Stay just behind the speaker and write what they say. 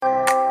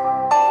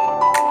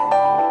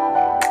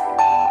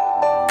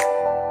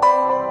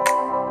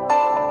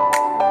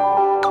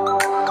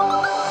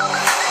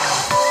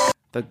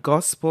The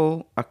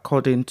Gospel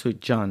according to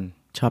John,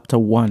 chapter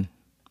 1.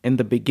 In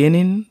the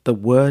beginning, the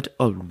Word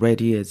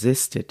already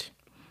existed.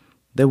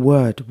 The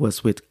Word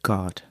was with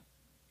God,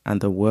 and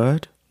the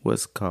Word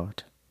was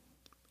God.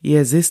 He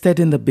existed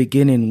in the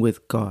beginning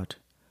with God.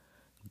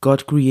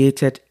 God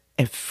created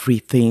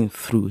everything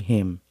through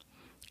him,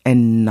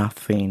 and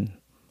nothing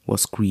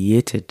was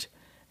created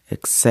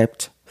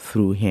except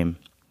through him.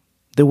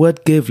 The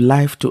Word gave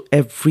life to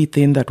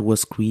everything that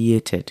was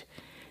created,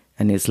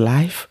 and his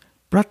life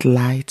brought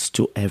light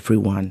to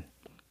everyone.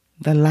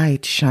 The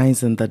light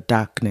shines in the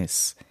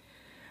darkness,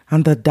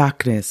 and the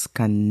darkness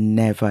can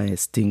never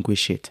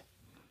extinguish it.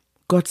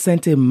 God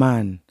sent a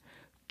man,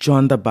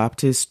 John the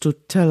Baptist, to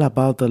tell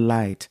about the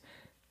light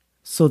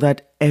so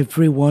that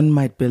everyone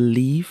might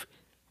believe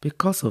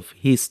because of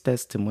his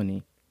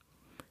testimony.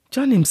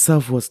 John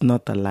himself was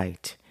not the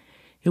light.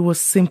 He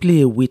was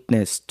simply a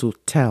witness to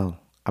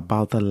tell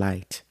about the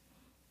light.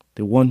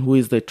 The one who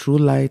is the true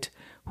light,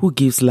 who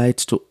gives light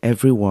to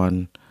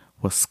everyone,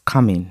 was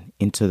coming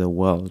into the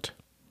world.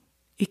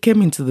 He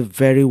came into the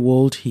very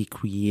world he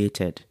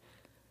created,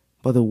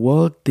 but the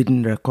world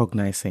didn't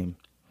recognize him.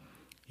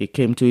 He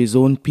came to his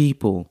own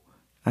people,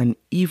 and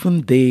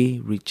even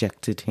they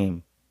rejected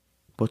him.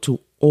 But to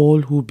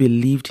all who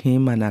believed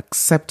him and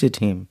accepted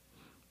him,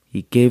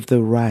 he gave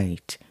the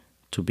right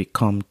to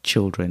become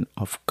children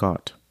of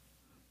God.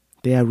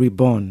 They are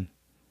reborn,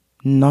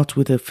 not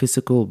with a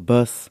physical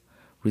birth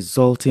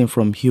resulting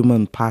from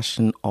human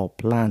passion or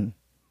plan,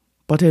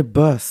 but a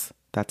birth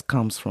that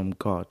comes from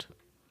God.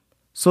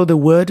 So the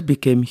Word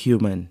became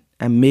human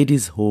and made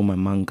his home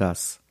among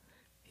us.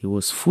 He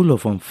was full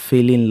of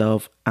unfailing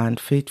love and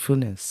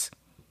faithfulness,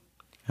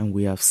 and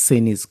we have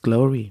seen his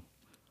glory,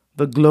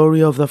 the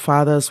glory of the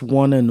Father's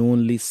one and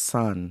only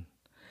Son.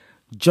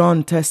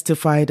 John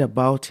testified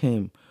about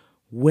him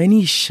when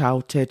he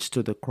shouted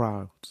to the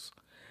crowds,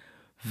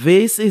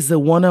 "This is the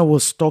one I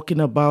was talking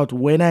about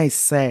when I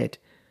said,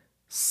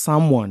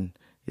 'Someone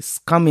is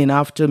coming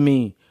after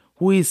me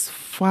who is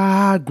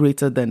far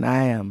greater than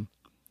I am,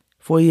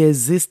 for he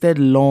existed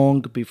long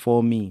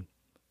before me.'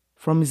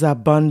 From his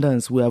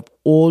abundance we have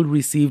all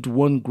received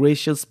one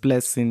gracious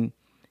blessing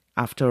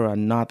after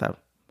another.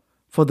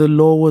 For the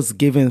law was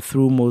given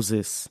through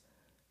Moses,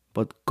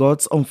 but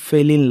God's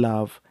unfailing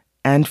love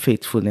and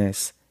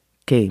faithfulness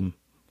came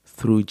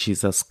through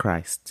Jesus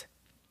Christ.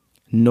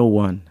 No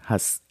one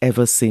has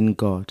ever seen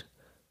God,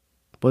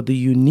 but the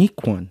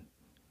unique one,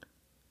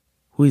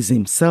 who is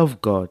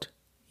himself God,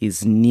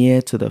 is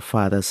near to the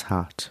Father's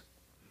heart.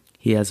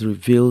 He has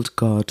revealed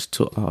God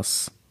to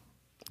us."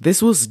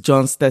 This was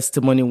John's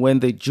testimony when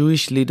the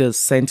Jewish leaders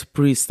sent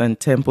priests and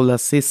temple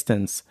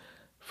assistants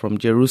from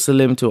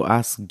Jerusalem to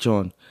ask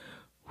John,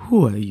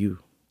 "Who are you?"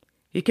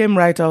 He came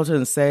right out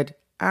and said,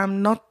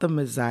 "I'm not the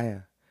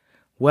Messiah."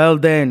 "Well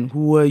then,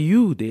 who are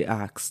you?" they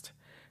asked.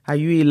 "Are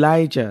you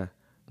Elijah?"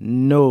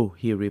 "No,"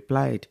 he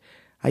replied.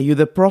 "Are you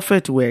the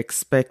prophet we're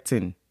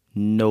expecting?"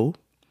 "No."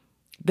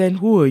 "Then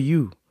who are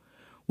you?"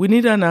 "We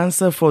need an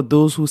answer for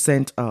those who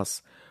sent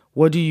us.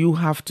 What do you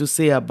have to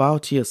say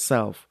about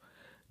yourself?"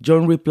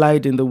 John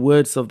replied in the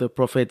words of the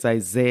prophet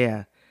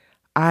Isaiah,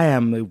 "I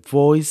am a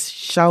voice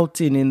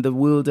shouting in the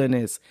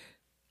wilderness,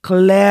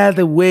 'Clear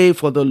the way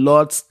for the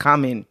Lord's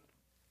coming.'"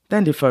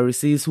 Then the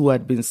Pharisees who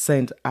had been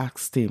sent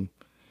asked him,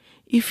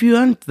 "If you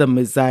aren't the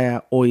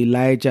Messiah or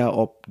Elijah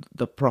or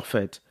the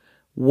prophet,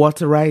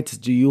 what right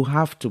do you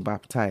have to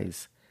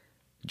baptize?"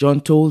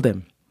 John told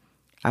them,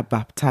 "I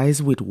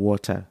baptize with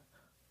water,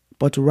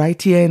 but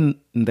right here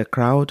in the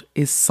crowd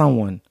is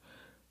someone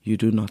you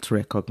do not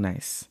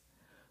recognize.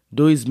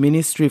 Though his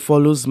ministry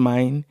follows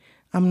mine,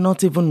 I'm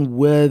not even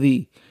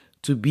worthy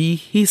to be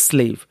his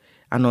slave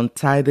and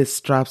untie the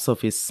straps of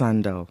his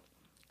sandal."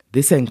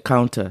 This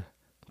encounter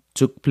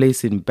took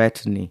place in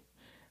Bethany,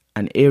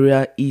 an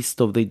area east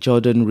of the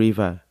Jordan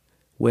River,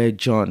 where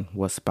John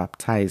was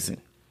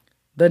baptizing.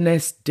 The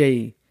next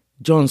day,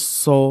 John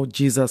saw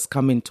Jesus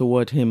coming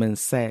toward him and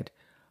said,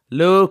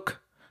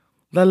 "Look,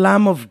 the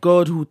Lamb of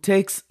God who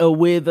takes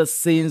away the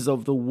sins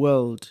of the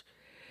world.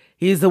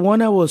 He is the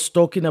one I was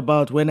talking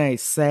about when I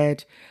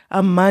said,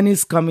 'A man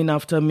is coming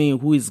after me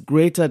who is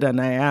greater than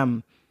I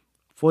am,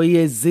 for he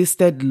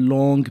existed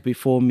long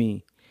before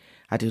me.'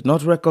 I did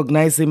not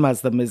recognize him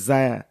as the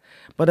Messiah,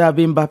 but I have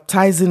been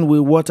baptizing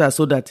with water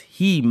so that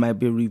he might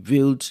be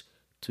revealed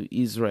to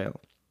Israel."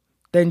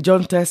 Then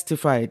John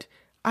testified,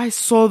 "I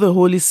saw the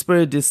Holy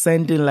Spirit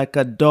descending like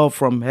a dove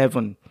from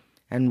heaven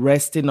and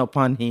resting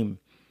upon him.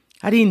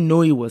 I didn't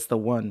know he was the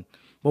one,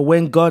 but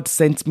when God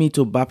sent me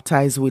to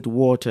baptize with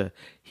water,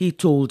 he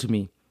told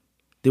me,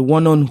 'The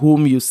one on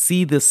whom you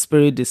see the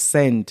Spirit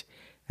descend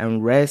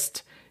and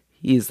rest,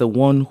 he is the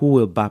one who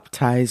will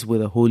baptize with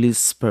the Holy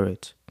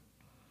Spirit.'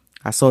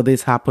 I saw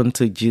this happen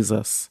to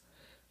Jesus,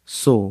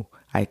 so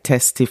I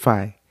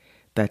testify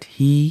that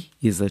he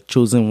is the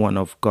chosen one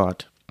of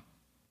God."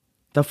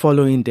 The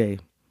following day,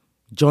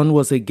 John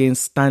was again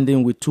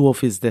standing with two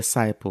of his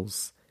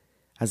disciples.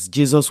 As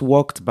Jesus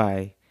walked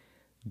by,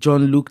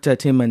 John looked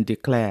at him and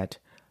declared,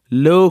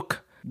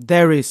 "Look,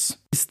 there is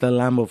the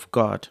Lamb of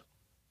God."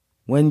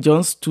 When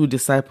John's 2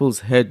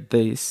 disciples heard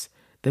this,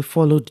 they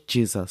followed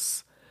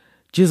Jesus.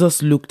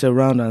 Jesus looked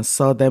around and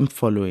saw them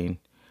following.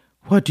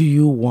 "What do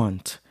you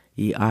want?"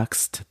 he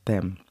asked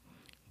them.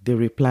 They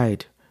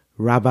replied,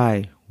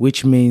 "Rabbi,"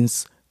 which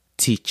means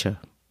teacher.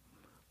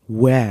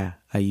 "Where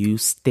are you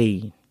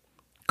staying?"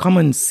 "Come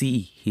and see,"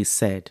 he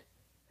said.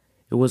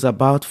 It was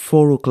about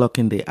 4 o'clock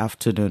in the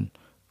afternoon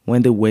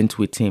when they went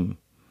with him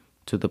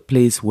to the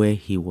place where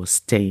he was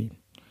staying,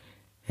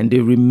 and they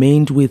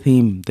remained with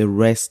him the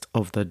rest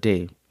of the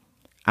day.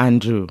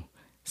 Andrew,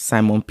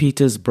 Simon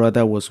Peter's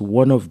brother, was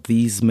one of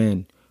these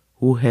men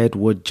who heard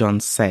what John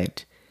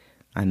said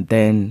and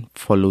then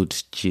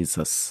followed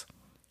Jesus.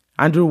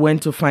 Andrew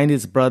went to find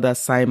his brother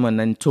Simon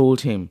and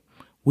told him,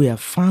 "We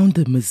have found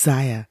the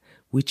Messiah,"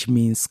 which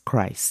means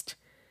Christ.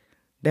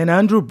 Then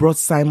Andrew brought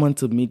Simon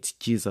to meet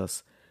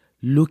Jesus.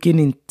 Looking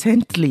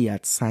intently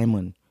at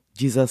Simon,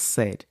 Jesus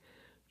said,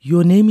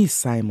 "Your name is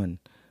Simon,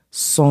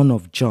 son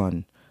of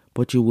John,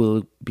 but you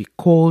will be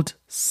called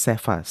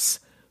Cephas,"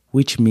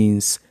 which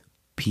means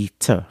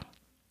Peter.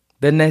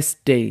 The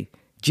next day,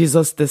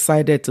 Jesus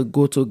decided to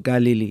go to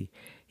Galilee.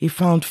 He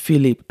found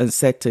Philip and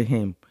said to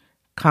him,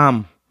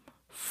 "Come,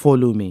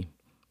 follow me."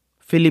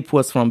 Philip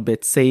was from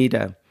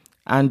Bethsaida,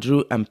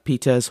 Andrew and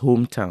Peter's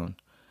hometown.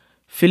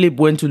 Philip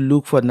went to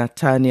look for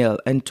Nathanael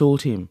and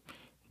told him,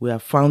 "We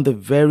have found the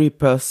very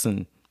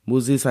person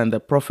Moses and the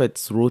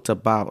prophets wrote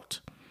about.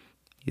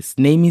 His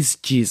name is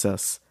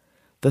Jesus,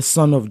 the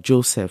son of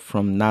Joseph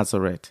from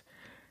Nazareth."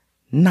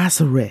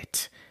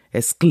 "Nazareth!"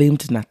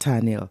 exclaimed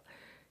Nathanael.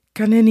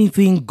 "Can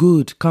anything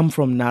good come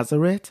from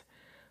Nazareth?"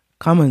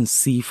 "Come and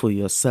see for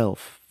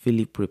yourself,"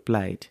 Philip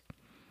replied.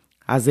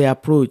 As they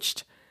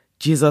approached,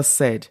 Jesus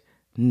said,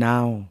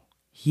 "Now,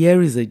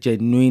 here is a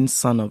genuine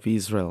son of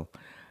Israel,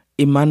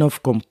 a man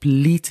of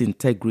complete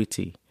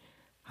integrity."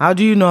 "How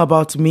do you know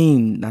about me?"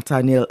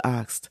 Nathanael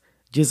asked.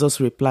 Jesus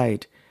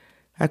replied,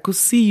 "I could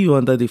see you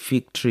under the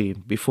fig tree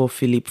before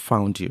Philip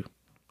found you."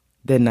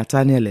 Then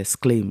Nathanael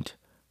exclaimed,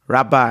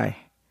 "Rabbi,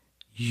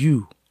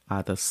 you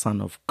are the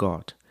Son of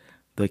God,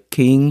 the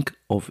King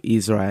of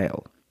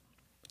Israel."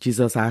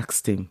 Jesus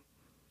asked him,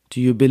 "Do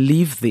you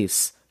believe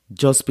this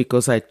just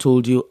because I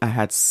told you I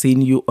had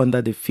seen you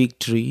under the fig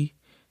tree?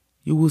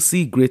 You will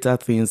see greater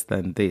things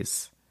than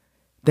this."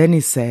 Then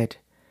he said,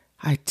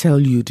 "I tell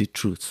you the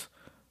truth.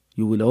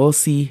 You will all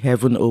see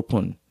heaven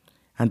open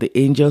and the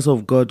angels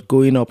of God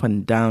going up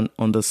and down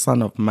on the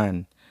Son of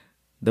Man,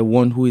 the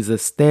one who is a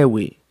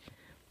stairway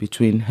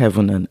between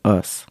heaven and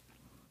earth."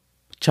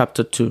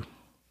 Chapter 2.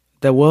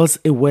 There was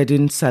a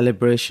wedding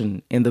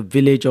celebration in the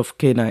village of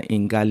Cana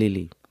in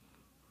Galilee.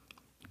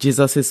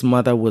 Jesus'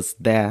 mother was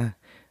there,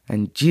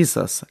 and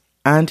Jesus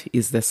and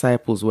his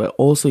disciples were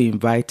also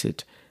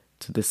invited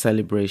to the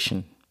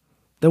celebration.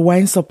 The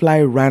wine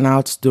supply ran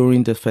out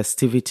during the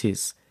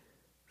festivities,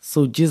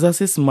 so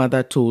Jesus'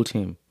 mother told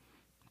him,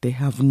 "They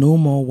have no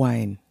more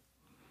wine."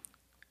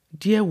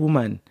 "Dear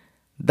woman,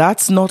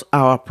 that's not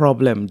our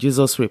problem,"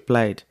 Jesus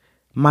replied.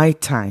 "My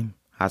time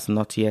has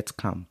not yet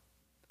come."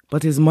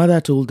 But his mother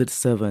told the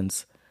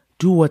servants,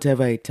 "Do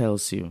whatever he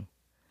tells you."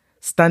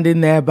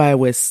 Standing nearby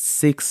were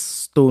 6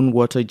 stone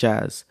water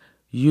jars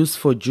used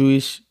for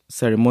Jewish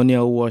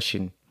ceremonial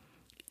washing.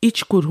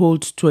 Each could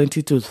hold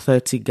 20 to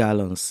 30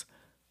 gallons.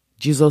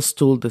 Jesus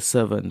told the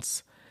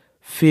servants,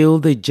 "Fill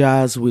the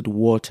jars with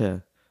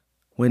water."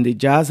 When the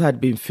jars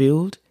had been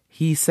filled,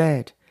 he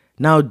said,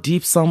 "Now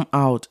dip some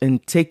out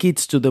and take it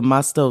to the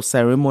master of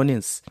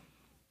ceremonies."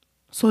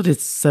 So the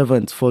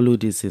servants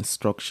followed his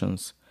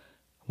instructions.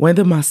 When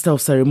the master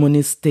of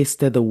ceremonies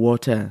tasted the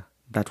water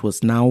that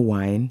was now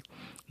wine,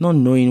 not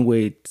knowing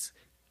where it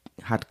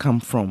had come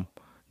from,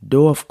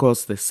 though of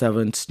course the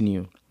servants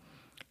knew,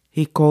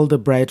 he called the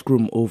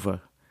bridegroom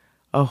over.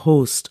 "A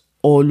host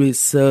always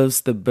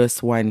serves the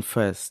best wine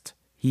first,"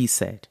 he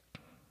said.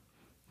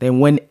 Then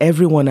when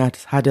everyone had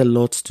had a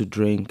lot to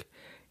drink,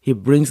 he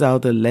brings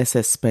out the less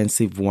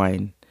expensive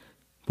wine.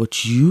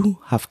 "But you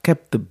have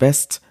kept the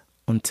best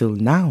until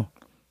now."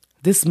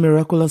 This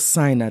miraculous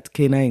sign at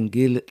Cana in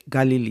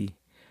Galilee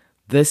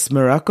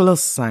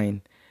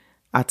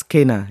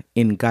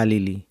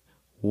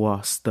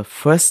was the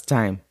first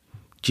time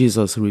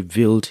Jesus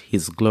revealed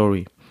his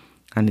glory,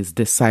 and his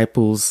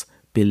disciples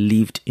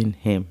believed in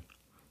him.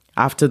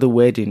 After the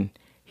wedding,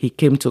 he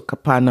came to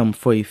Capernaum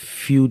for a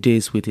few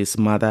days with his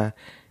mother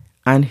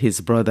and his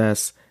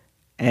brothers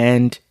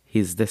and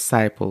his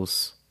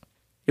disciples.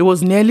 It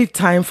was nearly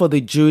time for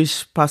the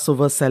Jewish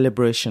Passover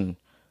celebration,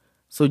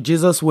 so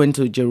Jesus went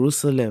to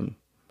Jerusalem.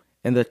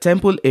 In the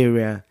temple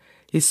area,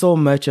 he saw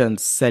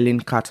merchants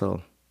selling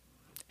cattle,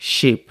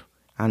 sheep,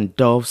 and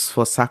doves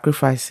for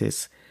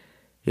sacrifices.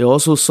 He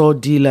also saw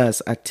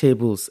dealers at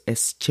tables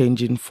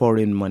exchanging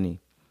foreign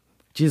money.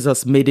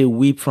 Jesus made a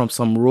whip from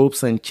some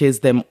ropes and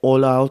chased them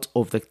all out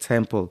of the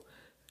temple.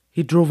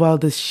 He drove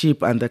out the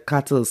sheep and the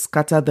cattle,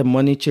 scattered the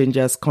money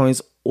changers'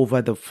 coins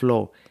over the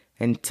floor,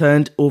 and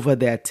turned over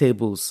their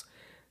tables.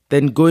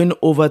 Then going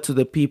over to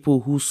the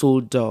people who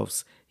sold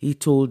doves, he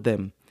told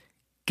them,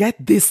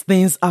 "Get these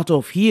things out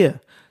of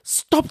here.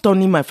 Stop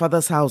turning my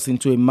father's house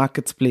into a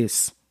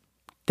marketplace."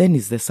 Then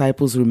his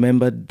disciples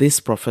remembered this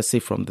prophecy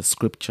from the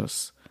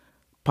scriptures: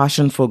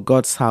 "Passion for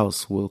God's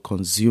house will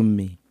consume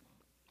me."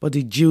 But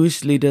the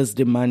Jewish leaders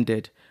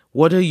demanded,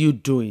 "What are you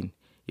doing?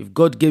 If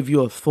God gave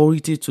you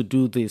authority to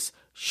do this,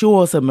 show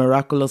us a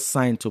miraculous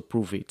sign to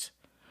prove it."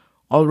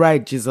 "All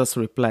right," Jesus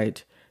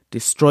replied,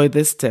 "destroy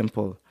this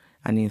temple,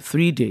 and in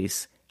 3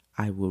 days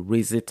I will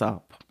raise it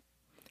up."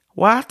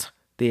 "What?"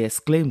 they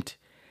exclaimed.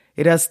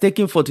 "It has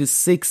taken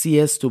 46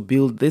 years to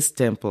build this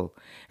temple,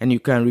 and you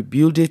can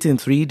rebuild it in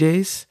 3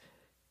 days?"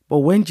 But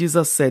when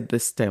Jesus said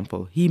this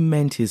temple, he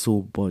meant his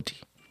whole body.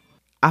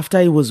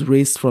 After he was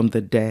raised from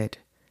the dead,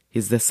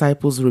 his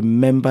disciples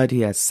remembered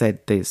he had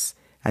said this,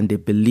 and they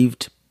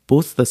believed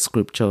both the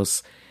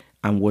scriptures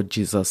and what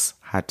Jesus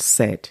had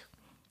said.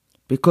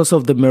 Because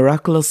of the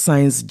miraculous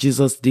signs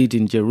Jesus did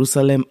in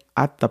Jerusalem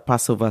at the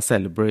Passover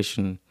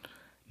celebration,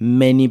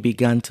 many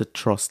began to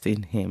trust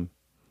in him.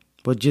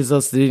 But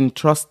Jesus didn't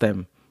trust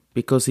them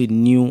because he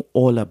knew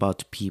all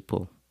about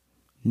people.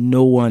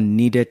 No one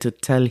needed to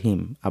tell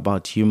him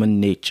about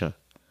human nature,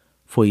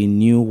 for he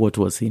knew what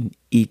was in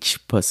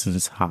each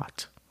person's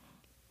heart.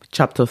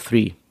 Chapter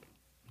 3.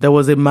 There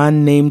was a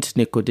man named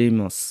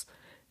Nicodemus,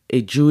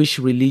 a Jewish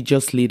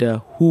religious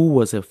leader who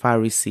was a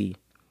Pharisee.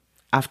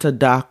 After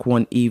dark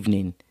one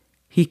evening,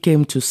 he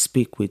came to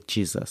speak with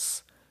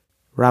Jesus.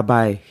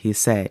 "Rabbi," he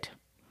said,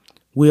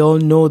 "we all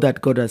know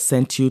that God has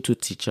sent you to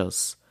teach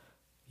us.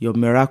 Your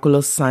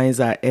miraculous signs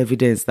are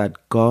evidence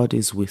that God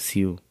is with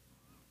you."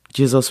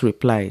 Jesus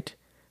replied,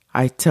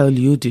 "I tell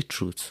you the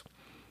truth.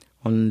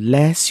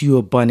 Unless you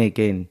are born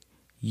again,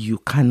 you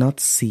cannot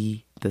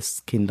see the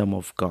kingdom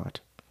of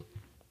God."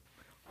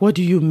 "What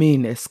do you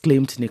mean?"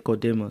 exclaimed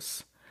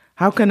Nicodemus.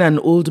 "How can an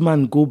old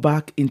man go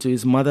back into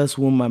his mother's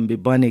womb and be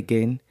born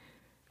again?"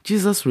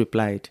 Jesus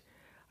replied,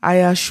 "I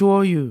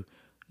assure you,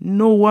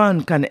 no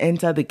one can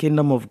enter the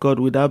kingdom of God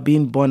without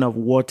being born of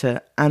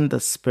water and the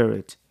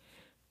Spirit.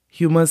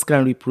 Humans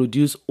can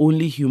reproduce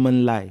only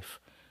human life,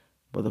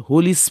 but the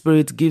Holy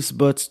Spirit gives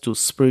birth to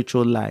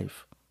spiritual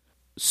life.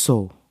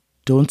 So,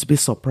 don't be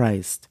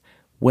surprised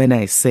when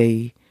I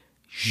say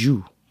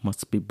you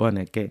must be born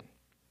again.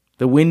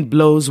 The wind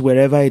blows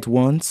wherever it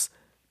wants,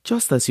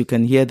 just as you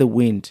can hear the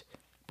wind,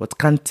 but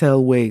can't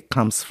tell where it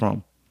comes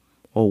from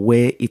or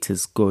where it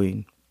is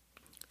going.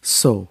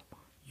 So,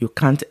 you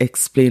can't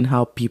explain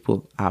how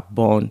people are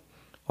born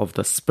of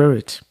the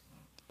Spirit."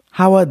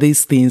 "How are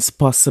these things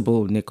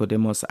possible?"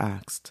 Nicodemus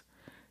asked.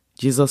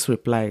 Jesus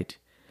replied,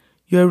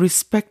 "You're a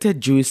respected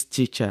Jewish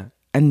teacher,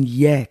 and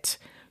yet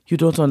you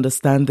don't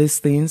understand these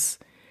things?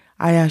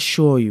 I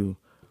assure you,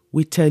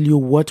 we tell you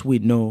what we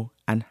know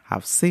and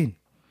have seen,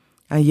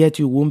 and yet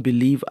you won't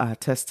believe our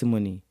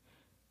testimony.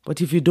 But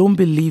if you don't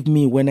believe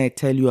me when I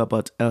tell you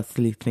about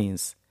earthly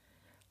things,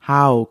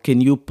 how can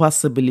you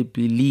possibly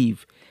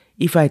believe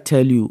if I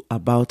tell you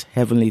about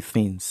heavenly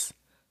things?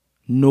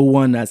 No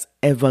one has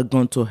ever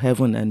gone to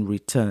heaven and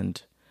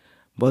returned,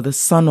 but the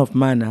Son of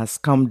Man has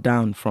come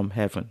down from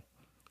heaven.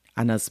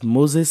 And as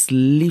Moses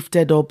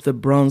lifted up the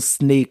bronze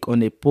snake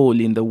on a pole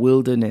in the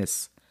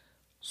wilderness,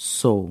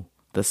 so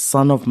the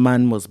Son of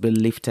Man must be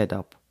lifted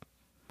up,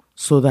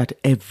 so that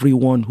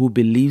everyone who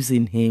believes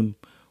in him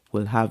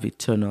will have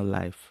eternal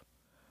life.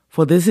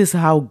 For this is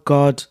how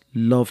God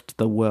loved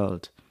the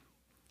world.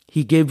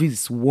 He gave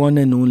his one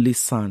and only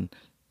Son,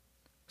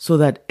 so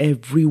that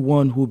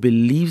everyone who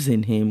believes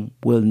in him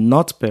will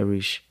not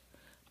perish,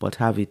 but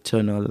have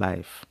eternal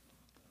life.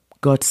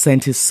 God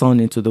sent his Son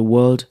into the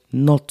world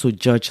not to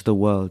judge the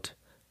world,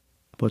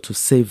 but to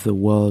save the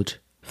world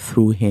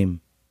through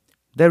him.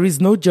 There is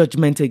no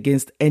judgment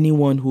against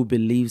anyone who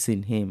believes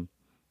in him,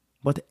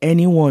 but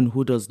anyone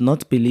who does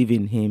not believe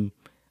in him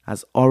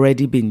has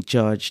already been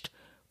judged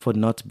for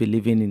not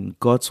believing in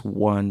God's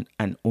one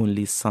and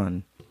only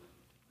Son.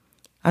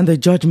 And the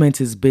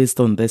judgment is based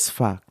on this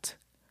fact: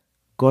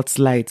 God's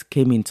light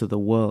came into the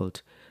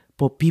world,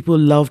 but people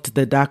loved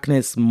the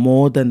darkness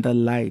more than the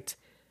light,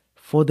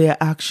 for their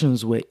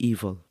actions were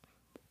evil.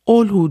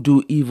 All who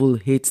do evil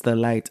hate the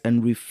light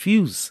and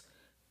refuse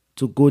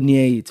to go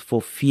near it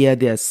for fear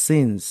their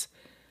sins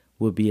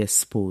will be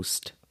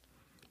exposed.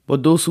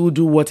 But those who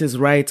do what is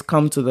right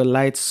come to the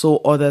light so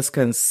others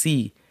can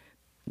see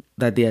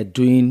that they are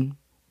doing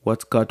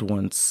what God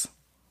wants.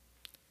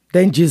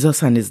 Then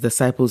Jesus and his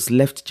disciples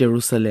left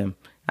Jerusalem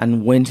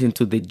and went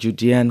into the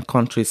Judean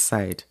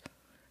countryside.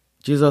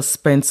 Jesus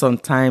spent some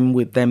time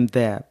with them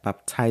there,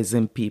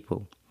 baptizing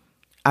people.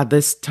 At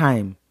this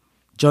time,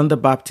 John the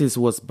Baptist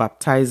was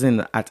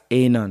baptizing at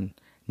Aenon,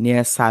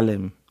 near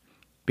Salem,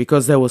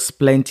 because there was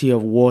plenty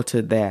of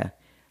water there,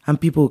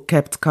 and people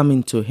kept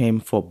coming to him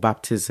for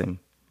baptism.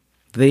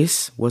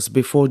 This was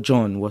before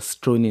John was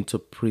thrown into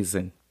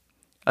prison.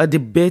 A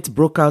debate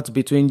broke out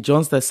between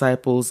John's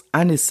disciples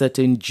and a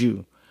certain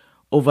Jew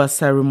over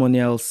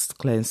ceremonial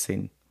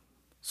cleansing.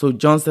 So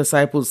John's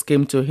disciples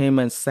came to him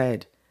and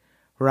said,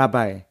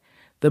 "Rabbi,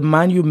 the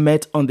man you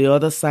met on the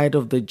other side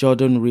of the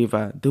Jordan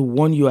River, the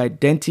one you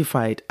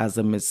identified as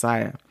the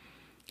Messiah,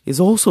 is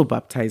also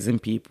baptizing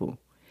people,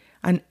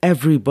 and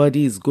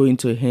everybody is going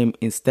to him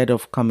instead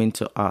of coming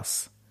to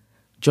us."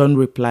 John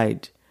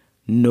replied,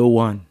 "No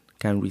one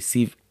can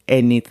receive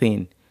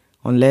anything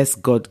unless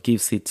God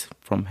gives it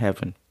from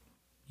heaven.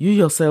 You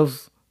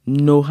yourselves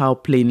know how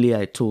plainly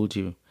I told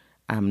you,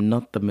 I am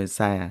not the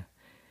Messiah.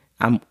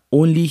 I'm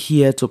only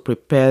here to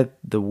prepare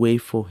the way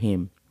for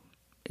him.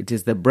 It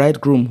is the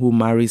bridegroom who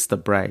marries the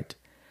bride,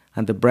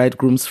 and the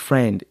bridegroom's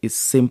friend is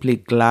simply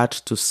glad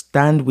to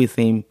stand with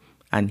him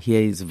and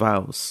hear his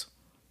vows.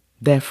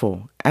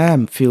 Therefore, I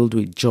am filled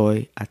with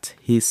joy at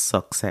his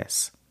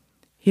success.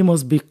 He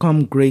must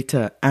become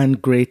greater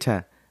and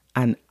greater,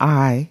 and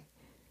I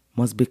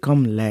must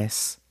become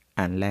less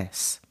and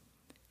less.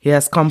 He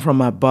has come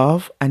from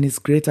above and is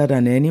greater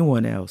than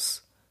anyone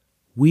else.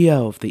 We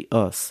are of the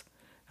earth,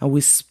 and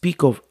we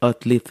speak of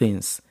earthly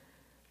things,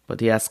 but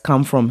he has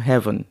come from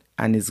heaven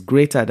and is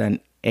greater than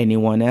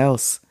anyone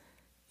else.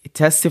 He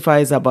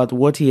testifies about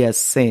what he has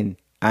seen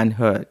and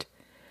heard,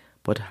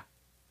 but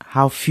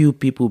how few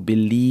people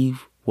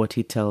believe what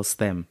he tells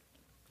them.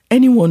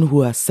 Anyone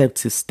who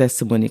accepts his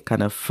testimony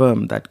can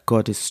affirm that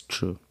God is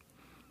true,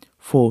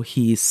 for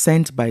he is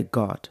sent by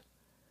God.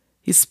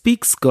 He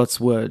speaks God's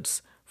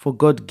words, for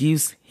God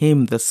gives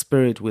him the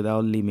Spirit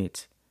without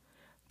limit.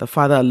 The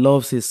Father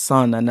loves his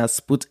Son and has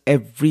put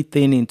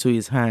everything into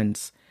his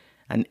hands,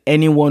 and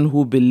anyone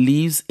who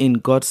believes in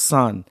God's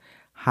Son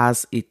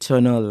has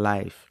eternal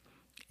life.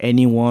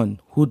 Anyone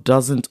who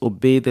doesn't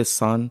obey the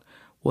Son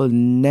will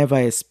never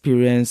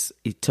experience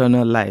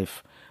eternal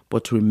life,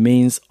 but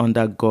remains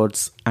under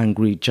God's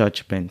angry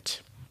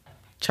judgment.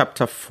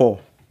 Chapter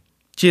 4.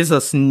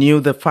 Jesus knew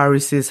the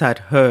Pharisees had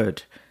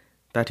heard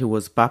that he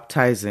was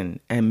baptizing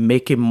and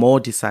making more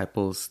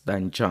disciples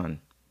than John.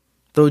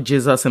 Though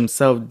Jesus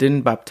himself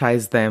didn't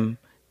baptize them,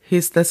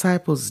 his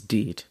disciples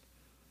did.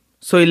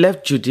 So he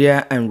left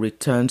Judea and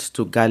returned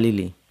to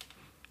Galilee.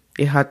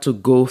 He had to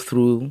go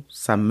through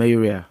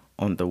Samaria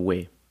on the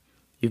way.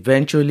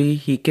 Eventually,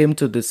 he came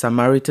to the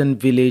Samaritan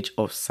village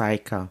of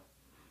Sychar,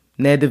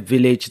 near the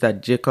village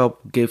that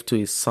Jacob gave to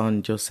his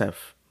son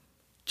Joseph.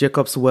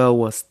 Jacob's well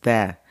was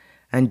there,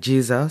 and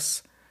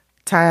Jesus,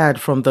 tired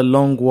from the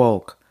long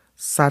walk,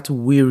 sat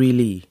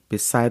wearily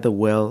beside the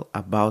well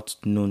about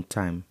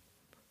noontime.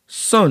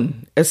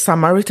 Soon, a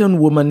Samaritan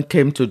woman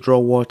came to draw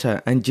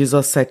water, and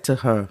Jesus said to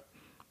her,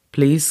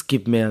 "Please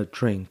give me a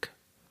drink."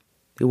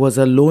 He was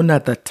alone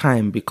at the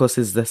time because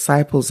his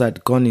disciples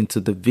had gone into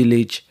the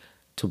village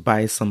to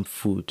buy some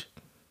food.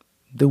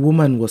 The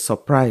woman was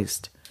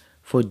surprised,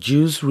 for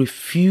Jews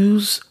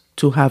refuse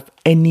to have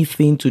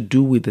anything to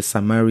do with the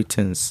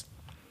Samaritans.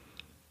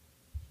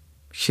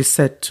 She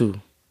said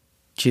to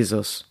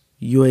Jesus,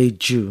 "You are a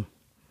Jew,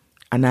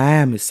 and I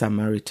am a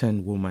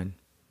Samaritan woman.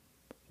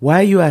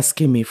 Why are you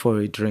asking me for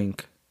a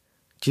drink?"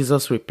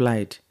 Jesus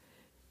replied,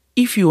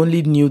 "If you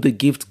only knew the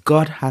gift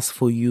God has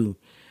for you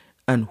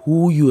and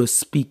who you are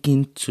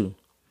speaking to,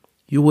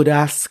 you would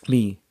ask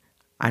me,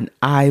 and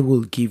I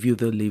will give you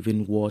the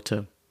living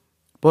water."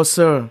 "But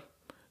sir,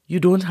 you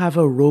don't have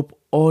a rope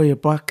or a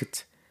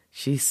bucket,"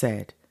 she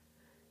said,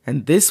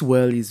 "and this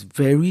well is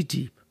very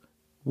deep.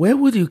 Where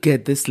would you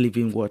get this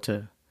living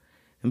water?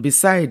 And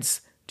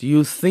besides, do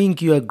you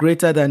think you are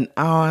greater than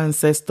our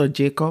ancestor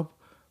Jacob,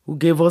 who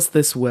gave us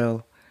this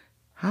well?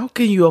 How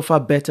can you offer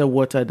better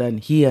water than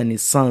he and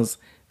his sons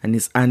and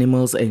his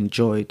animals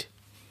enjoyed?"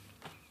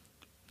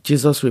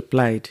 Jesus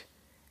replied,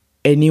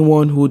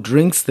 "Anyone who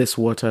drinks this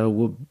water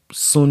will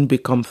soon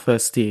become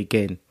thirsty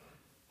again,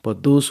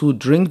 but those who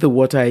drink the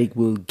water I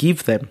will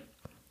give them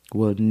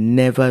will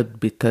never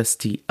be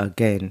thirsty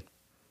again.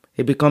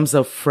 It becomes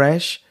a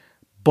fresh,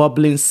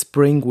 bubbling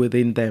spring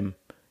within them,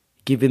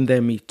 giving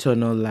them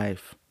eternal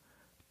life."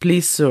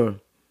 "Please, sir,"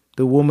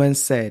 the woman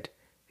said,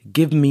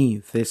 "give me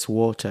this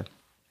water.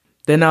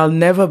 Then I'll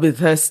never be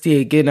thirsty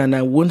again, and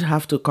I won't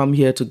have to come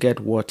here to get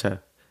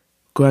water."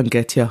 "Go and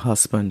get your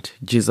husband,"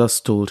 Jesus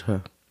told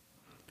her.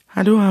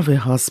 "I don't have a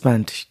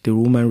husband," the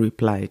woman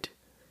replied.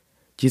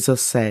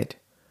 Jesus said,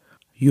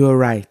 "You are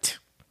right.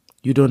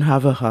 You don't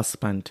have a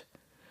husband,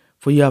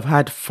 for you have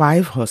had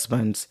 5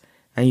 husbands,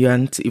 and you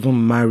aren't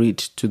even married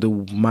to the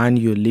man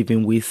you're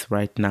living with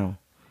right now.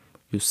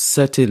 You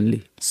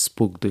certainly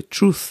spoke the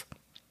truth."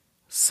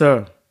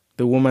 "Sir,"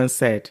 the woman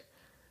said,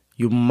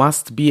 "you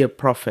must be a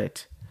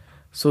prophet.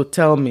 So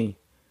tell me,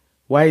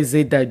 why is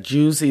it that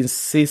Jews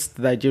insist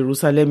that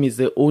Jerusalem is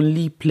the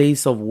only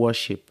place of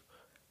worship,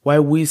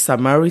 while we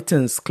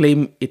Samaritans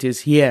claim it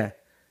is here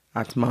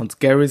at Mount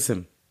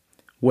Gerizim,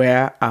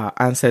 where our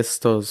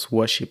ancestors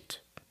worshipped?"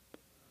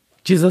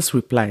 Jesus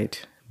replied,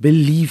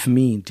 "Believe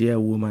me, dear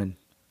woman,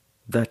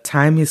 the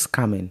time is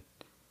coming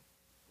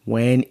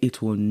when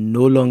it will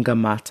no longer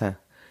matter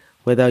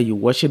whether you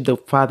worship the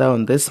Father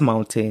on this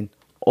mountain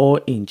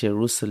or in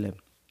Jerusalem.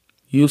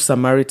 You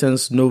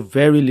Samaritans know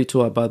very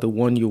little about the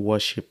one you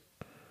worship,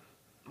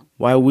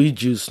 while we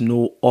Jews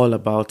know all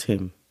about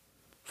him,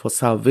 for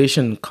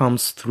salvation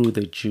comes through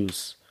the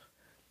Jews.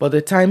 But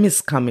the time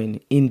is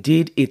coming,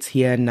 indeed it's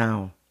here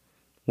now,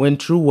 when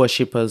true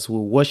worshippers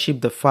will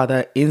worship the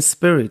Father in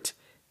spirit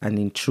and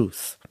in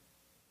truth.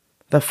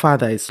 The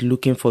Father is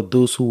looking for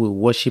those who will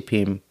worship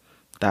him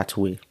that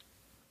way.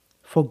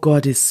 For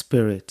God is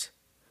spirit,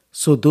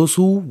 So those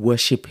who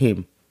worship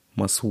him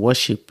must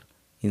worship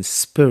in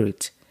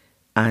spirit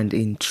and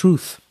in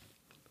truth.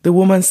 The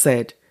woman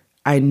said,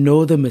 I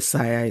know the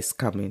Messiah is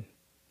coming,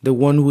 the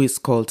one who is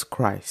called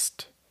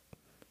Christ.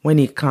 When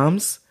he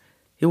comes,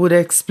 he would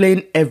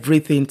explain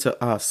everything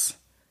to us.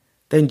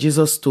 Then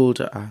Jesus told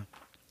her,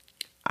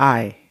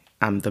 I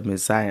am the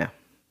Messiah.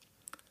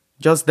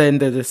 Just then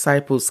the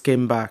disciples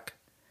came back.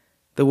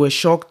 They were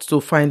shocked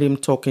to find him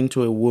talking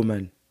to a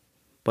woman,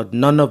 but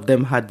none of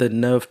them had the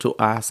nerve to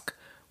ask,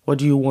 what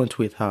do you want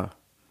with her?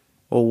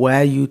 Or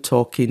why are you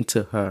talking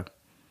to her?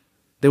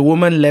 The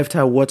woman left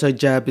her water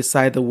jar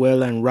beside the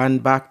well and ran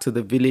back to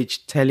the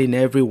village telling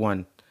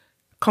everyone,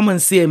 come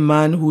and see a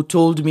man who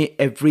told me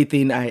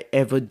everything I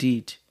ever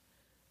did.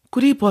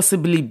 Could he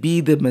possibly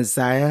be the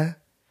Messiah?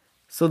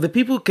 So the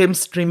people came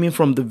streaming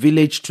from the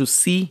village to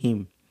see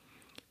him.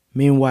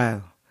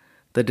 Meanwhile,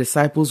 the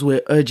disciples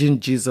were urging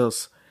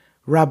Jesus,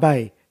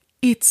 Rabbi,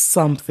 eat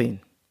something.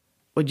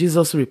 But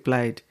Jesus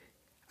replied,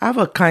 I have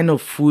a kind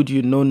of food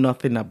you know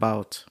nothing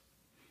about.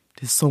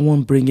 Did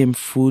someone bring him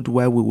food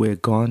while we were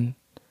gone?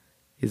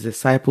 His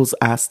disciples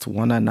asked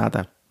one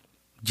another.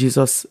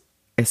 Jesus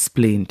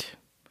explained,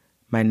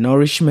 my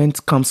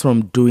nourishment comes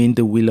from doing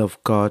the will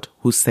of God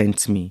who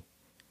sent me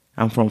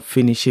and from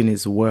finishing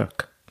his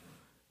work.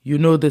 You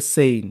know the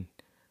saying,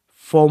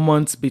 4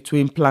 months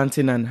between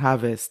planting and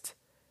harvest.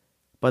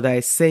 But I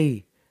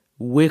say,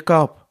 wake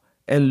up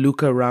and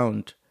look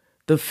around.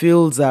 The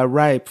fields are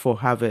ripe for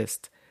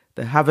harvest.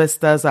 The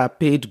harvesters are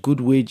paid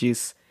good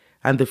wages,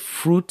 and the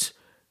fruit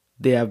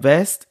they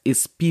harvest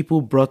is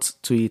people brought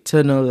to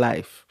eternal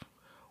life.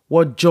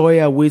 What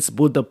joy awaits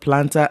both the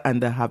planter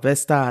and the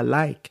harvester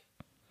alike.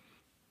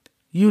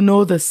 You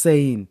know the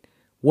saying,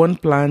 one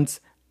plants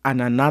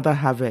and another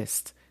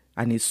harvests,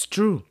 and it's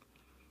true.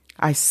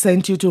 I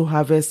sent you to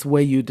harvest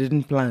where you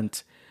didn't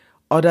plant.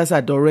 Others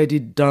had already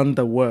done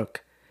the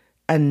work,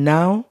 and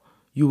now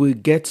you will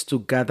get to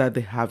gather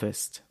the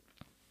harvest.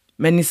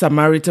 Many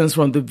Samaritans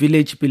from the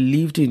village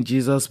believed in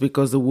Jesus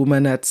because the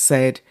woman had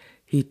said,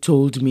 he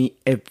told me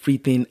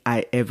everything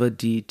I ever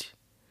did.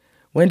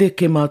 When they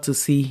came out to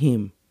see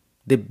him,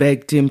 they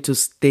begged him to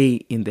stay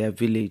in their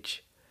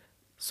village.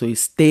 So he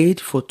stayed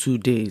for 2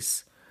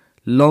 days,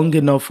 long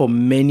enough for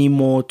many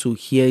more to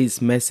hear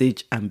his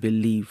message and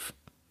believe.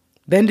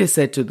 Then they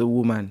said to the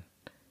woman,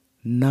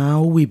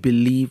 now we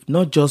believe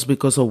not just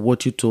because of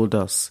what you told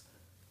us,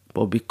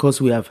 but because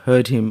we have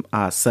heard him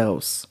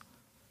ourselves.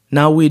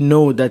 Now we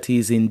know that he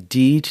is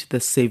indeed the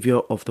Savior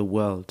of the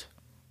world.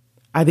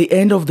 At the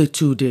end of the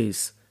 2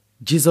 days,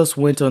 Jesus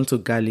went on to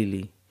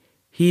Galilee.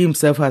 He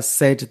himself has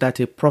said that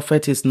a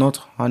prophet is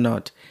not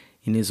honored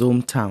in his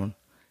hometown.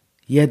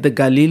 Yet the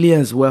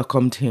Galileans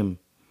welcomed him,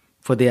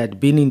 for they had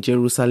been in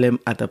Jerusalem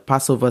at the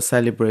Passover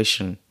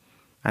celebration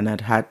and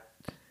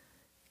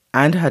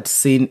had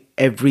seen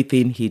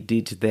everything he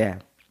did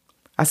there.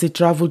 As he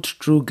traveled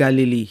through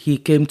Galilee, he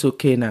came to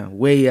Cana,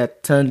 where he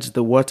had turned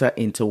the water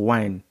into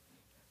wine.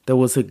 There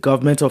was a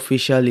government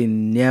official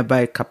in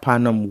nearby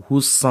Capernaum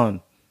whose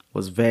son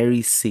was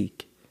very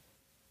sick.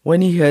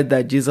 When he heard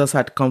that Jesus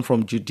had come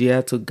from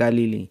Judea to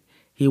Galilee,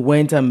 he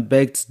went and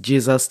begged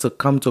Jesus to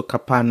come to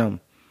Capernaum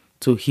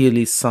to heal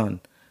his son,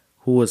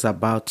 who was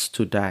about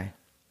to die.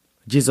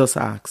 Jesus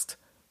asked,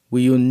 will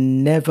you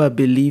never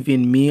believe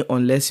in me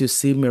unless you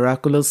see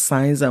miraculous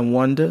signs and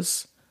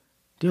wonders?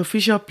 The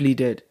official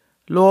pleaded,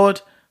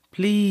 Lord,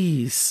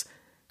 please,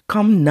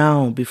 come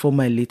now before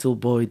my little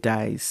boy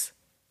dies.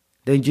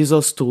 Then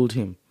Jesus told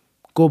him,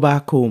 go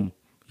back home,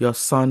 your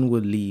son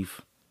will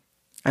live.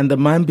 And the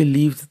man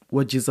believed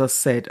what Jesus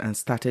said and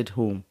started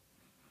home.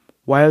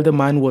 While the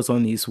man was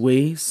on his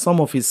way, some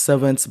of his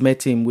servants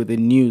met him with the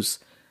news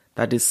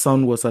that his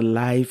son was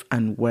alive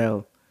and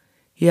well.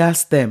 He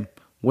asked them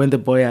when the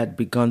boy had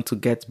begun to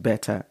get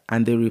better,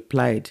 and they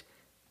replied,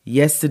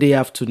 yesterday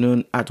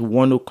afternoon at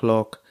 1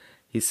 o'clock,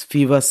 his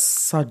fever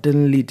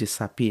suddenly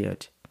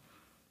disappeared.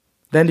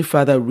 Then the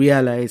father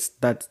realized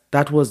that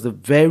that was the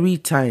very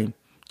time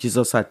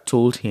Jesus had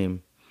told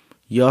him,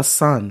 your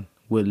son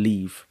will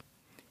live.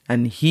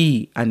 And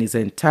he and his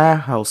entire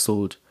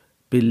household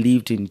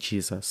believed in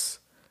Jesus.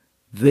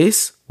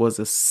 This was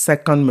the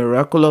second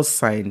miraculous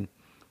sign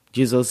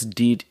Jesus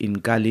did in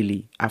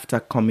Galilee after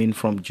coming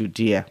from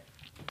Judea.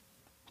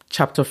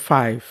 Chapter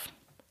 5.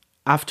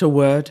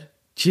 Afterward,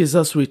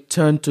 Jesus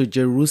returned to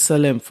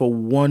Jerusalem for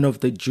one of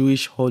the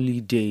Jewish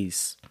holy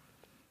days.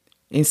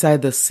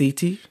 Inside the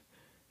city,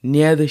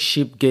 near the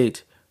sheep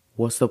gate,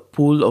 was the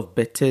pool of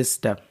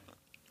Bethesda,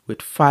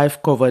 with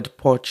 5 covered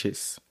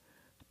porches.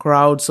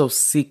 Crowds of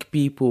sick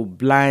people,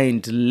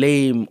 blind,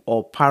 lame,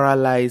 or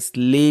paralyzed,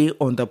 lay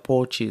on the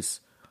porches.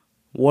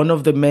 One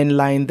of the men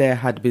lying there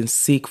had been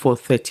sick for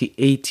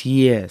 38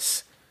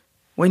 years.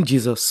 When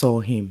Jesus saw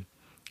him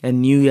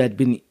and knew he had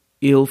been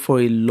ill for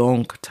a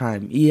long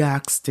time, he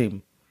asked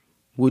him,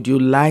 would you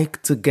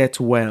like to get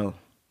well?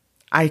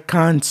 I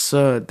can't,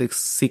 sir, the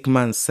sick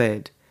man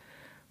said,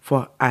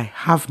 for I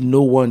have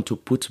no one to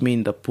put me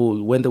in the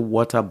pool when the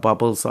water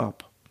bubbles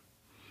up.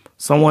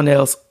 Someone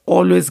else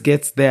always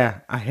gets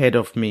there ahead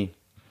of me.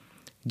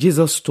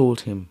 Jesus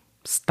told him,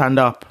 Stand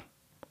up,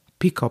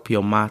 pick up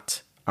your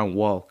mat, and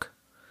walk."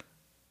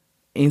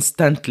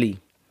 Instantly,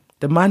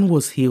 the man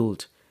was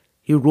healed.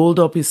 He rolled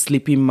up his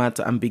sleeping mat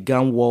and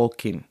began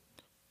walking.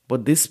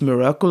 But this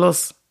miracle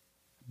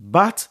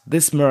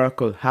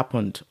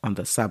happened on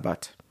the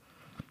Sabbath.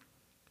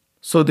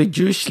 So the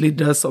Jewish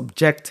leaders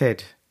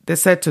objected. They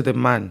said to the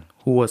man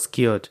who was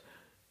cured,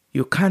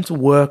 "You can't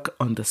work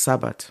on the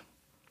Sabbath.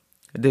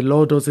 The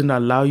law doesn't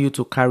allow you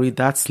to carry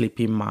that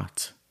sleeping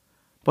mat."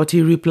 But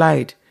he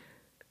replied,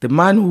 "The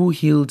man who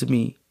healed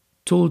me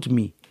told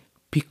me,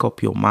 'Pick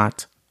up your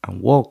mat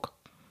and walk.'"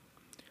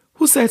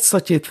 "Who said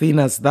such a thing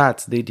as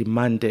that?" they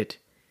demanded.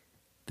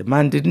 The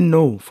man didn't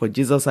know, for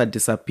Jesus had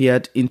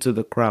disappeared into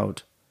the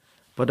crowd.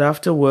 But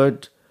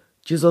afterward,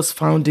 Jesus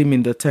found him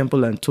in the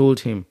temple and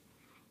told him,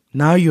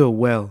 "Now you are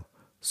well,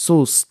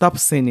 so stop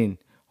sinning,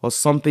 or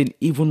something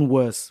even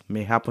worse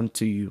may happen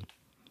to you."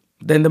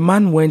 Then the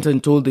man went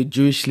and told the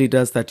Jewish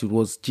leaders that it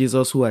was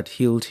Jesus who had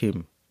healed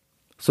him.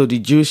 So the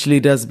Jewish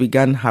leaders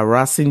began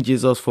harassing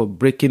Jesus for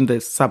breaking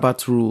the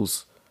Sabbath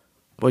rules.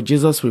 But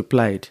Jesus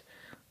replied,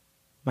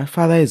 "My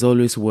Father is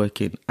always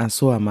working, and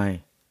so am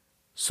I."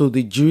 So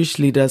the Jewish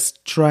leaders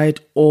tried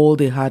all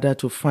the harder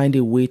to find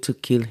a way to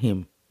kill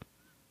him.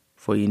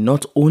 For he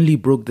not only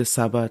broke the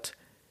Sabbath,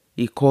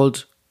 he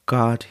called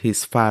God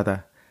his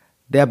Father,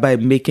 thereby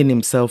making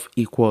himself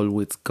equal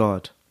with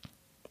God.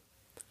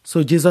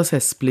 So Jesus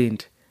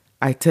explained,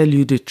 "I tell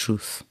you the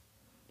truth.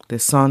 The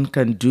Son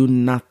can do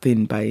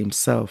nothing by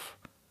himself.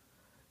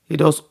 He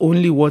does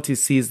only what he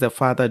sees the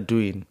Father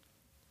doing.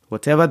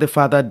 Whatever the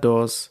Father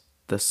does,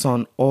 the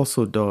Son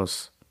also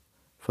does.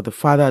 For the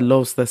Father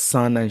loves the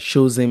Son and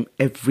shows him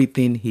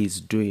everything he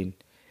is doing.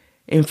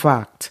 In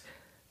fact,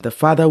 the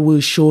Father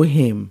will show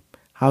him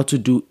how to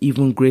do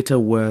even greater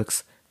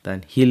works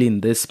than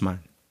healing this man.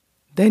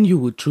 Then you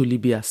will truly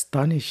be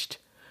astonished.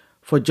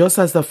 For just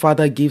as the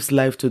Father gives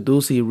life to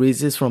those he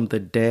raises from the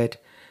dead,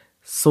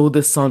 so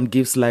the Son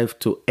gives life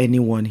to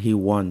anyone he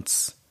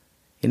wants.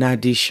 In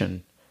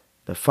addition,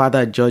 the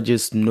Father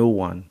judges no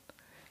one.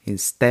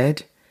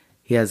 Instead,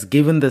 he has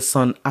given the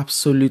Son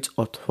absolute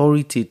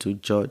authority to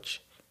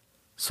judge,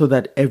 so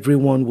that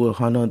everyone will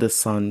honor the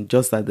Son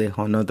just as they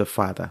honor the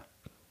Father.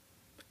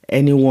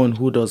 Anyone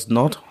who does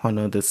not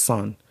honor the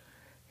Son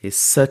is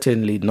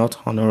certainly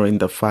not honoring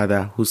the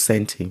Father who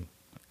sent him.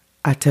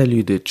 I tell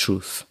you the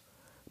truth.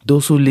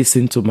 Those who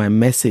listen to my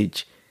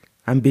message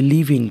and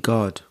believe in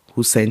God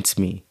who sent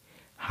me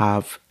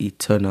have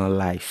eternal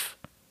life.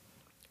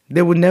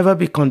 They will never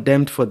be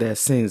condemned for their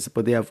sins,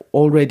 but they have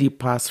already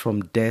passed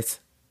from death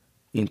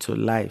into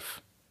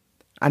life.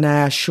 And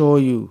I assure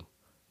you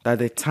that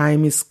the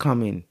time is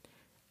coming.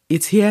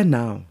 It's here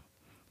now,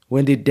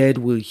 when the dead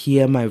will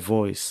hear my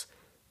voice,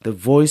 the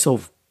voice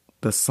of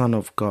the Son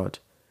of God,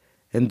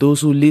 and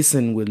those who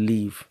listen will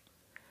live.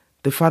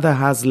 The Father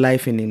has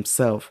life in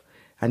himself,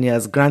 and he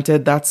has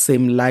granted that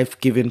same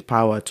life-giving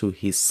power to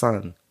his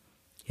Son.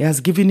 He has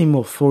given him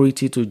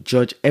authority to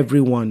judge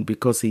everyone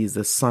because he is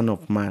the Son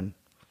of Man.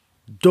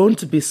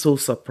 Don't be so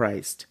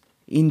surprised.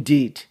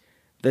 Indeed,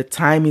 the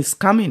time is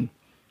coming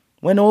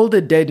when all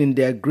the dead in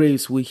their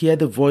graves will hear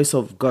the voice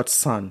of God's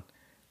Son,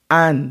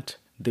 and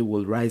they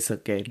will rise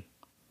again.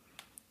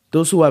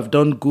 Those who have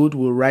done good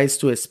will rise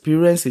to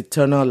experience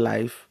eternal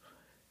life,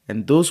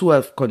 and those who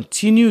have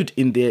continued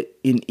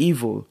in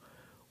evil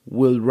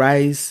will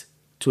rise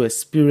to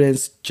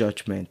experience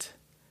judgment.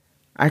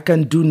 I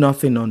can do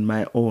nothing on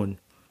my own.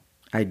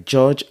 I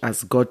judge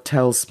as God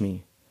tells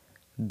me.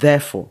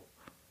 Therefore,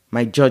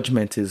 my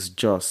judgment is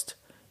just,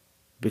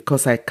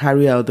 because I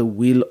carry out the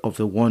will of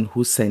the one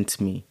who sent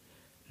me,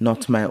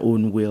 not my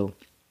own will.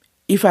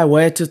 If I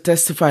were to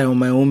testify on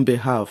my own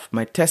behalf,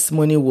 my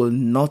testimony will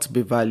not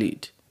be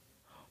valid.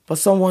 But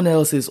someone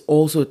else is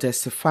also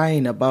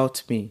testifying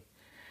about me,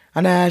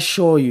 and I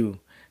assure you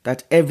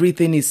that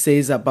everything he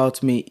says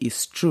about me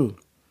is true.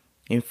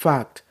 In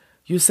fact,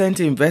 you sent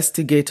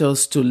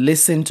investigators to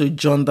listen to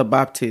John the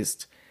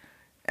Baptist,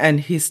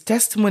 and his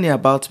testimony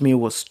about me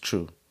was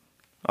true.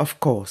 Of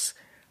course,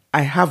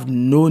 I have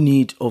no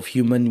need of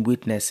human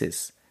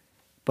witnesses,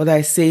 but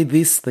I say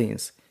these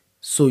things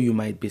so you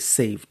might be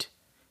saved.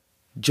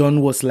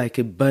 John was like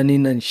a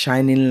burning and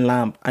shining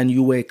lamp, and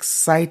you were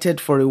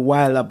excited for a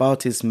while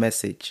about his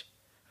message.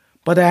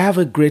 But I have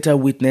a greater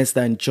witness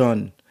than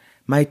John,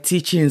 my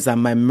teachings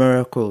and my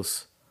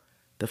miracles.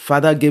 The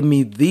Father gave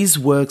me these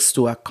works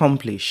to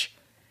accomplish,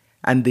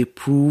 and they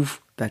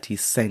prove that he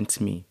sent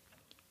me.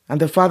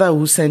 And the Father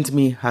who sent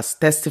me has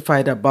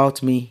testified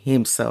about me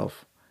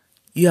himself.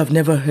 You have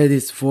never heard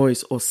his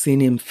voice or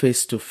seen him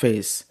face to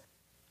face,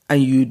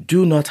 and you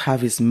do not have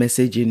his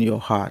message in your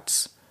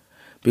hearts,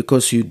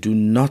 because you do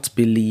not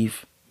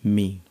believe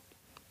me,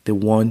 the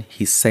one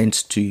he sent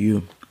to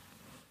you.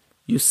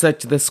 You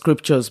search the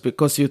scriptures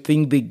because you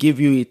think they give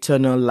you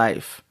eternal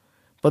life,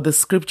 but the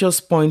scriptures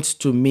point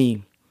to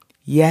me,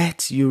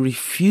 yet you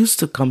refuse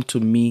to come to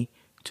me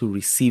to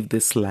receive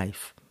this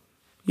life.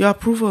 Your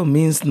approval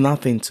means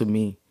nothing to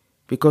me,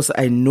 because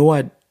I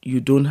know you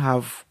don't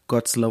have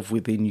God's love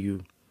within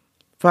you.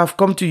 For I have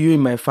come to you in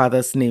my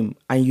Father's name,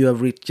 and you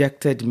have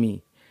rejected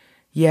me.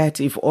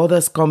 Yet if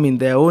others come in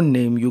their own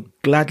name, you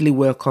gladly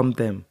welcome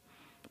them.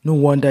 No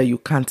wonder you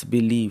can't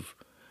believe,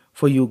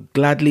 for you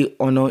gladly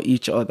honor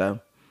each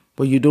other,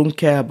 but you don't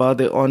care about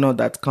the honor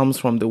that comes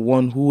from the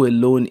one who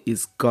alone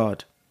is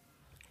God.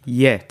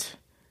 Yet,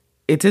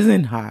 it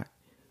isn't I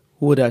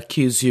who would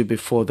accuse you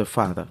before the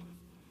Father.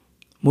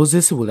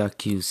 Moses will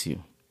accuse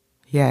you.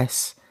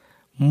 Yes,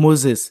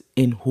 Moses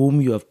in whom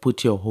you have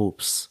put your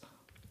hopes.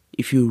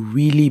 If you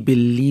really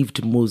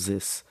believed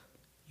Moses,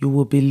 you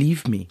will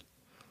believe me,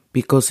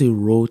 because he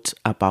wrote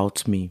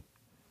about me.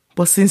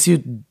 But since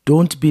you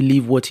don't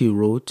believe what he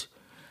wrote,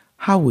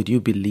 how would you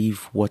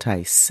believe what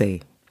I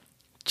say?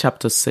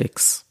 Chapter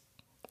 6.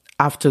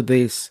 After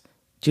this,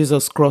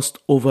 Jesus crossed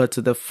over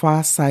to the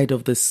far side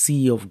of the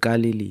Sea of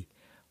Galilee,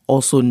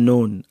 also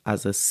known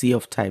as the Sea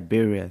of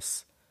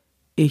Tiberias.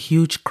 A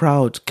huge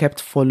crowd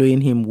kept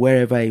following him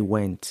wherever he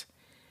went,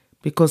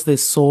 because they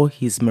saw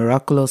his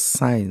miraculous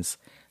signs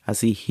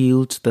as he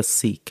healed the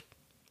sick.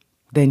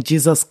 Then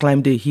Jesus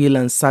climbed a hill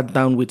and sat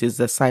down with his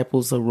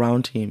disciples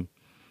around him.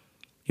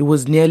 It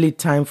was nearly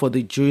time for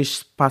the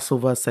Jewish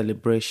Passover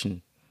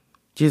celebration.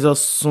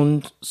 Jesus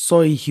soon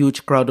saw a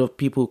huge crowd of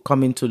people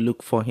coming to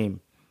look for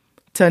him.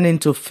 Turning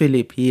to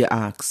Philip, he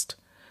asked,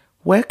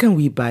 "Where can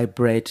we buy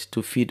bread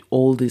to feed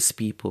all these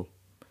people?"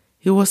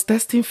 He was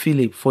testing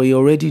Philip, for he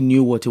already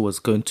knew what he was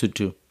going to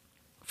do.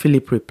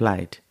 Philip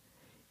replied,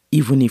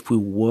 "Even if we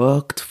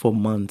worked for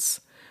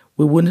months,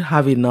 we wouldn't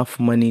have enough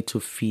money to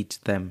feed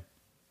them."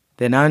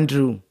 Then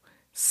Andrew,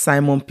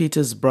 Simon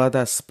Peter's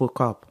brother,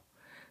 spoke up.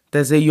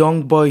 "There's a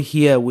young boy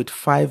here with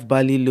 5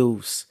 barley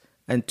loaves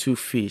and 2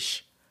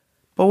 fish.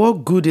 But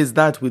what good is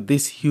that with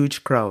this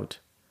huge crowd?"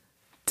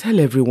 "Tell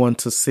everyone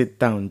to sit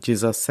down,"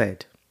 Jesus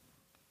said.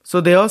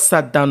 So they all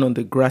sat down on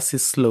the grassy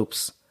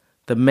slopes.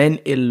 The men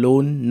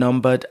alone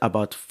numbered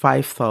about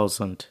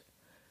 5,000.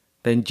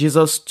 Then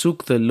Jesus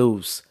took the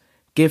loaves,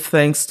 gave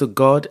thanks to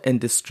God, and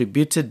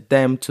distributed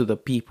them to the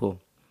people.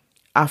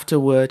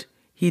 Afterward,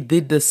 he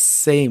did the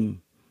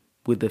same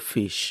with the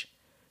fish,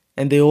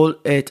 and they all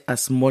ate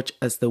as much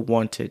as they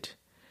wanted.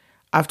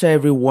 After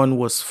everyone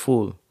was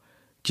full,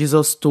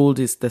 Jesus told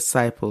his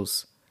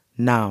disciples,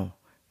 "Now,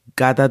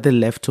 gather the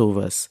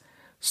leftovers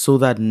so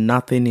that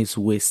nothing is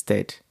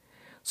wasted."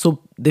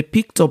 So they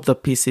picked up the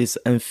pieces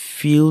and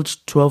filled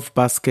 12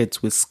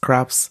 baskets with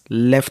scraps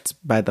left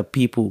by the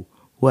people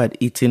who had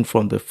eaten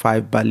from the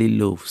 5 barley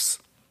loaves.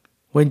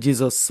 When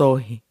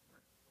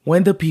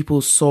the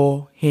people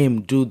saw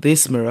him do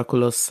this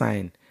miraculous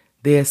sign,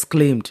 they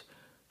exclaimed,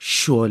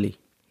 "Surely,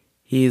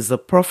 he is the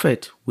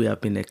prophet we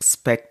have been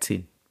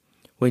expecting."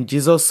 When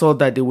Jesus saw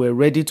that they were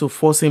ready to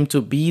force him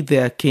to be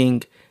their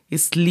king, he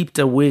slipped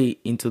away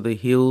into the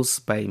hills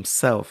by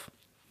himself.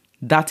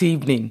 That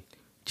evening,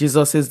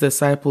 Jesus'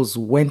 disciples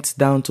went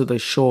down to the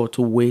shore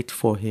to wait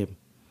for him.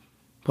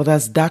 But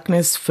as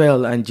darkness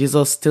fell and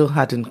Jesus still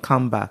hadn't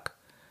come back,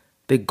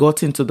 they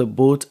got into the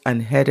boat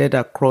and headed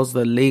across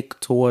the lake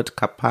toward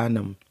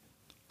Capernaum.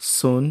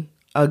 Soon,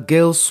 a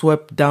gale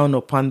swept down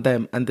upon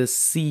them and the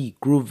sea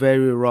grew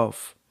very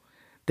rough.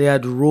 They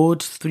had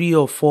rowed 3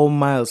 or 4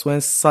 miles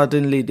when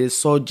suddenly they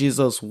saw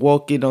Jesus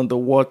walking on the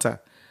water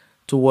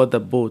toward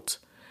the boat.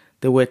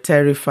 They were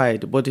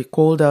terrified, but he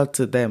called out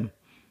to them,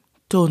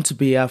 "Don't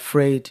be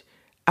afraid.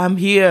 I'm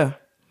here."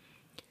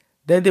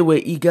 Then they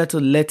were eager to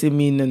let him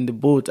in the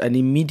boat, and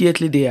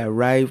immediately they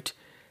arrived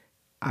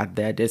at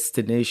their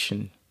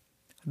destination.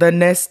 The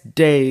next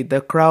day,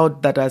 the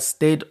crowd that had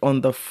stayed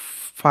on the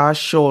far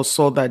shore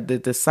saw that the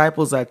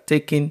disciples had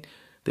taken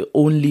the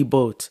only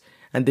boat,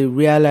 and they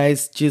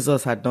realized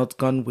Jesus had not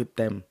gone with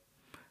them.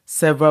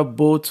 Several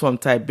boats from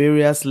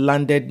Tiberias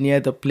landed near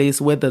the place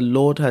where the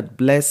Lord had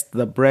blessed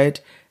the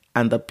bread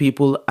and the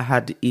people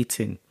had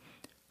eaten.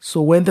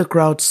 So when the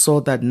crowd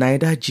saw that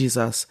neither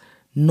Jesus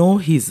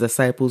nor his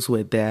disciples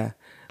were there,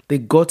 they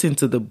got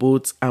into the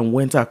boats and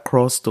went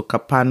across to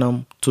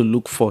Capernaum to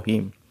look for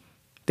him.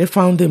 They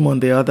found him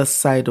on the other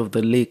side of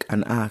the lake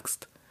and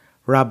asked,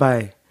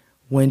 "Rabbi,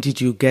 when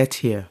did you get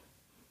here?"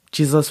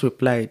 Jesus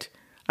replied,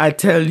 "I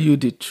tell you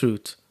the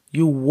truth.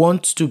 You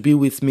want to be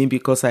with me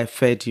because I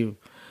fed you,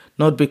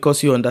 not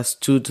because you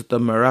understood the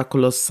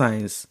miraculous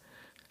signs.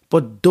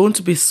 But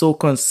don't be so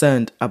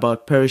concerned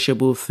about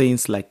perishable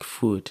things like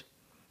food.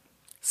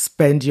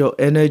 Spend your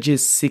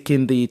energies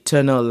seeking the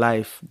eternal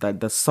life that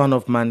the Son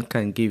of Man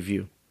can give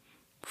you.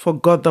 For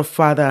God the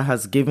Father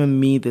has given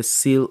me the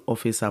seal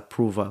of his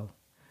approval."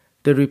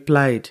 They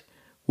replied,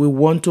 "We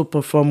want to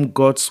perform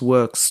God's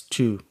works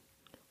too.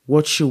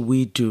 What should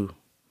we do?"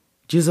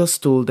 Jesus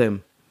told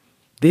them,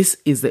 "This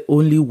is the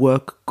only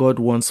work God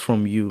wants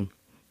from you.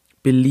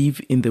 Believe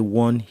in the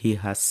one he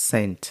has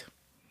sent."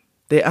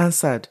 They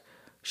answered,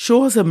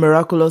 "Show us a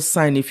miraculous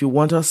sign if you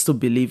want us to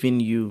believe in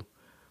you.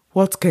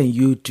 What can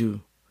you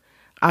do?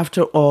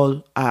 After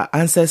all, our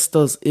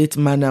ancestors ate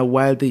manna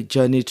while they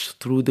journeyed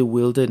through the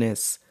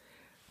wilderness.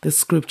 The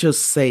scriptures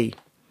say,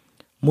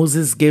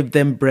 Moses gave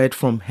them bread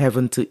from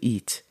heaven to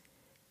eat."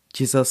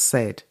 Jesus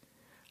said,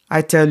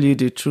 "I tell you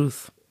the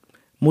truth.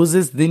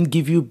 Moses didn't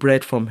give you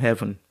bread from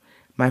heaven.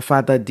 My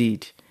Father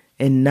did.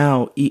 And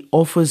now he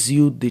offers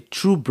you the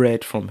true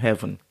bread from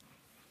heaven.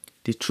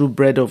 The true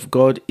bread of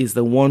God is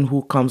the one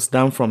who comes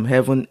down from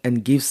heaven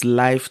and gives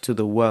life to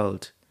the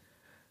world.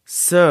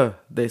 Sir,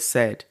 they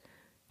said,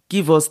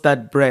 give us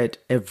that bread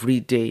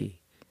every day.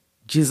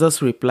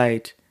 Jesus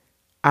replied,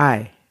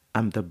 I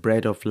am the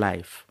bread of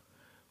life.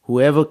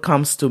 Whoever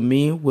comes to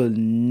me will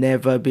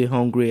never be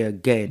hungry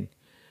again.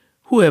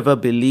 Whoever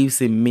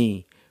believes in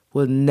me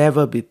will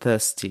never be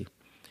thirsty.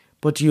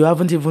 But you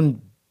haven't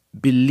even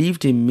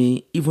believed in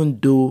me, even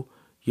though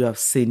you have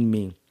seen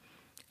me.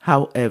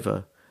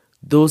 However,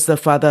 those the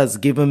Father has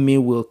given me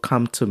will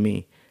come to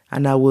me,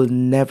 and I will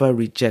never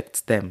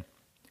reject them.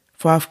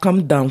 For I have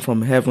come down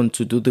from heaven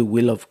to do the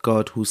will of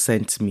God who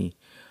sent me,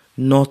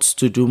 not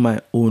to do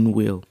my own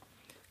will.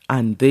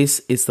 And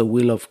this is the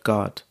will of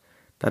God,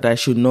 that I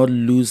should not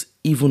lose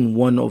even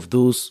one of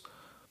those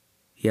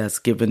he has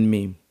given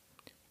me,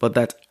 but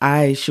that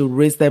I should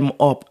raise them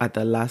up at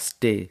the last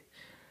day.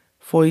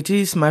 For it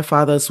is my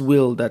Father's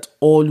will that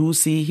all who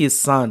see his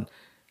Son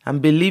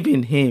and believe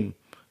in him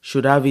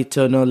should have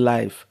eternal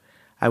life.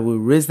 I will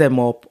raise them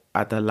up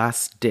at the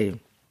last day.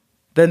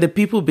 Then the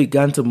people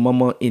began to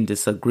murmur in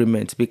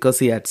disagreement because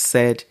he had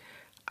said,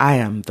 I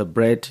am the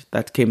bread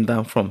that came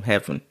down from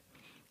heaven.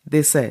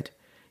 They said,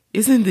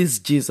 isn't this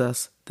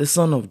Jesus, the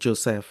son of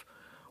Joseph?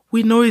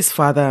 We know his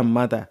father and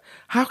mother.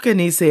 How can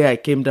he say I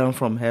came down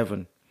from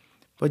heaven?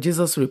 But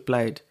Jesus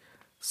replied,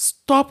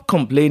 stop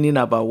complaining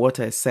about what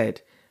I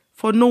said,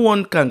 for no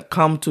one can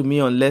come to me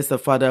unless the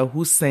Father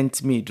who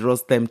sent me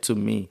draws them to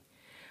me.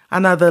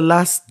 And at the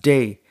last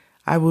day,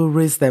 I will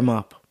raise them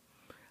up.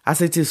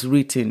 As it is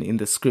written in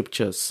the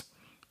scriptures,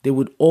 they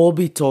would all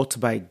be taught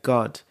by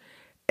God.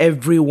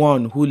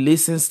 Everyone who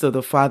listens to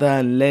the Father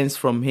and learns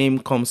from him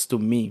comes to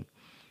me.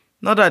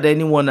 Not that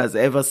anyone has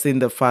ever seen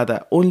the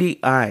Father, only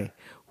I,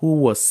 who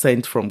was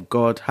sent from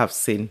God, have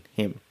seen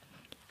him.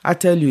 I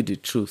tell you the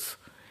truth,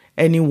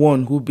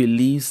 anyone who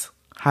believes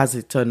has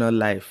eternal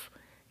life.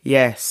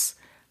 Yes,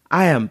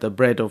 I am the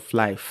bread of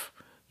life.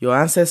 Your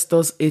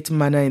ancestors ate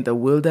manna in the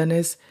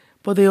wilderness,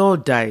 but they all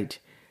died.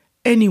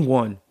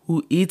 Anyone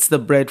who eats the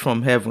bread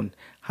from heaven,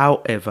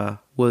 however,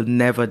 will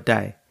never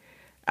die.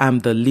 I am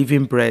the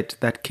living bread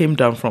that came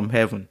down from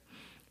heaven.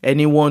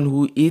 Anyone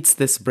who eats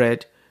this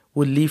bread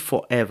will live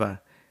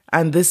forever,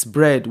 and this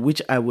bread which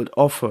I would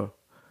offer,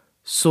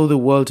 so the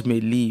world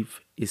may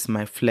live, is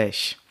my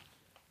flesh.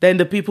 Then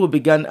the people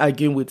began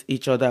arguing with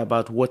each other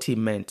about what he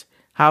meant.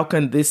 How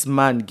can this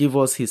man give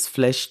us his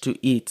flesh to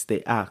eat?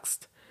 They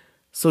asked.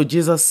 So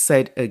Jesus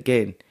said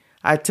again,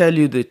 I tell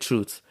you the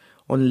truth,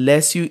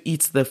 unless you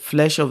eat the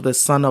flesh of the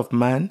Son of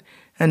Man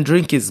and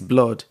drink his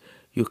blood,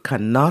 you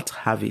cannot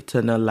have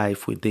eternal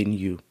life within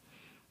you.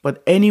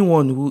 But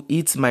anyone who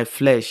eats my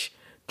flesh,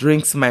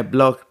 drinks my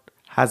blood,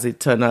 has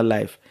eternal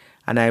life,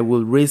 and I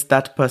will raise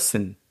that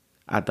person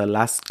at the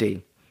last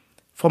day.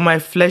 For my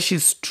flesh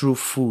is true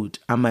food,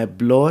 and my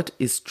blood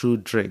is true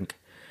drink.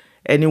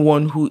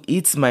 Anyone who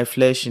eats my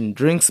flesh and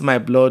drinks my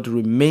blood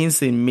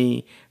remains in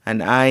me,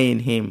 and I in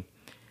him.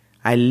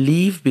 I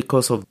live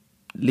because of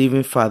the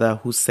living Father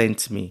who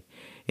sent me.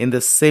 In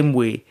the same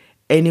way,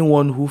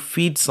 anyone who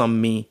feeds on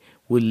me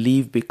will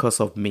live because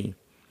of me.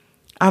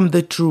 I'm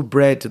the true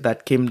bread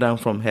that came down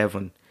from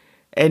heaven.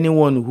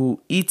 Anyone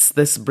who eats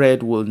this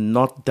bread will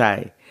not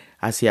die,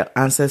 as your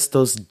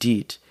ancestors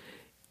did,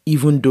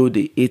 even though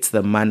they ate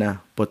the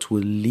manna, but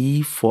will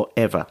live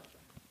forever.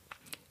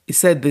 He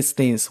said these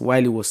things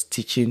while he was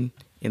teaching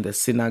in the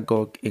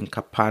synagogue in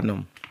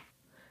Capernaum.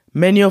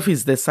 Many of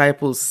his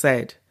disciples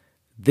said,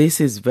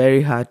 this is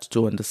very hard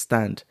to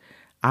understand.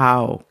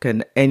 How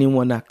can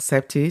anyone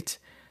accept it?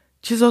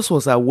 Jesus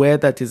was aware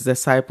that his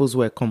disciples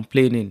were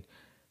complaining,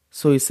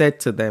 so he said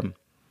to them,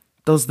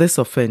 does this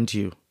offend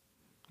you?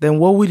 Then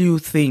what will you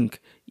think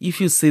if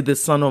you see the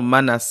Son of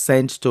Man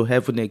ascend to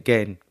heaven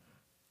again?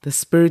 The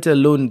Spirit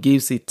alone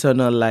gives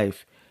eternal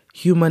life.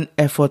 Human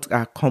effort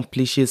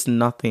accomplishes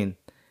nothing.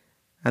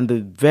 And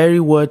the very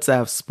words I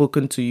have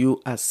spoken to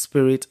you are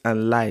spirit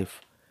and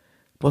life.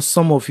 But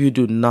some of you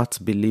do not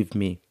believe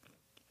me.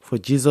 For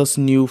Jesus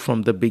knew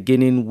from the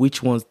beginning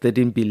which ones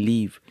didn't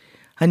believe,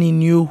 and he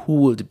knew who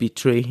would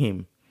betray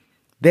him.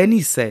 Then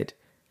he said,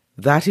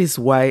 that is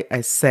why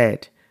I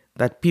said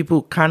that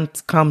people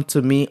can't come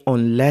to me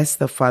unless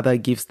the Father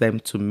gives them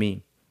to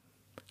me.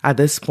 At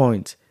this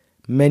point,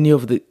 many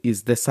of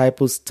his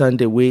disciples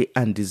turned away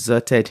and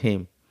deserted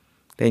him.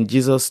 Then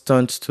Jesus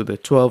turned to the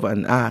 12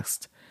 and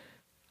asked,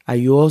 are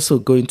you also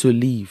going to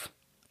leave?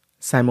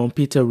 Simon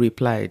Peter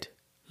replied,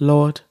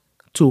 Lord,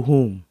 to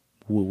whom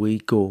will we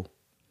go?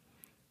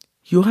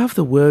 You have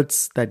the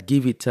words that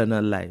give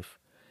eternal life.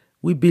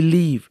 We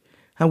believe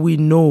and we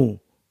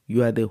know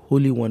you are the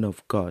Holy One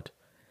of God.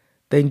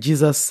 Then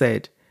Jesus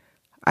said,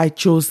 I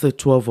chose the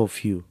 12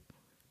 of you,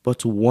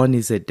 but one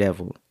is a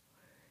devil.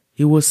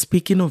 He was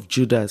speaking of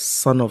Judas,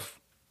 son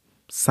of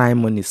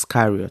Simon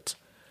Iscariot,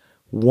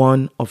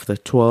 one of the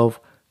 12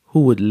 who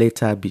would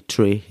later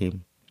betray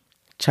him.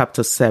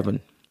 Chapter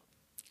 7.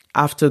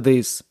 After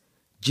this,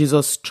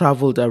 Jesus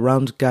traveled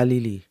around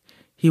Galilee.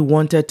 He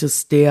wanted to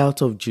stay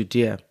out of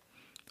Judea,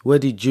 where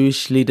the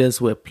Jewish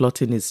leaders were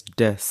plotting his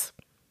death.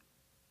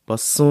 But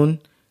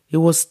soon, it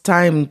was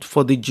time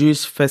for the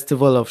Jewish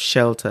festival of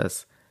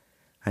shelters,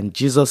 and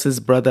Jesus'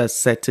 brothers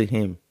said to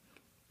him,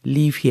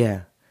 "Leave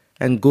here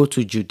and go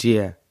to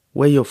Judea,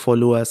 where your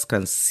followers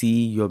can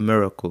see your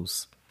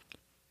miracles."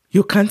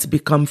 You can't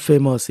become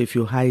famous if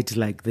you hide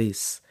like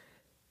this.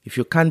 If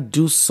you can't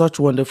do such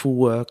wonderful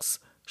works,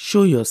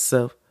 show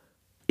yourself.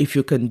 If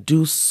you can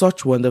do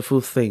such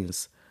wonderful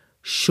things,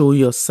 show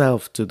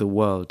yourself to the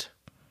world.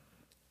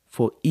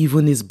 For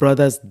even his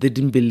brothers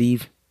didn't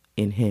believe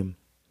in him.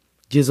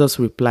 Jesus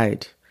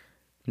replied,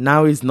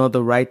 "Now is not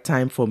the right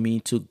time for me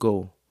to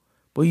go,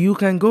 but you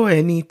can go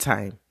any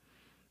time.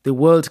 The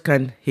world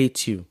can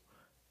hate you,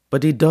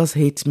 but it does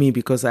hate me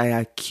because I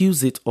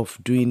accuse it of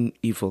doing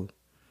evil.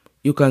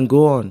 You can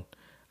go on.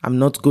 I'm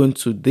not going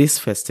to this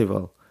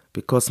festival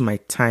because my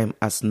time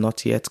has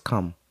not yet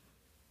come."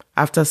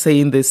 After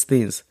saying these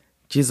things,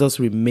 Jesus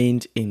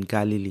remained in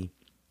Galilee.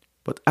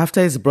 But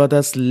after his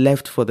brothers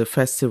left for the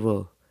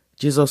festival,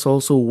 Jesus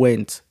also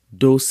went,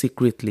 though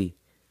secretly,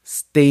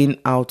 staying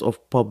out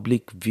of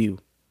public view.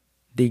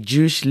 The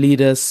Jewish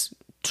leaders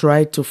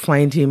tried to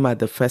find him at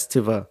the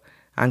festival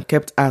and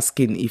kept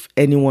asking if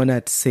anyone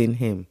had seen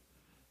him.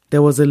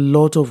 There was a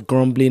lot of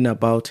grumbling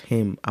about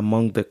him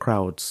among the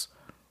crowds.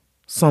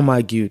 Some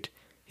argued,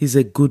 "He's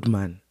a good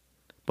man,"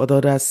 but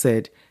others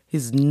said,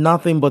 "He's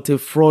nothing but a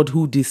fraud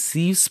who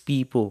deceives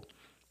people."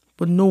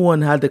 But no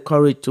one had the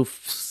courage to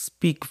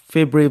speak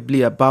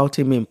favorably about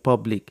him in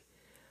public,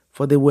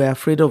 for they were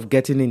afraid of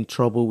getting in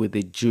trouble with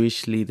the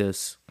Jewish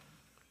leaders.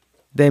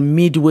 Then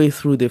midway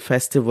through the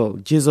festival,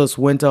 Jesus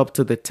went up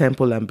to the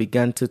temple and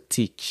began to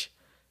teach.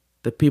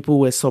 The people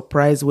were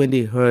surprised when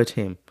they heard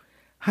him.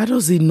 "How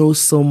does he know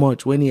so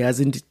much when he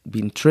hasn't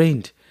been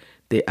trained?"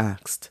 they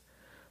asked.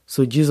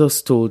 So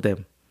Jesus told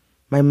them,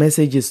 "My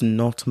message is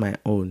not my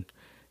own.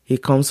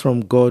 It comes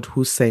from God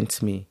who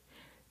sent me.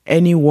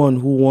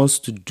 Anyone who wants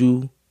to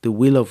do the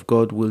will of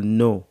God will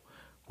know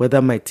whether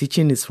my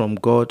teaching is from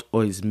God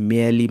or is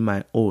merely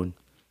my own.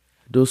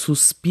 Those who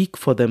speak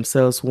for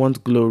themselves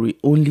want glory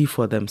only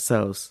for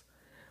themselves,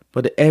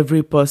 but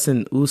every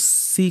person who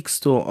seeks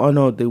to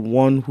honor the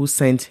one who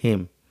sent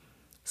him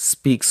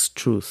speaks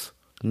truth,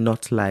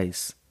 not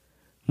lies.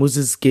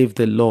 Moses gave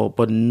the law,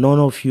 but none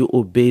of you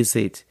obeys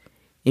it.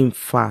 In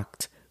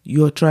fact,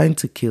 you are trying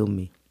to kill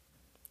me."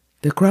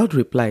 The crowd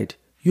replied,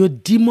 "You're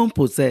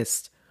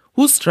demon-possessed.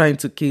 Who's trying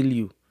to kill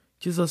you?"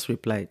 Jesus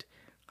replied,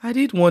 "I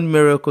did one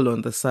miracle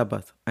on the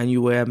Sabbath, and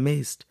you were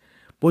amazed.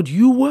 But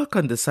you work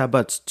on the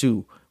Sabbath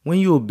too, when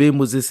you obey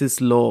Moses'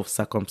 law of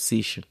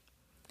circumcision."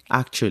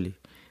 Actually,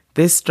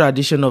 this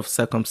tradition of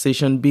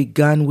circumcision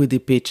began with the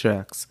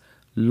patriarchs,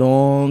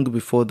 long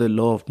before the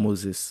law of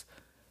Moses.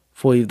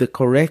 For if the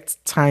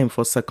correct time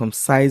for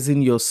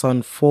circumcising your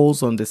son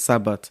falls on the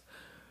Sabbath,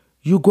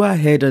 you go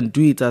ahead and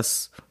do it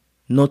as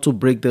not to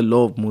break the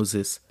law of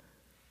Moses.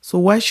 So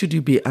why should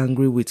you be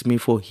angry with me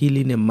for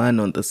healing a man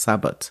on the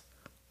Sabbath?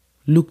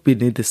 Look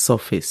beneath the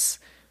surface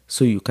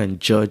so you can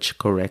judge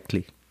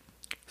correctly.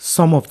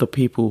 Some of the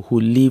people who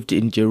lived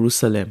in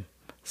Jerusalem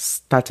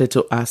started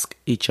to ask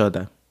each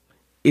other,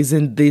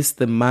 "Isn't this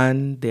the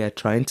man they are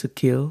trying to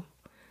kill?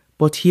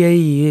 But here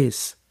he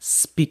is,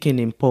 speaking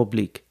in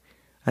public,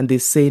 and they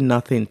say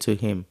nothing to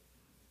him.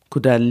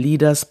 Could our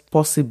leaders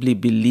possibly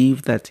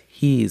believe that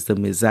he is the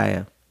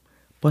Messiah?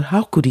 But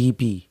how could he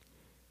be?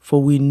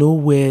 For we know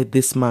where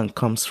this man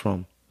comes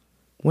from.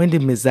 When the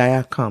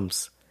Messiah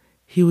comes,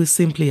 he will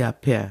simply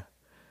appear.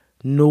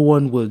 No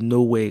one will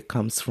know where he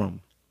comes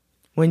from."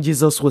 When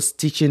Jesus was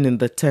teaching in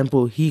the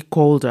temple, he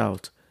called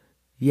out,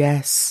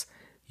 "Yes,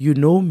 you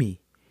know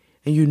me,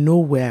 and you know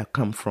where I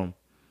come from.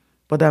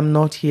 But I'm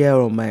not here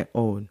on my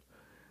own.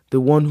 The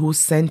one who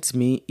sent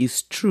me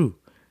is true,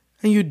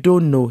 and you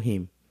don't know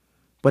him.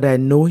 But I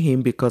know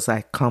him because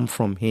I come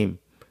from him,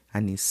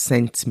 and he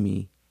sent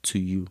me to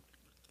you."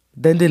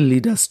 Then the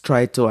leaders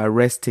tried to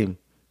arrest him,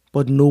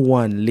 but no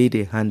one laid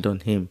a hand on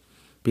him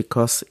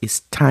because his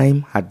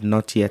time had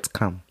not yet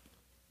come.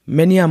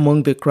 Many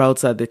among the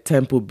crowds at the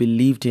temple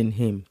believed in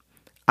him.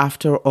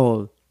 After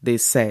all, they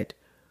said,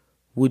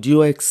 "Would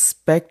you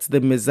expect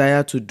the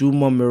Messiah to do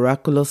more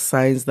miraculous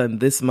signs than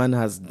this man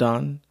has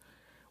done?"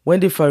 When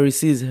the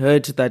Pharisees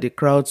heard that the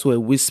crowds were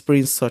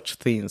whispering such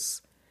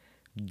things,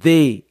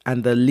 they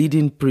and the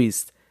leading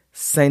priests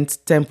sent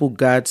temple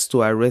guards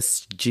to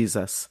arrest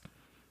Jesus.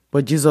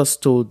 But Jesus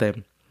told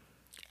them,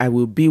 "I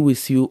will be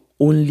with you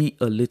only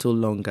a little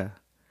longer.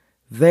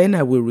 Then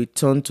I will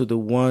return to the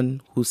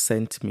one who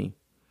sent me.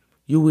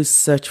 You will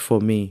search for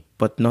me,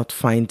 but not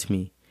find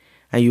me,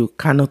 and you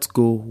cannot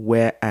go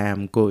where I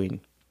am going."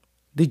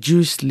 The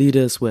Jewish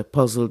leaders were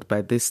puzzled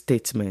by this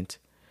statement.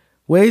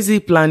 "Where is he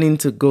planning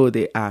to go?"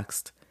 they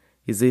asked.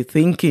 "Is he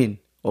thinking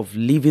of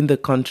leaving the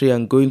country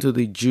and going to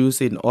the Jews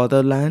in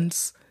other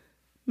lands?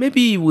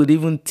 Maybe he would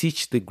even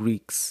teach the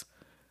Greeks.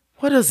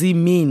 What does he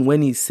mean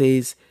when he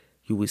says,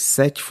 'You will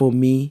search for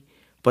me,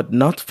 but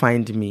not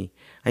find me,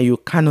 and you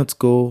cannot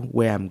go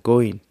where I'm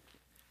going'?"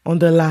 On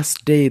the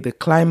last day, the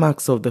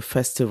climax of the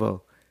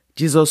festival,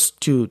 Jesus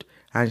stood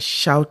and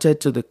shouted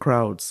to the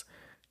crowds,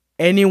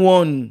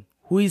 "Anyone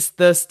who is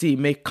thirsty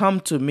may come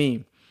to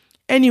me.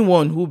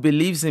 Anyone who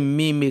believes in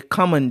me may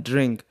come and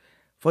drink.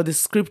 For the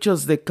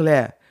scriptures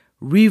declare,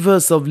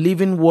 rivers of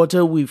living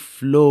water will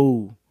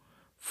flow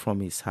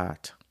from his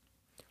heart."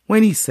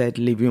 When he said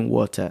living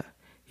water,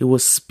 he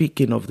was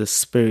speaking of the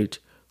Spirit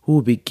who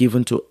will be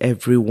given to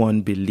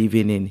everyone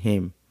believing in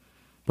him.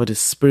 But the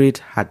Spirit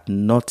had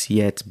not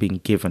yet been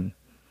given,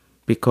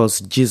 because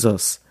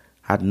Jesus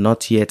had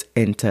not yet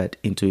entered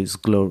into his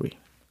glory.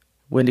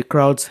 When the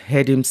crowds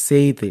heard him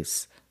say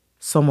this,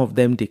 some of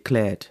them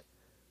declared,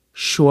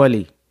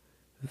 "Surely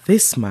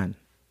this man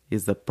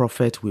is the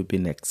prophet we've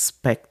been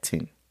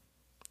expecting."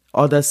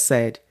 Others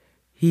said,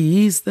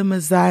 "He is the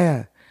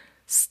Messiah."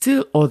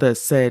 Still others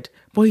said,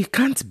 "But he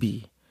can't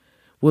be.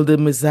 Will the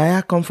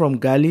Messiah come from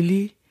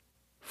Galilee?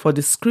 For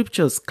the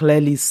scriptures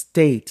clearly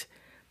state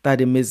that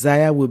the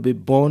Messiah will be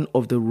born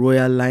of the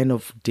royal line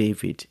of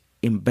David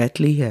in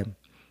Bethlehem,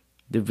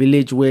 the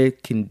village where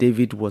King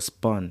David was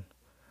born."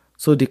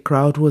 So the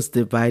crowd was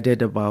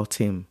divided about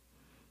him.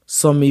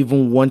 Some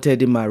even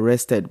wanted him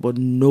arrested, but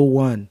no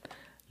one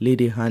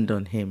laid a hand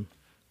on him.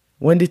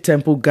 When the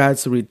temple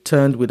guards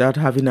returned without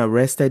having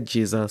arrested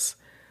Jesus,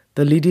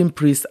 the leading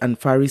priests and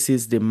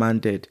Pharisees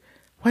demanded,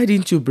 "Why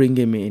didn't you bring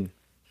him in?"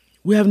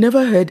 "We have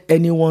never heard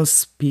anyone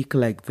speak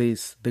like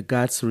this," the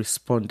guards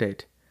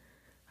responded.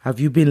 "Have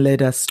you been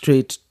led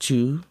astray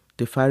too?"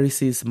 the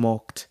Pharisees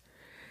mocked.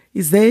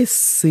 "Is there a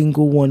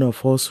single one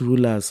of us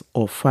rulers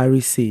or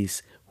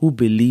Pharisees who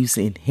believes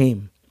in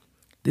him?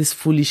 This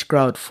foolish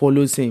crowd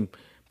follows him,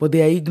 but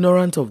they are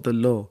ignorant of the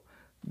law.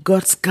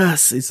 God's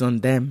curse is on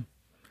them."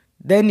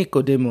 Then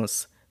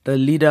Nicodemus, the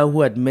leader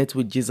who had met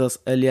with Jesus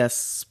earlier,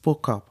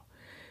 spoke up.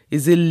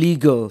 "Is it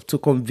legal to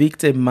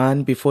convict a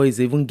man before he's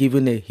even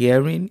given a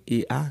hearing?"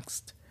 he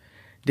asked.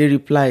 They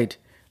replied,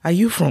 "Are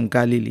you from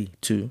Galilee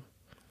too?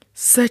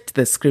 Search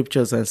the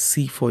scriptures and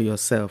see for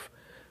yourself.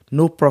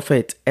 No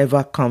prophet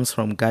ever comes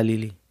from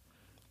Galilee."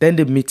 Then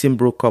the meeting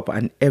broke up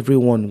and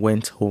everyone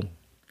went home.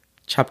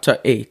 Chapter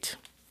 8.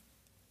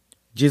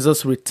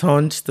 Jesus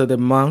returned to the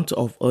Mount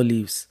of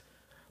Olives,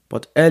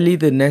 but early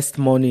the next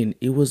morning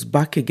he was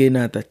back again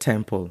at the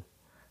temple.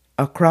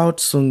 A crowd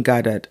soon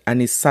gathered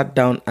and he sat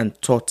down and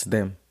taught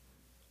them.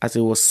 As he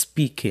was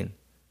speaking,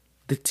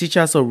 the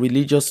teachers of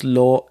religious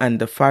law and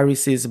the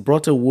Pharisees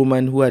brought a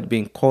woman who had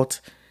been caught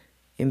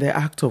in the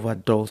act of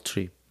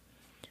adultery.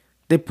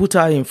 They put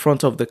her in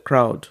front of the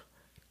crowd.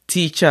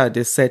 "Teacher,"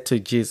 they said to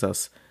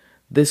Jesus,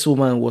 "this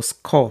woman was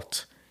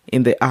caught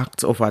in the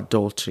act of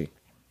adultery.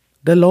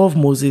 The law of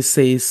Moses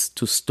says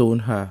to stone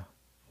her.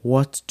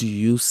 What do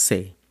you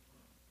say?"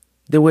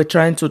 They were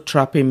trying to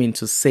trap him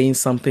into saying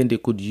something they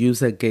could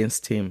use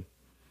against him.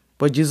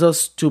 But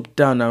Jesus stooped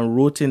down and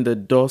wrote in the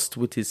dust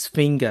with his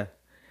finger.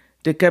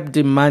 They kept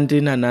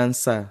demanding an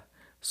answer.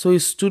 So he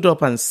stood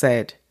up and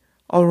said,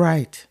 "All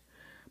right,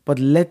 but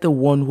let the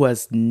one who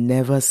has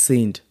never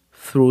sinned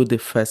throw the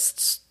first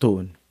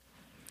stone."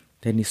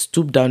 Then he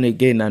stooped down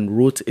again and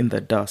wrote in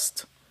the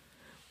dust.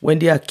 When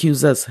the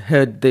accusers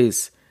heard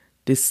this,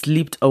 they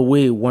slipped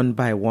away one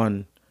by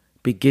one,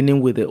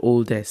 beginning with the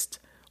oldest,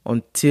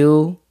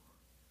 until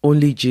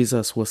only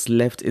Jesus was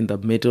left in the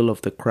middle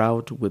of the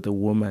crowd with the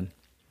woman.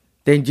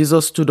 Then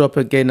Jesus stood up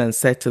again and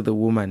said to the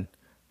woman,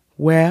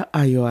 "Where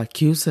are your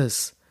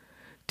accusers?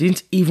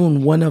 Didn't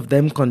even one of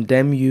them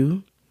condemn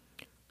you?"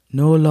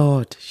 "No,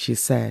 Lord," she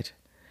said.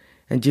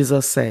 And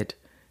Jesus said,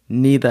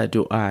 "Neither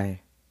do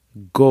I.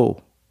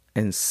 Go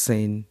and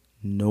sin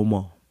no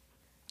more."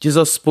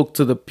 Jesus spoke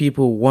to the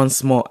people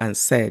once more and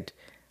said,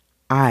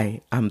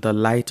 "I am the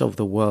light of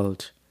the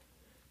world.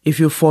 If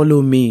you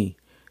follow me,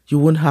 you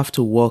won't have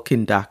to walk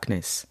in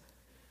darkness,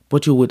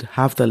 but you would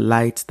have the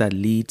light that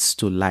leads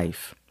to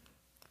life."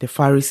 The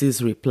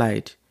Pharisees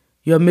replied,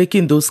 "You are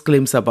making those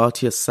claims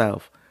about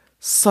yourself.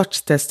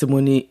 Such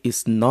testimony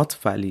is not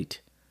valid."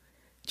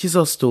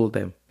 Jesus told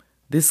them,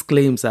 "These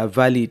claims are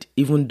valid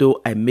even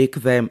though I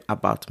make them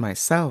about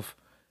myself.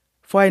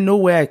 For I know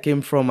where I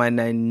came from and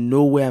I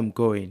know where I'm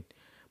going.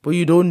 But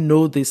you don't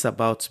know this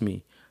about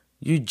me.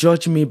 You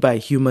judge me by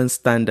human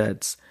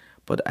standards,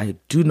 but I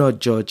do not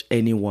judge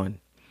anyone.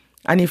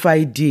 And if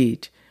I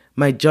did,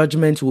 my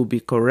judgment will be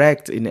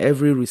correct in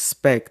every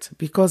respect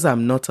because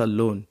I'm not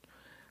alone.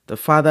 The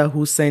Father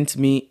who sent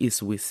me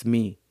is with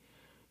me.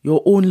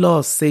 Your own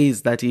law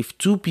says that if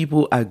two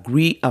people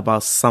agree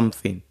about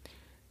something,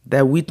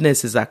 their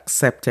witness is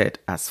accepted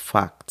as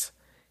fact.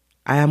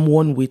 I am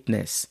one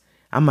witness,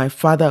 and my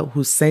Father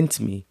who sent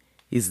me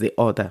is the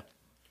other."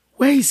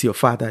 "Where is your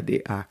Father?"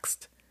 they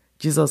asked.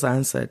 Jesus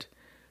answered,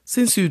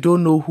 "Since you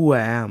don't know who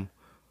I am,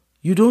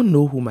 you don't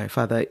know who my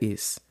Father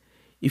is.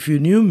 If you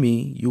knew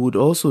me, you would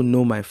also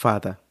know my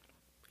Father."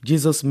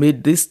 Jesus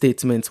made this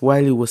statement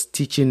while he was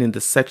teaching in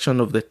the section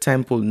of the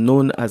temple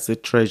known as the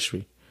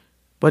treasury.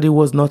 But he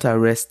was not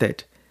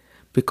arrested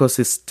because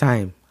his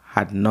time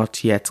had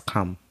not yet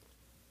come.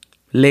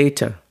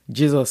 Later,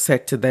 Jesus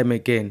said to them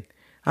again,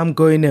 "I'm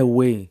going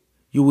away.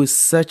 You will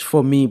search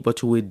for me,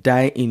 but you will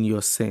die in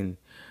your sin.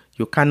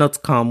 You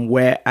cannot come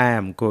where I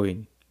am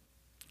going."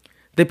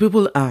 The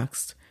people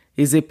asked,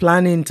 "Is he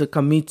planning to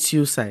commit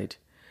suicide?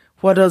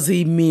 What does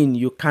he mean,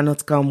 you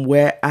cannot come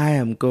where I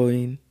am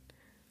going?"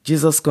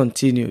 Jesus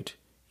continued,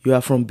 "You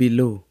are from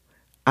below.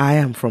 I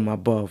am from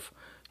above.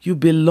 You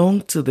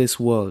belong to this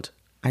world.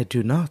 I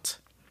do not.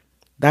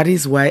 That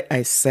is why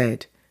I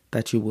said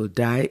that you will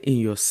die in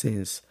your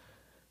sins.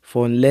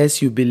 For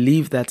unless you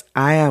believe that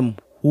I am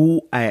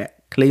who I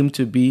claim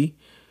to be,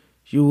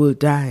 you will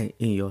die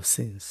in your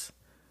sins."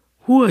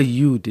 "Who are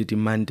you?" they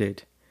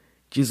demanded.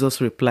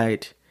 Jesus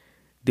replied,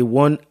 "The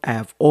one I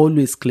have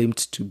always claimed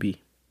to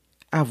be.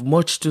 I have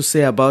much to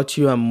say about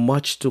you and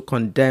much to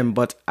condemn,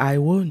 but I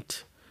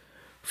won't.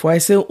 For I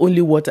say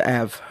only what I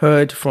have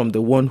heard from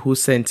the one who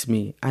sent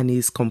me, and he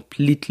is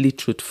completely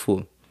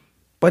truthful."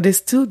 But they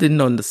still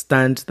didn't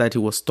understand that he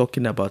was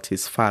talking about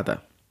his Father.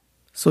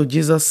 So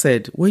Jesus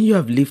said, "When you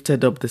have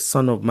lifted up the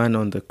Son of Man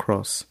on the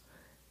cross,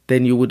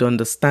 then you would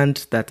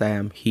understand that I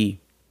am he.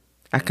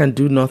 I can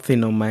do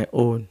nothing on my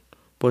own,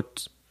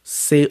 but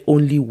say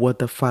only what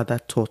the Father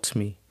taught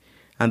me.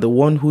 And the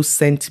one who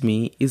sent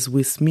me is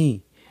with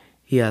me.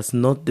 He has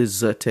not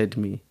deserted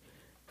me,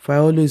 for I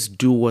always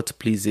do what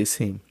pleases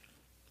him."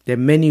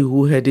 Then many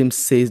who heard him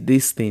say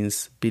these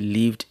things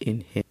believed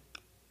in him.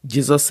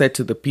 Jesus said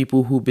to the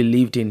people who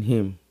believed in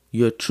him,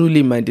 "You are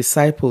truly my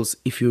disciples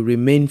if you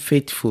remain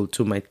faithful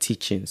to my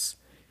teachings,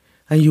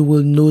 and you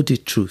will know the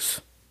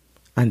truth,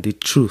 and the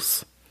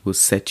truth will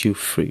set you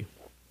free."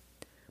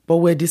 "But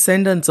we're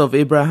descendants of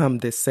Abraham,"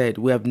 they said.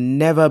 "We have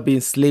never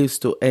been slaves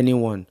to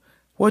anyone.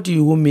 What do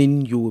you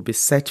mean you will be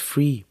set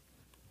free?"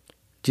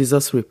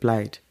 Jesus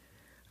replied,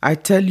 "I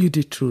tell you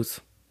the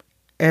truth.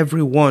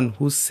 Everyone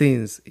who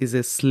sins is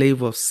a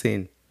slave of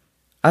sin.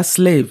 A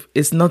slave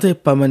is not a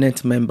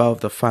permanent member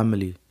of the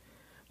family,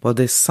 but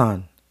the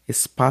son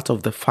is part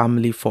of the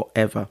family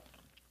forever.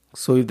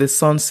 So if the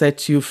Son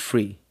sets you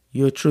free,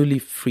 you're truly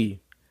free.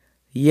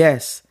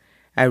 Yes,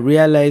 I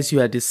realize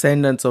you are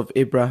descendants of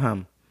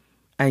Abraham,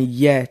 and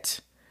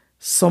yet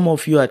some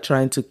of you are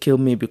trying to kill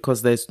me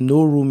because there's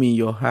no room in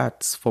your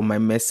hearts for my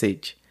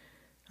message.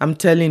 I'm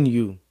telling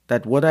you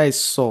what I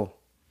saw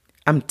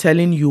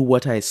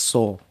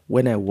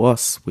when I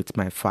was with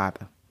my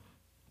father.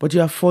 But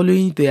you are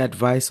following the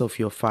advice of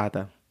your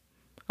father."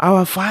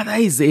 "Our father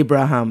is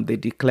Abraham," they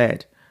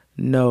declared.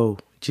 "No,"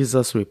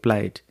 Jesus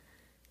replied,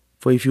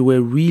 "for if you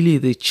were really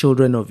the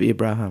children of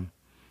Abraham,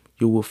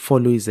 you will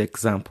follow his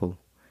example.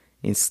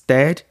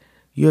 Instead,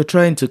 you are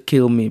trying to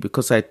kill me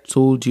because I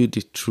told you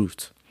the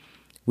truth,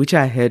 which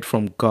I heard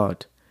from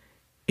God.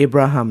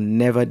 Abraham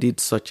never did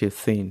such a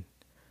thing.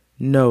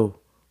 No,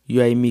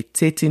 you are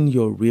imitating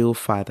your real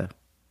father."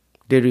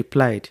 They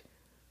replied,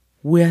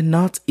 "We are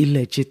not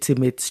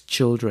illegitimate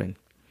children.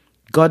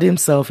 God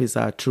himself is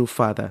our true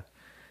father."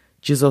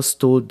 Jesus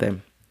told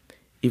them,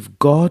 "If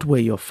God were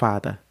your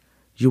father,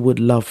 you would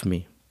love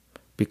me,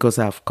 because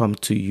I have come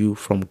to you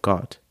from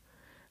God.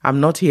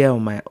 I'm not here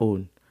on my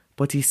own,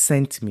 but he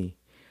sent me.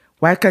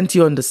 Why can't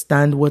you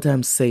understand what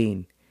I'm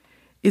saying?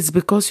 It's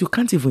because you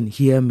can't even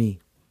hear me,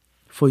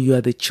 for you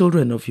are the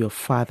children of your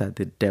father,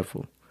 the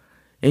devil,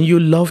 and you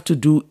love to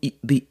do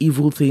the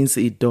evil things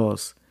he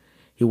does.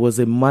 He was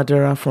a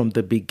murderer from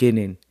the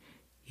beginning.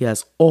 He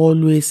has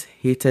always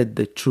hated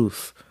the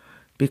truth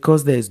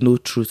because there is no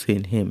truth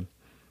in him.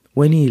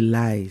 When he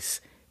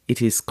lies,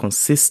 it is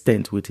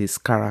consistent with his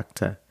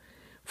character,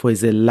 for he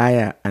is a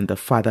liar and the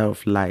father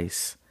of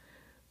lies.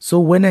 So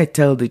when I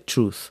tell the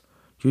truth,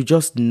 you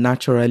just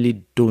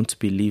naturally don't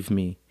believe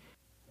me.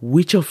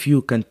 Which of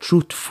you can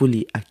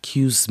truthfully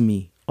accuse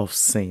me of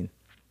sin?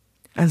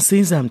 And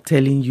since I'm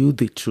telling you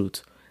the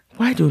truth,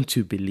 why don't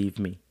you believe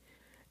me?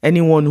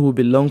 Anyone who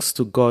belongs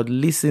to God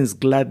listens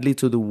gladly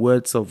to the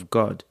words of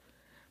God,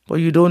 but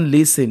you don't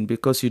listen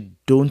because you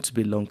don't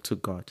belong to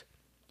God."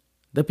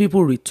 The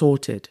people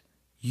retorted,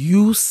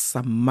 "You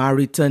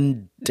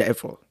Samaritan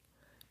devil!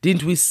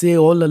 Didn't we say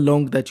all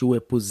along that you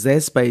were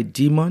possessed by a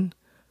demon?"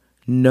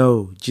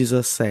 "No,"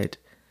 Jesus said,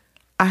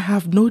 "I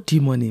have no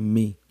demon in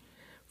me,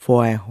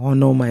 for I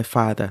honor my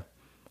Father,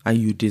 and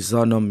you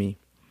dishonor me.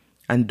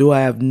 And though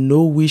I have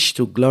no wish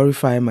to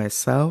glorify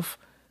myself,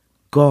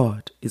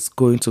 God is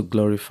going to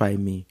glorify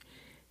me.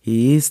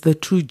 He is the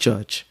true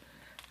judge.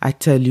 I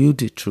tell you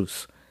the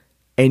truth.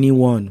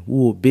 Anyone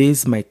who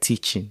obeys my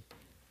teaching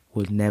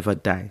will never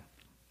die."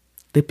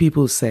 The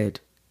people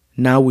said,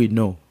 "Now we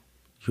know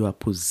you are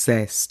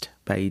possessed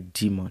by a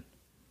demon.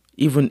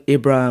 Even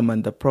Abraham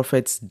and the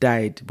prophets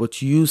died,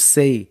 but you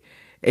say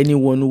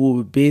anyone who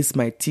obeys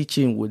my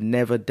teaching will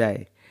never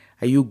die.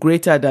 Are you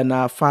greater than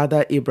our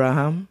father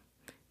Abraham?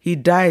 He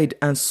died,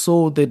 and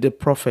so did the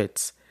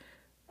prophets.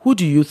 Who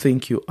do you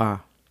think you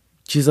are?"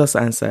 Jesus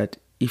answered,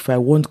 "If I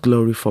want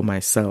glory for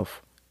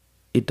myself,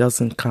 it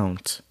doesn't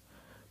count.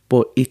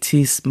 But it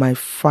is my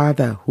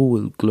Father who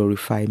will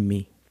glorify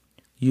me.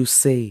 You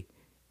say,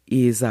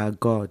 he is our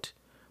God,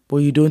 but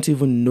you don't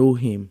even know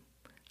him.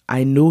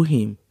 I know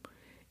him.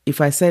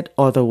 If I said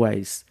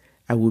otherwise,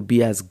 I would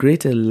be as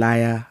great a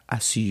liar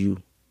as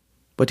you.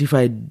 But if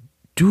I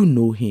do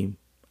know him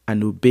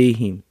and obey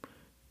him.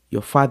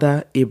 Your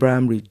father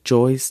Abraham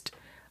rejoiced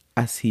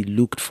as he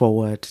looked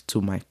forward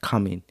to my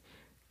coming.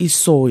 He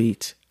saw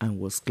it and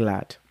was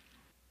glad."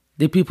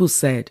 The people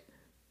said,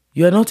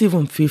 "You are not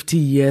even 50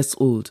 years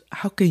old.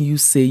 How can you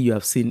say you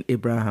have seen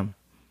Abraham?"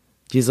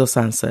 Jesus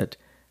answered,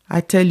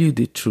 "I tell you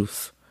the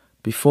truth.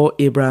 Before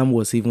Abraham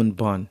was even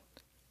born,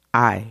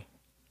 I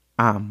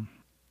am."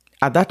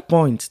 At that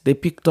point, they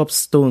picked up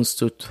stones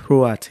to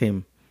throw at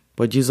him,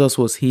 but Jesus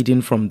was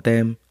hidden from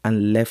them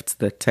and left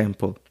the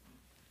temple.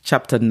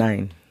 Chapter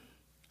 9.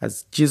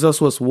 As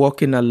Jesus was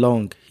walking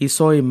along, he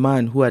saw a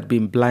man who had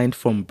been blind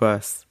from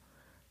birth.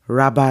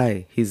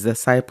 "Rabbi," his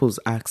disciples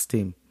asked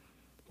him,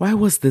 "why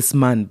was this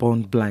man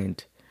born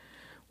blind?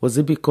 Was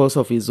it because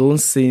of his own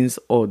sins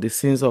or the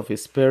sins of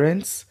his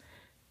parents?"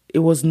 "It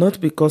was not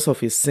because of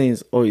his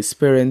sins or his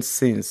parents'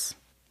 sins,"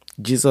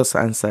 Jesus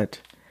answered.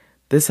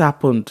 "This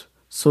happened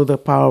so the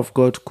power of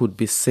God could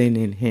be seen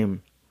in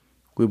him.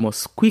 We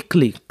must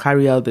quickly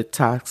carry out the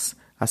tasks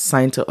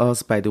assigned to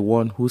us by the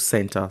one who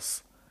sent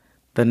us.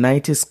 The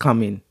night is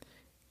coming,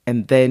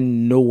 and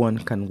then no one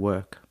can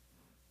work.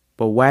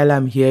 But while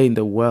I'm here in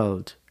the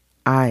world,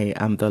 I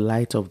am the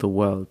light of the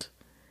world."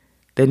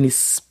 Then he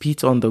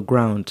spit on the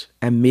ground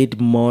and made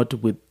mud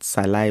with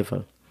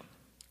saliva.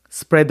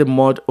 Spread the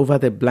mud over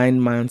the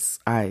blind man's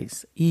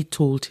eyes. He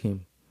told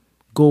him,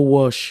 "Go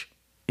wash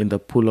in the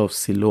pool of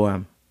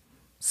Siloam."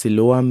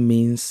 Siloam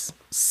means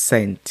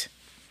sent.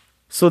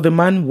 So the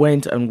man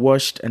went and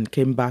washed and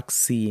came back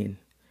seeing.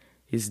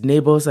 His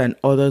neighbors and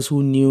others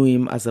who knew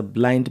him as a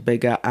blind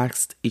beggar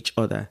asked each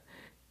other,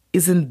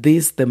 "Isn't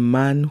this the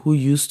man who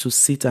used to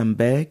sit and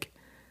beg?"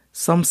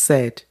 Some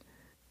said,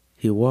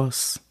 "He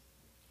was."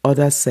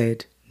 Others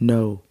said,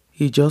 "No,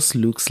 he just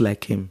looks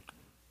like him."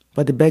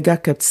 But the beggar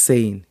kept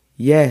saying,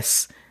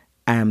 "Yes,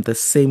 I am the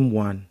same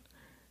one."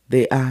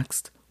 They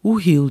asked, "Who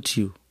healed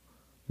you?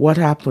 What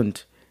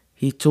happened?"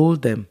 He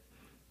told them,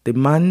 "The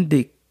man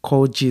they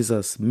called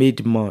Jesus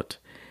made mud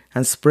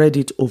and spread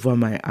it over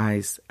my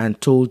eyes and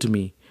told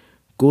me,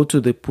 'Go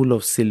to the pool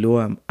of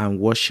Siloam and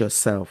wash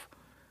yourself.'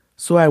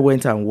 So I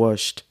went and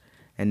washed,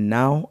 and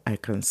now I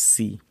can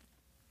see."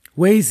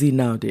 "Where is he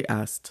now?" they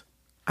asked.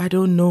 "I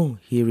don't know,"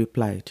 he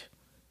replied.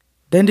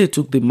 Then they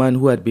took the man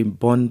who had been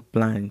born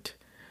blind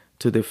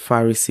to the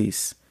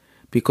Pharisees,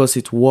 because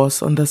it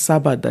was on the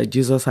Sabbath that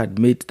Jesus had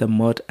made the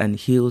mud and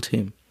healed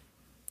him.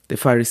 The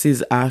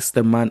Pharisees asked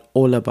the man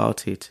all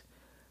about it.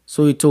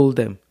 So he told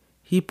them,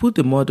 "He put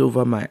the mud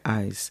over my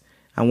eyes,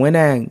 and when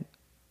I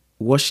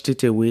washed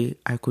it away,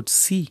 I could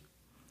see."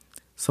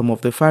 Some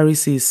of the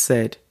Pharisees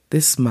said,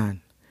 "This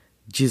man,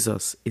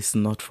 Jesus, is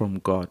not from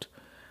God,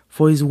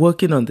 for he's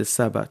working on the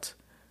Sabbath."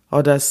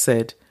 Others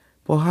said,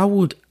 "But how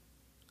would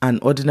an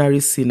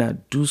ordinary sinner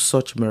do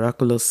such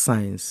miraculous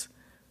signs?"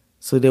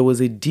 So there was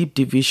a deep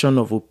division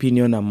of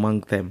opinion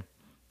among them.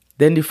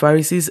 Then the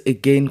Pharisees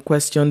again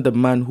questioned the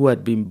man who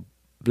had been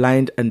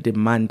blind and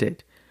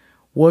demanded,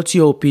 "What's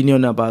your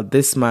opinion about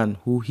this man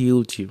who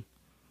healed you?"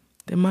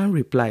 The man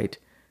replied,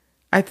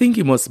 "I think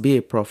he must be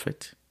a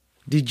prophet."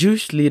 The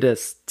Jewish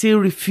leaders still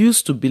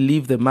refused to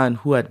believe the man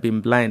who had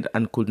been blind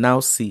and could now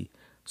see,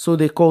 so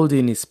they called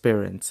in his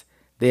parents.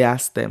 They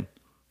asked them,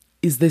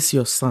 "Is this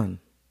your son?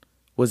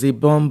 Was he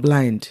born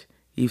blind?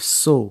 If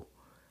so,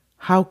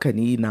 how can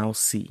he now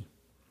see?"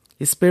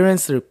 His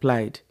parents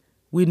replied,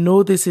 "We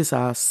know this is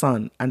our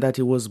son and that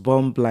he was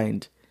born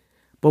blind,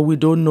 but we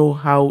don't know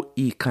how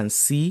he can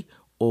see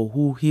or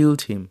who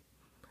healed him.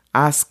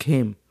 Ask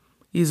him.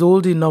 He's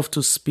old enough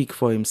to speak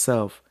for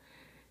himself."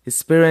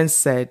 His parents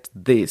said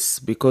this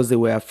because they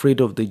were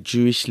afraid of the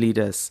Jewish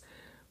leaders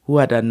who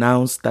had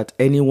announced that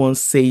anyone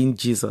saying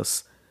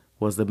Jesus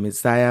was the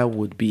Messiah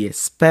would be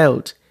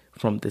expelled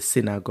from the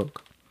synagogue.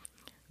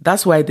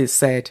 That's why they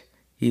said,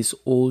 "He's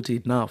old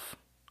enough.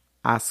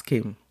 Ask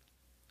him."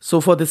 So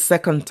for the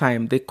second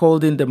time, they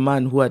called in the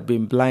man who had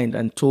been blind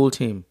and told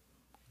him,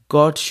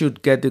 "God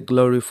should get the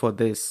glory for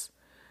this,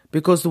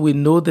 because we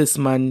know this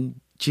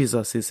man,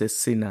 Jesus, is a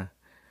sinner."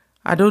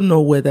 "I don't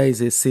know whether he's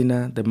a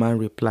sinner," the man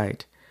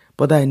replied,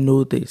 "but I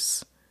know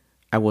this.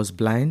 I was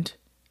blind,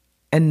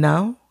 and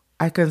now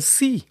I can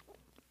see."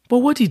 "But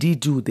what did he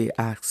do?" they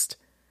asked.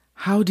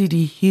 "How did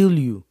he heal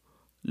you?"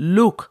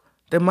 "Look,"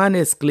 the man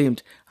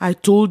exclaimed, "I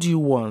told you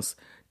once.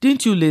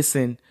 Didn't you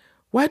listen?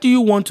 Why do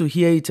you want to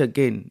hear it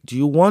again? Do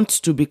you want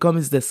to become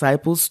his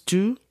disciples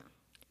too?"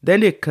 Then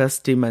they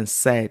cursed him and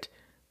said,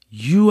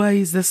 "You are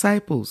his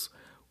disciples.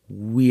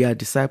 We are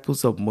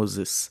disciples of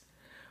Moses.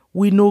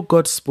 We know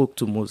God spoke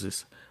to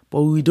Moses,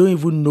 but we don't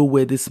even know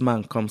where this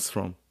man comes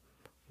from."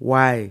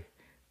 "Why,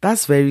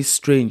 that's very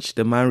strange,"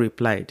 the man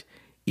replied.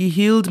 "He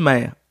healed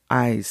my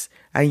eyes,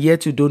 and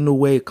yet you don't know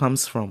where he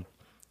comes from.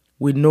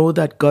 We know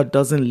that God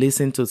doesn't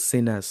listen to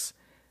sinners,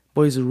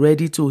 but is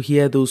ready to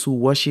hear those who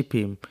worship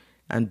him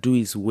and do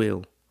his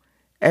will.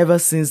 Ever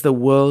since the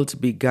world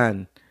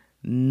began,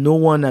 no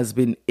one has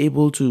been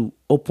able to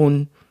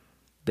open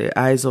the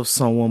eyes of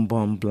someone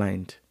born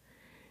blind.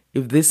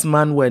 If this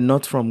man were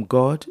not from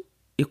God,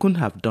 he couldn't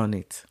have done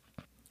it."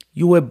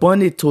 You were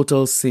born a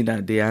total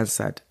sinner, they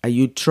answered. Are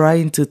you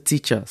trying to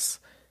teach us?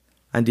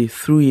 And they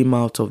threw him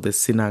out of the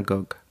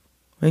synagogue.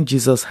 When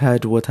Jesus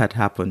heard what had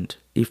happened,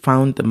 he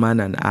found the man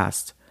and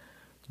asked,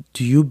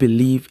 Do you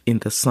believe in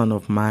the Son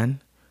of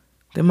Man?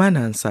 The man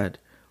answered,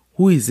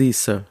 Who is he,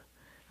 sir?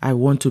 I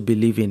want to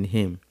believe in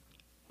him.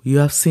 You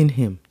have seen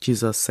him,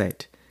 Jesus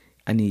said,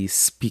 and he is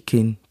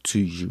speaking to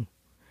you.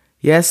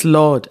 Yes,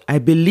 Lord, I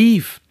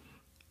believe,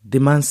 the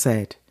man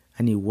said,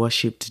 and he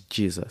worshipped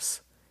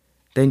Jesus.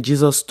 Then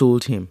Jesus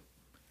told him,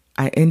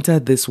 I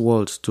entered this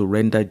world to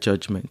render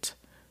judgment,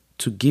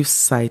 to give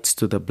sight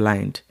to the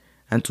blind,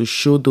 and to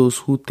show those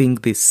who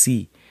think they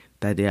see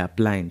that they are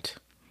blind.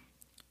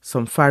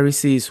 Some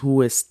Pharisees who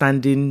were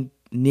standing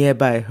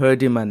nearby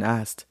heard him and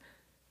asked,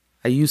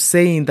 Are you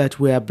saying that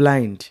we are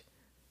blind?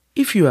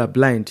 If you are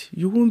blind,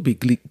 you won't be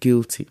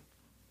guilty.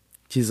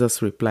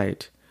 Jesus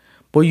replied,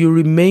 But you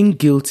remain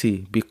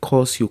guilty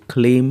because you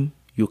claim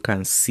you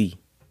can see.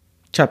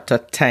 Chapter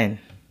 10.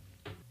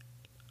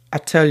 I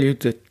tell you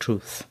the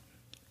truth.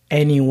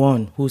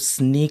 Anyone who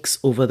sneaks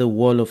over the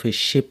wall of a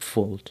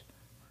sheepfold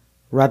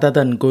rather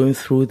than going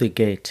through the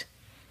gate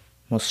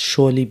must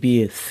surely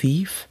be a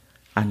thief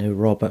and a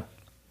robber.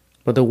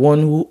 But the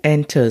one who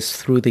enters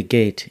through the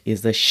gate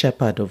is the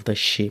shepherd of the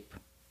sheep.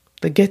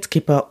 The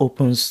gatekeeper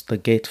opens the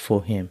gate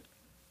for him,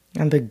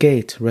 and the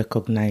gate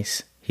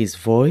recognize his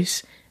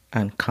voice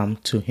and come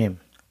to him.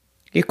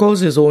 He calls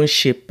his own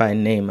sheep by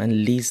name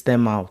and leads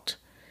them out.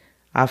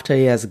 After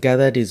he has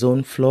gathered his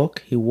own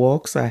flock, he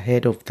walks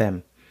ahead of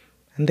them,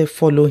 and they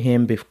follow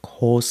him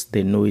because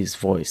they know his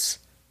voice.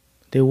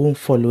 They won't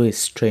follow a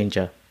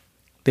stranger.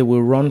 They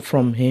will run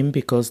from him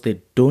because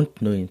they don't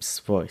know his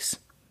voice.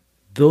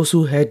 Those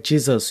who heard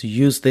Jesus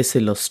use this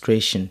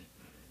illustration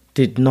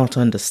did not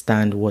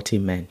understand what he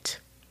meant.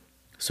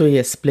 So he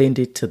explained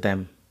it to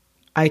them.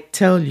 I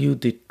tell you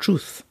the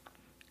truth.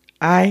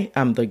 I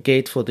am the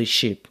gate for the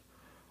sheep.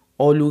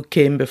 All who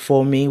came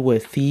before me were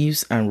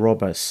thieves and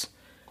robbers,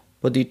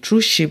 but the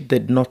true sheep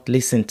did not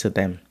listen to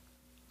them.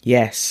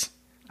 Yes,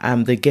 I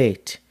am the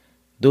gate.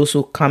 Those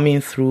who come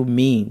in through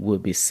me will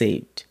be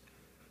saved.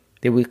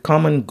 They will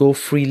come and go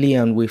freely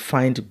and will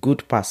find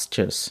good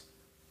pastures.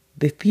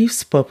 The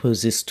thief's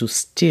purpose is to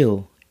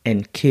steal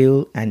and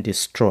kill and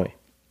destroy.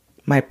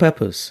 My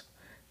purpose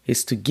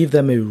is to give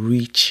them a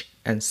rich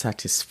and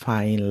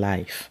satisfying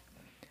life.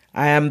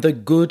 I am the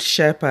good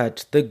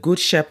shepherd. The good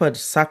shepherd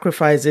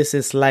sacrifices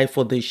his life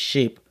for the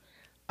sheep.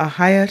 A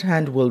hired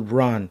hand will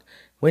run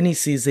when he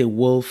sees a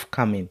wolf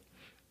coming.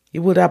 He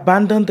would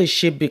abandon the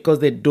sheep because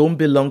they don't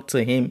belong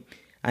to him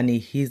and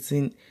he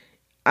isn't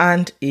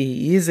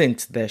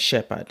their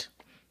shepherd.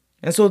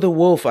 And so the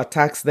wolf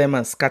attacks them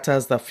and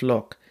scatters the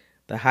flock.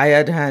 The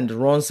hired hand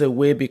runs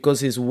away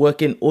because he's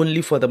working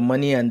only for the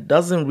money and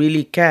doesn't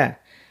really care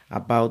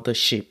about the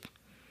sheep.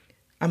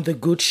 I'm the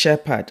good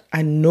shepherd.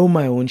 I know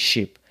my own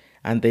sheep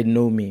and they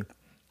know me,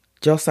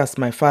 just as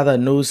my Father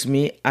knows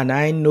me and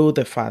I know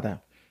the Father.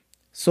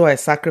 So I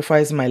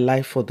sacrifice my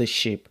life for the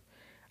sheep.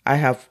 I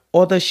have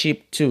other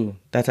sheep too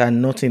that are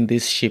not in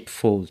this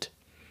sheepfold.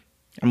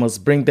 I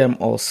must bring them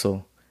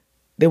also.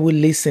 They will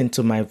listen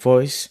to my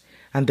voice,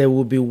 and there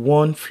will be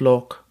one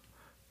flock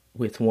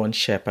with one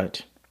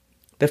shepherd.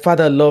 The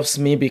Father loves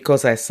me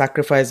because I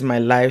sacrifice my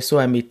life so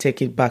I may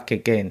take it back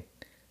again.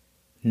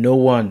 No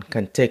one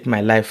can take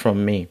my life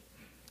from me.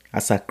 I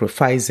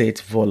sacrifice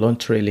it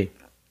voluntarily.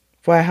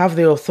 For I have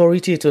the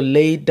authority to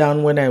lay it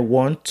down when I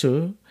want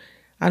to,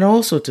 and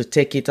also to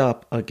take it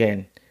up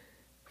again.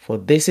 For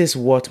this is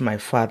what my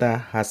Father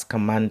has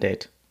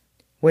commanded.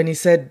 When he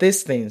said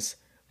these things,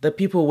 the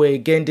people were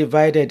again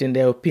divided in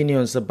their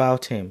opinions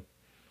about him.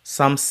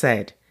 Some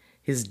said,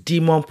 he's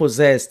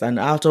demon-possessed and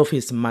out of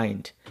his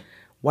mind.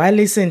 Why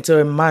listen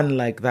to a man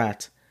like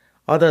that?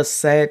 Others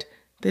said,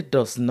 that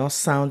does not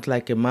sound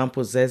like a man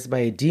possessed by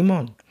a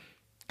demon.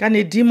 Can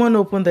a demon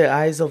open the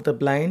eyes of the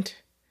blind?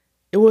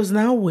 It was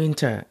now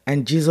winter,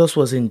 and Jesus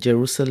was in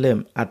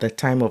Jerusalem at the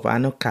time of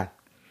Hanukkah,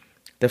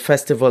 the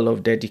festival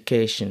of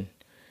dedication.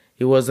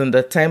 He was in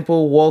the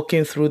temple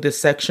walking through the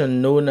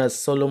section known as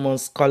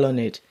Solomon's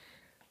Colonnade.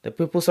 The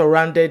people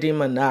surrounded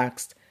him and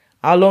asked,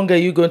 How long are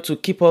you going to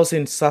keep us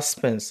in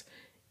suspense?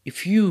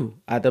 If you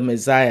are the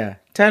Messiah,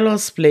 tell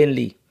us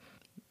plainly.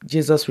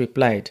 Jesus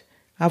replied,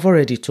 I've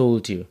already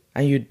told you,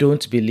 and you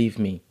don't believe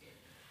me.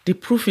 The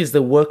proof is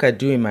the work I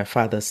do in my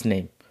Father's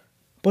name.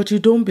 But you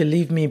don't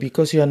believe me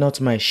because you are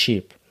not my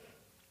sheep.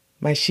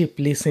 My sheep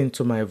listen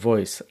to my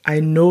voice. I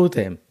know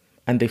them,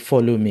 and they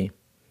follow me.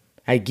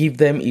 I give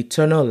them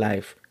eternal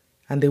life,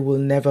 and they will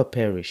never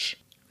perish.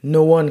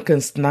 No one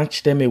can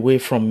snatch them away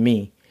from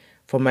me,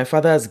 for my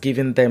Father has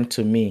given them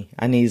to me,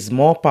 and he is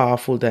more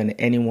powerful than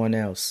anyone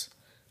else.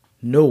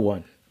 No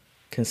one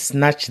can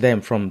snatch them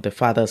from the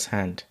Father's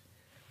hand.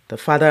 The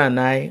Father and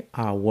I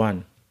are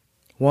one.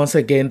 Once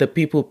again, the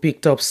people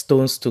picked up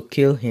stones to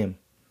kill him.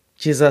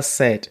 Jesus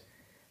said,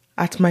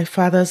 At my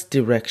Father's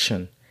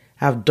direction,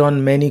 I have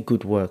done many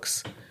good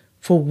works.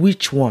 For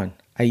which one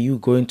are you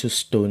going to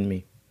stone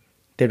me?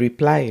 They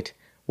replied,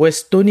 We're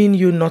stoning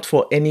you not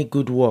for any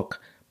good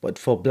work, but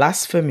for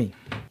blasphemy.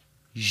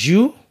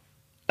 You,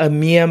 a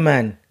mere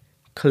man,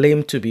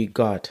 claim to be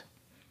God.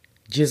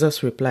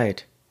 Jesus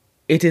replied,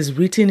 It is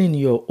written in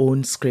your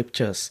own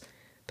scriptures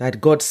that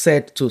God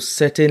said to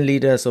certain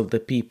leaders of the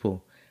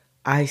people,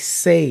 I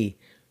say,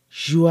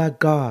 you are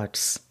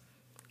gods.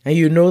 And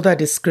you know that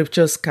the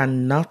scriptures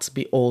cannot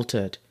be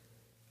altered.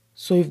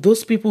 So if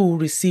those people who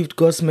received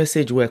God's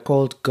message were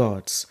called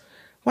gods,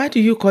 why do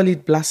you call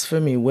it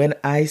blasphemy when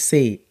I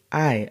say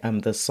I am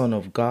the Son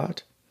of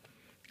God?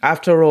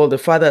 After all, the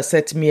Father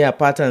set me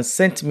apart and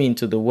sent me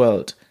into the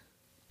world.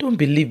 Don't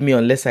believe me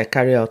unless I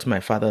carry out my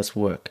Father's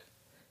work.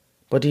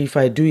 But if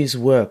I do his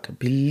work,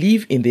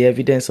 believe in the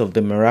evidence of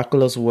the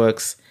miraculous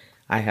works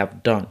I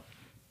have done,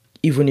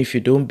 even if you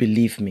don't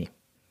believe me.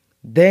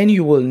 Then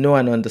you will know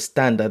and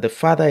understand that the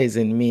Father is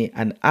in me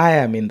and I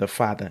am in the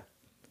Father.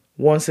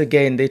 Once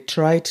again, they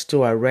tried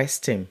to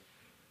arrest him,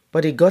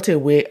 but he got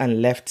away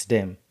and left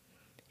them.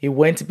 He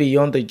went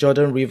beyond the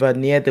Jordan River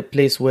near the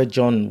place where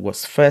John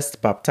was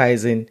first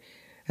baptizing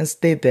and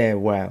stayed there a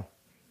while,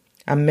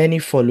 and many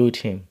followed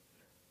him.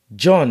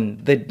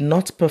 John did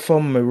not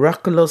perform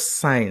miraculous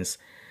signs,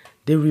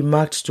 they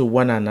remarked to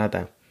one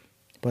another,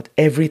 but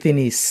everything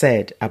he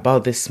said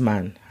about this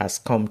man has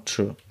come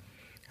true,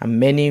 and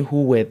many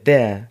who were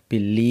there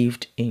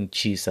believed in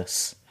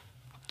Jesus.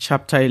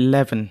 Chapter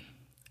 11.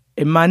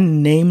 A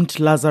man named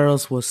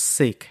Lazarus was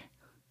sick.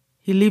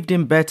 He lived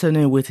in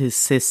Bethany with his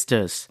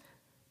sisters,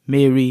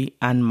 Mary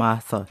and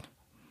Martha.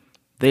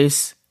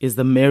 This is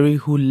the Mary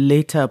who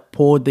later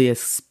poured the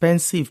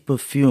expensive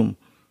perfume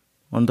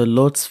on the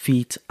Lord's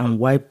feet and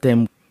wiped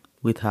them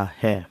with her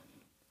hair.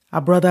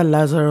 Our brother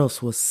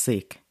Lazarus was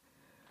sick.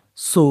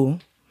 So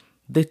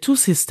the two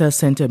sisters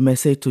sent a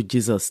message to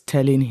Jesus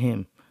telling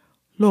him,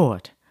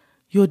 Lord,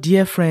 your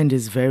dear friend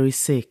is very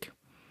sick.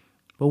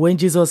 But when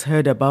Jesus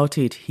heard about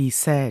it, he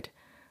said,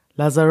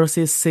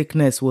 Lazarus'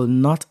 sickness will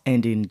not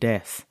end in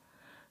death.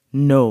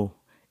 No,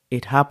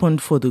 it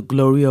happened for the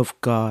glory of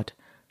God,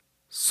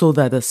 so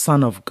that the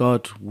Son of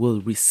God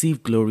will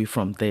receive glory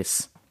from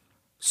this.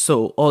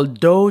 So,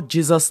 although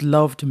Jesus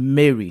loved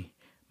Mary,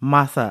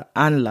 Martha,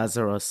 and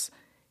Lazarus,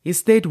 he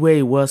stayed where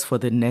he was for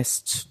the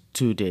next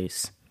 2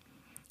 days.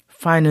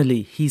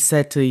 Finally, he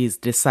said to his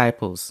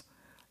disciples,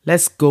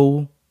 Let's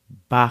go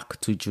back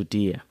to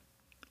Judea.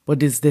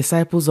 But his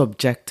disciples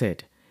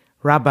objected.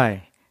 Rabbi,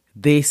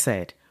 they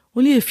said,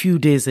 only a few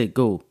days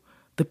ago,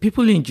 the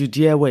people in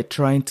Judea were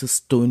trying to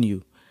stone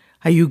you.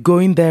 Are you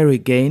going there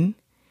again?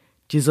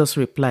 Jesus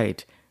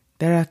replied,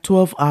 There are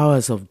 12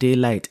 hours of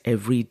daylight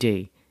every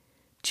day.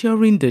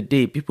 During the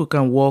day, people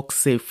can walk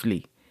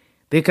safely.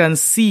 They can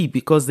see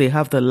because they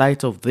have the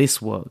light of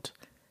this world.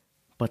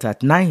 But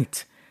at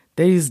night,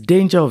 there is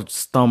danger of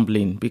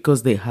stumbling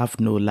because they have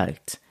no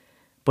light.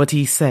 But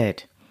he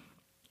said,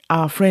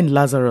 Our friend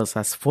Lazarus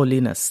has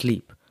fallen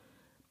asleep,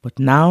 but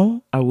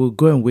now I will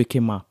go and wake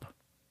him up.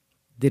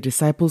 The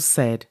disciples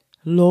said,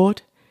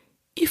 Lord,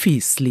 if he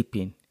is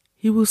sleeping,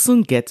 he will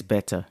soon get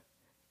better.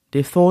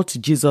 They thought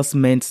Jesus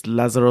meant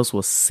Lazarus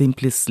was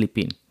simply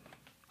sleeping,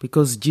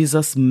 because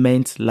Jesus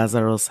meant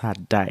Lazarus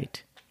had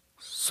died.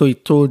 So he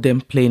told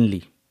them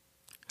plainly,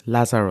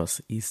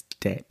 Lazarus is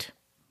dead.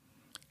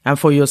 And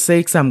for your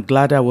sakes, I'm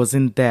glad I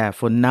wasn't there,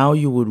 for now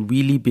you will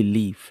really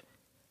believe.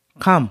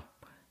 Come,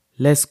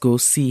 let's go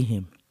see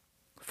him.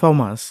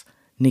 Thomas,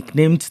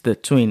 nicknamed the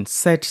twin,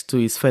 said to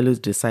his fellow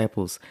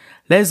disciples,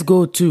 Let's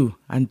go too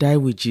and die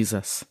with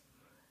Jesus.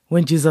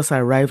 When Jesus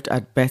arrived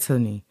at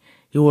Bethany,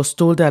 he was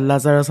told that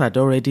Lazarus had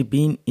already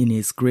been in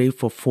his grave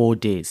for 4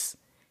 days.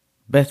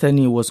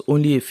 Bethany was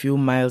only a few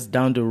miles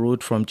down the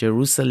road from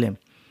Jerusalem,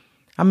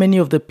 and many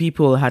of the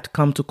people had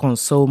come to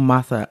console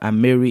Martha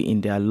and Mary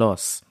in their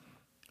loss.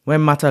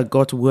 When Martha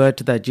got word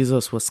that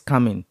Jesus was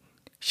coming,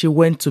 she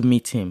went to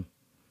meet him,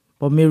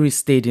 but Mary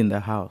stayed in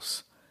the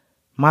house.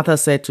 Martha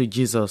said to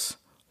Jesus,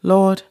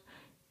 Lord,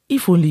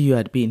 if only you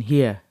had been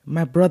here,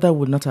 my brother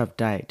would not have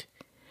died.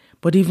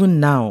 But even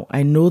now,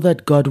 I know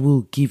that God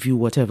will give you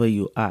whatever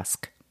you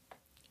ask.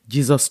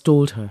 Jesus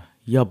told her,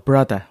 Your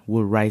brother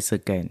will rise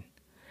again.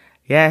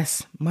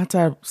 Yes,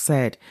 Martha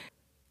said,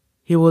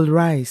 He will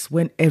rise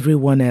when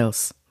everyone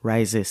else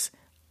rises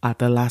at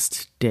the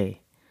last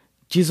day.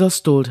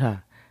 Jesus told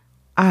her,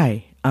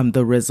 I am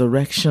the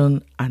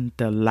resurrection and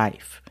the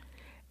life.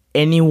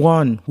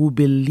 Anyone who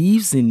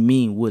believes in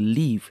me will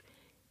live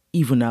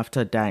even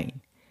after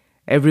dying.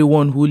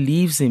 Everyone who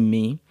lives in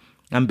me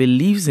and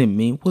believes in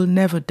me will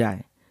never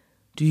die.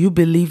 Do you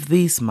believe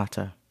this,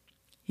 Martha?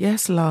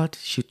 Yes, Lord,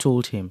 she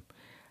told him.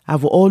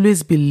 I've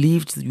always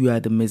believed you are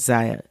the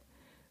Messiah,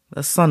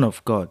 the Son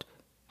of God,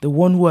 the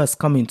one who has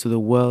come into the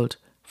world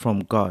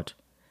from God.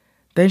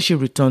 Then she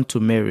returned to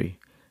Mary.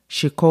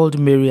 She called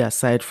Mary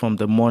aside from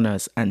the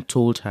mourners and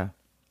told her,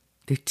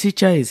 The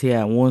teacher is here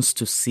and wants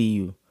to see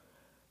you.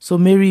 So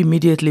Mary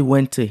immediately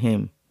went to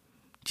him.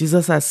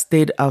 Jesus had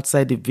stayed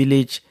outside the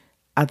village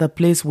at the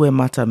place where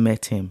Martha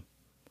met him.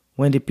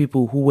 When the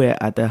people who were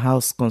at the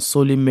house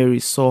consoling Mary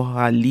saw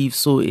her leave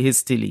so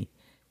hastily,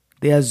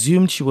 they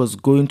assumed she was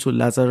going to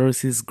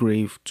Lazarus'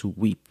 grave to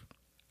weep.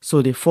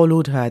 So they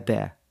followed her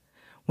there.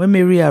 When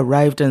Mary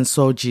arrived and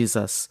saw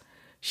Jesus,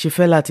 She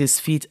fell at his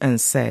feet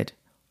and said,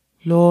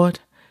 "Lord,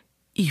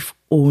 if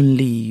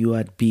only you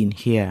had been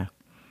here,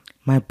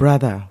 my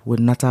brother would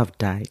not have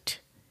died."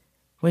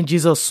 When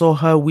Jesus saw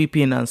her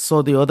weeping and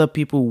saw the other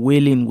people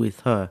wailing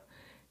with her,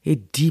 a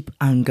deep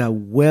anger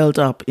welled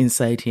up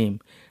inside him,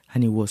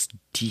 and he was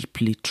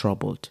deeply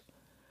troubled.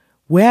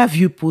 "Where have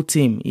you put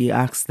him?" he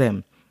asked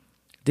them.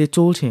 They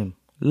told him,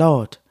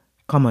 "Lord,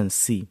 come and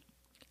see."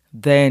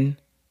 Then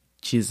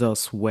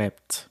Jesus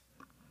wept.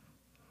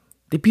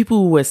 The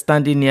people who were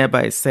standing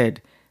nearby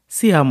said,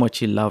 "See how much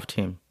he loved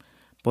him."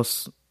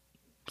 But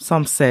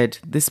some said,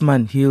 "This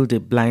man healed a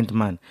blind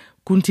man.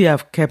 Couldn't he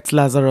have kept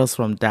Lazarus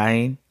from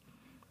dying?"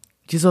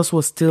 Jesus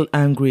was still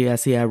angry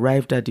as he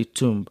arrived at the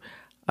tomb.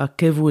 A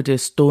cave with a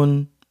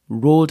stone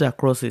rolled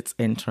across its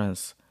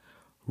entrance.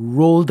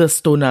 "Roll the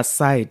stone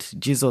aside,"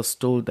 Jesus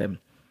told them.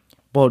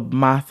 But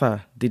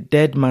Martha, the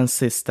dead man's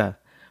sister,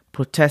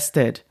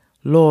 protested,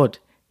 "Lord,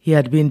 he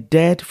had been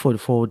dead for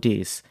 4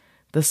 days.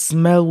 The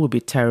smell will be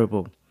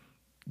terrible."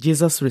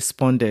 Jesus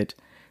responded,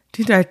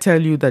 "Didn't I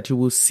tell you that you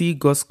will see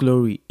God's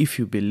glory if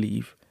you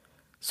believe?"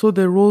 So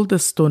they rolled the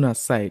stone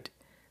aside.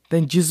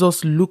 Then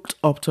Jesus looked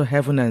up to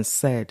heaven and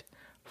said,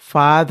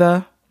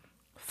 "Father,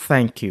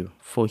 thank you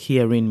for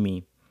hearing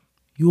me.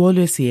 You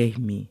always hear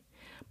me,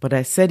 but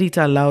I said it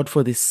aloud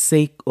for the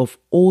sake of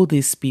all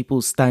these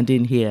people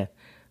standing here,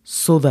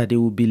 so that they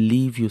will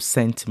believe you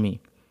sent me."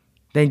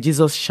 Then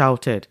Jesus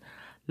shouted,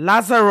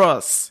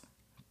 "Lazarus,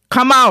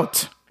 come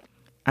out!"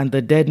 And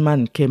the dead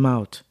man came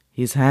out,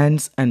 his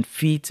hands and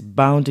feet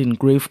bound in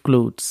grave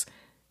clothes,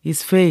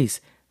 his face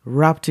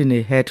wrapped in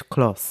a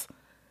headcloth.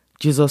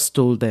 Jesus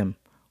told them,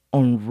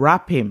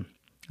 "Unwrap him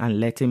and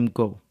let him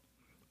go."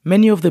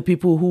 Many of the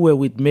people who were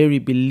with Mary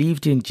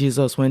believed in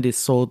Jesus when they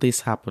saw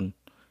this happen.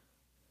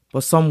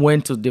 But some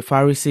went to the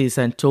Pharisees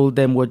and told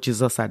them what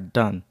Jesus had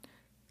done.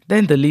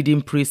 Then the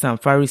leading priests and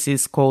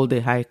Pharisees called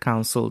the high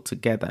council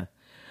together.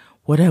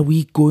 "What are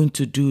we going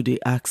to do?" they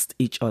asked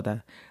each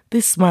other.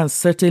 "This man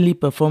certainly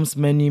performs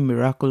many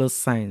miraculous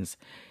signs.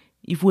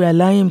 If we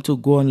allow him to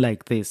go on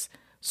like this,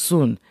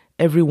 soon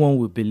everyone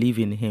will believe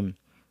in him.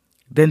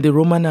 Then the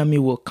Roman army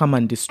will come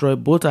and destroy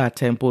both our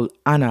temple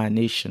and our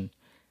nation."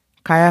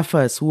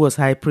 Caiaphas, who was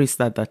high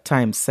priest at that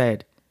time,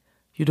 said,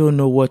 "You don't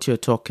know what you're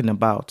talking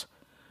about.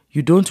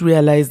 You don't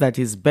realize that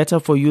it's better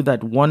for you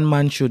that one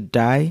man should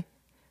die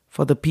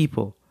for the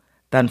people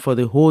than for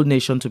the whole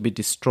nation to be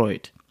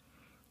destroyed."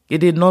 He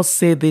did not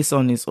say this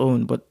on his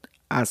own, but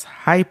as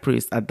high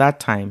priest at that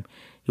time,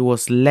 he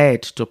was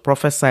led to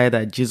prophesy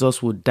that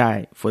Jesus would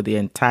die for the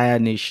entire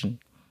nation,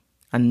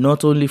 and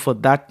not only for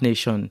that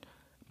nation,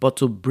 but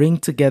to bring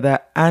together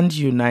and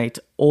unite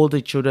all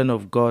the children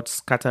of God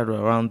scattered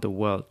around the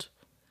world.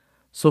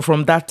 So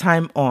from that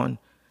time on,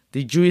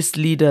 the Jewish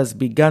leaders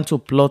began to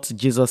plot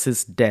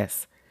Jesus'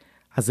 death.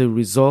 As a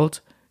result,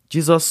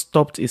 Jesus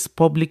stopped his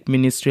public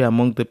ministry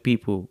among the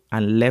people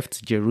and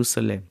left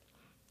Jerusalem.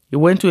 He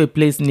went to a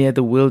place near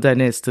the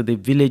wilderness to the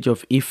village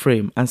of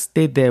Ephraim and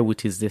stayed there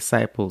with his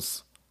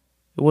disciples.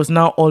 It was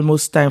now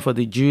almost time for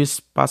the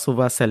Jewish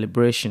Passover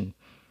celebration,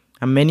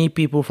 and many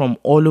people from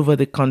all over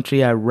the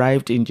country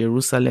arrived in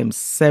Jerusalem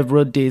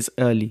several days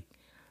early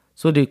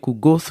so they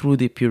could go through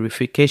the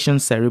purification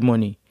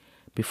ceremony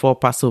before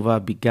Passover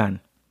began.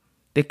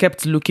 They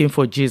kept looking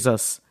for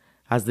Jesus.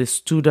 As they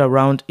stood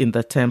around in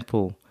the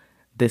temple,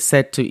 they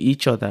said to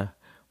each other,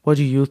 "What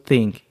do you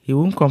think? He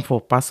won't come for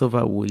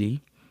Passover, will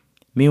he?"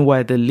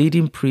 Meanwhile, the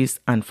leading priests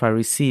and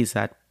Pharisees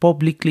had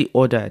publicly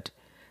ordered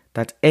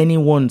that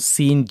anyone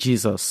seeing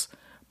Jesus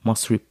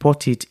must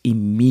report it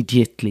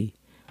immediately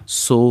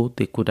so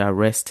they could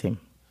arrest him.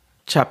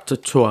 Chapter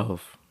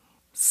 12.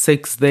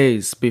 6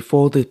 days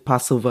before the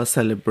Passover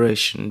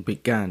celebration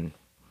began,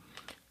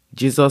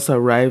 Jesus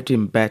arrived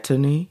in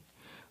Bethany,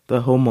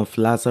 the home of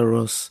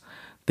Lazarus,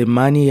 the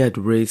man he had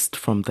raised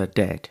from the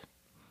dead.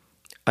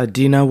 A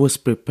dinner was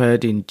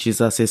prepared in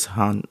Jesus'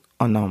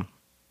 honor.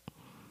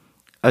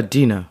 A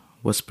dinner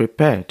was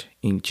prepared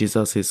in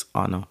Jesus'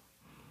 honor.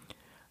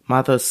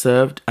 Martha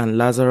served, and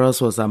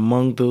Lazarus was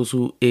among those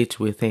who ate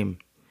with him.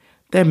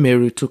 Then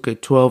Mary took a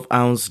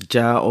 12-ounce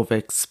jar of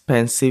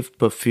expensive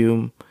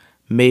perfume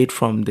made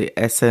from the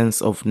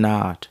essence of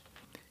nard,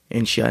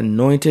 and she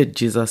anointed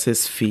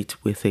Jesus' feet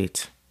with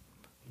it,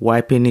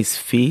 wiping his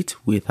feet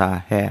with her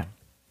hair.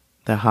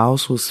 The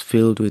house was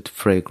filled with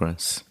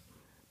fragrance.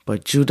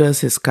 But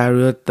Judas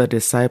Iscariot, the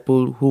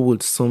disciple who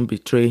would soon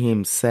betray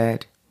him,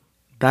 said,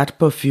 "That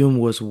perfume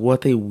was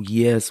worth a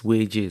year's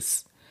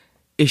wages.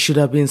 It should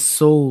have been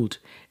sold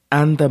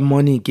and the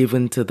money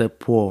given to the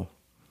poor."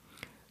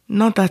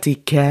 Not that he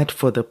cared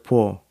for the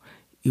poor.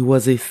 He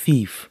was a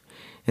thief,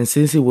 and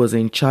since he was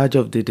in charge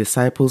of the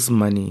disciples'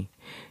 money,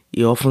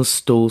 he often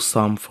stole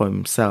some for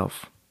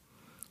himself.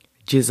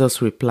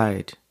 Jesus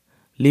replied,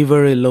 "Leave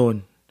her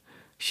alone.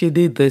 She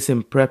did this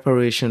in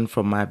preparation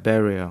for my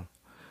burial.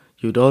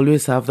 You'd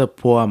always have the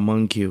poor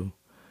among you,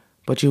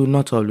 but you would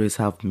not always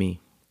have me."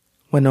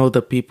 When all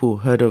the people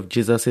heard of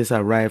Jesus'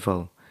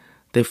 arrival,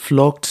 they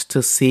flocked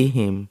to see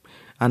him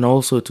and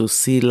also to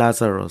see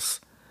Lazarus,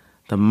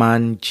 the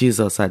man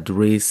Jesus had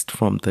raised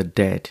from the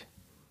dead.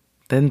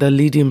 Then the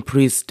leading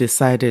priests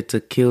decided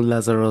to kill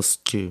Lazarus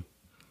too,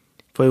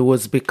 for it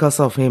was because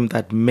of him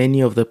that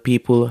many of the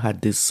people had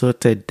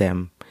deserted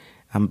them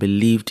and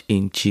believed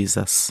in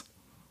Jesus.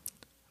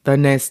 The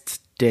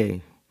next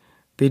day,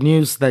 the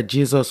news that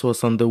Jesus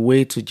was on the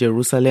way to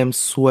Jerusalem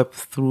swept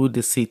through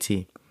the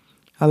city.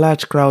 A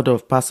large crowd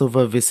of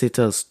Passover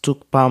visitors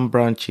took palm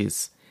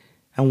branches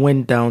and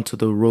went down to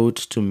the road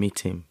to meet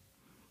him.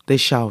 They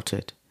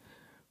shouted,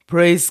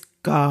 "Praise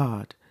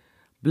God!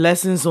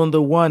 Blessings on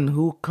the one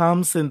who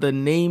comes in the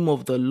name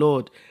of the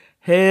Lord.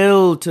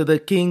 Hail to the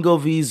King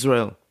of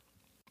Israel."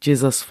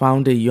 Jesus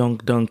found a young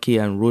donkey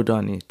and rode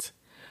on it,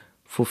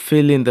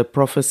 fulfilling the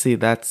prophecy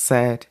that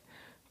said,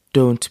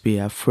 "Don't be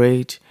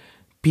afraid,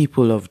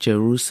 people of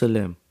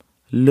Jerusalem.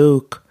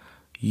 Look,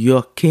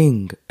 your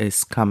king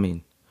is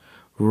coming,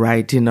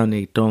 riding on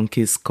a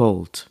donkey's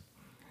colt."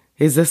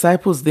 His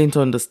disciples didn't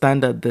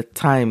understand at the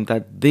time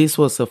that this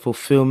was a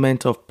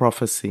fulfillment of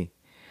prophecy.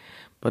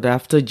 But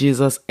after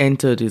Jesus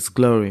entered his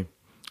glory,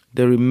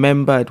 they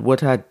remembered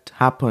what had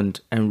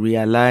happened and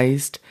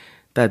realized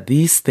that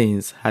these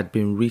things had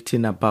been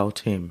written about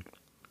him.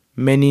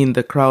 Many in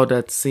the crowd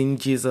had seen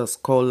Jesus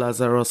call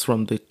Lazarus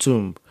from the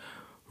tomb,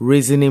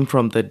 raising him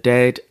from the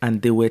dead,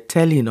 and they were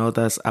telling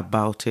others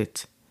about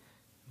it.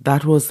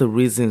 That was the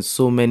reason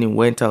so many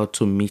went out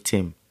to meet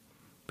him,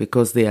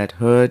 because they had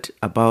heard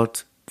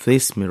about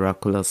this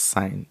miraculous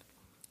sign.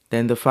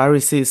 Then the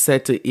Pharisees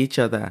said to each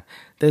other,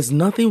 "There's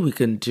nothing we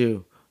can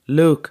do.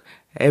 Look,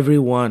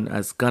 everyone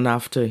has gone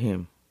after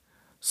him."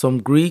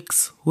 Some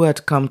Greeks who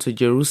had come to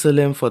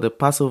Jerusalem for the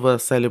Passover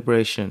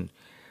celebration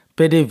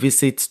paid a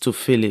visit to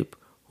Philip,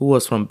 who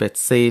was from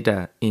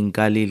Bethsaida in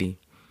Galilee.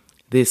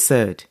 They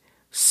said,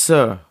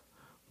 "Sir,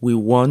 we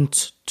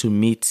want to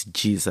meet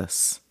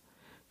Jesus."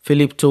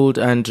 Philip told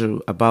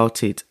Andrew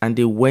about it, and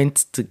they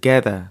went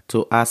together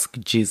to ask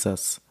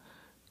Jesus.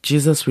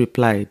 Jesus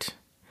replied,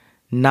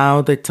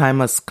 "Now the time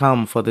has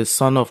come for the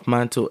Son of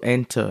Man to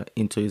enter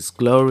into his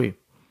glory.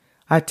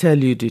 I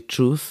tell you the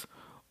truth,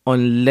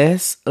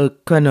 unless a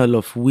kernel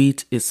of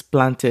wheat is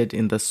planted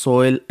in the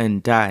soil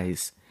and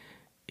dies,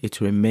 it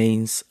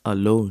remains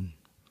alone.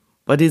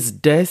 But its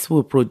death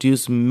will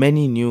produce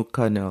many new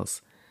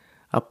kernels,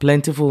 a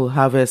plentiful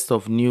harvest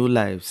of new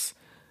lives.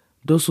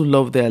 Those who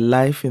love their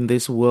life in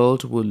this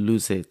world will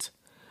lose it.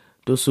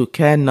 Those who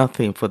care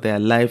nothing for their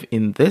life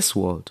in this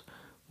world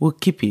will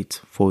keep it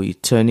for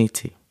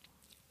eternity.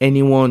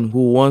 Anyone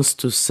who wants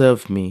to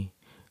serve me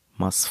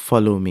must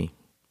follow me,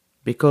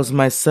 because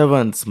my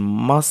servants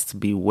must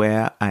be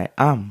where I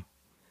am,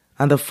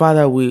 and the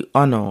Father will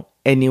honor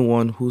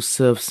anyone who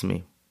serves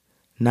me.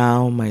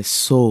 Now my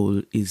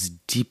soul is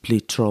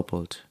deeply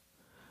troubled.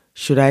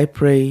 Should I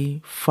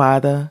pray,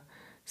 'Father,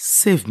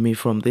 save me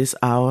from this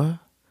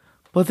hour'?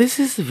 But this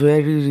is the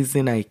very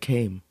reason I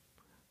came.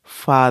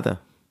 Father,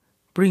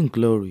 bring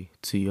glory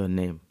to your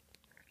name."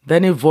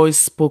 Then a voice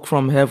spoke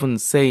from heaven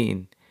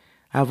saying,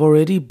 "I have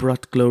already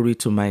brought glory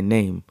to my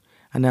name,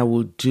 and I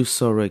will do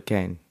so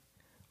again."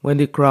 When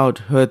the crowd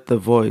heard the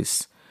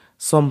voice,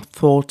 some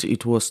thought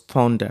it was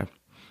thunder,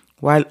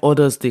 while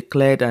others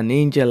declared an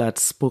angel had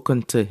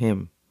spoken to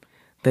him.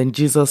 Then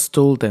Jesus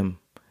told them,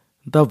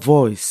 "The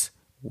voice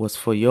was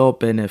for your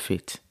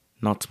benefit,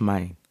 not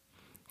mine.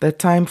 The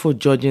time for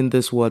judging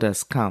this world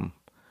has come,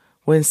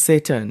 when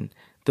Satan,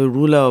 the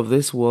ruler of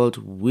this world,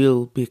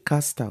 will be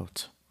cast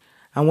out.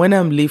 And when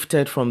I'm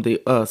lifted from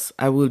the earth,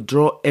 I will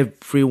draw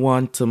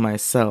everyone to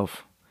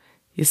myself."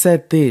 He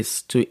said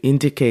this to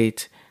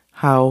indicate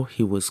how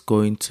he was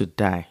going to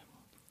die.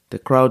 The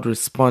crowd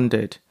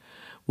responded,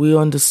 "We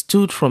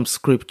understood from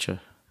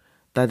Scripture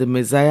that the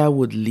Messiah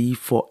would live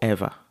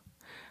forever.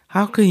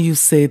 How can you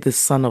say the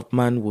Son of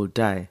Man will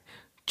die?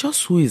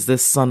 Just who is the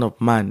Son of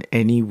Man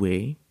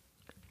anyway?"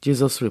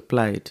 Jesus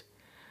replied,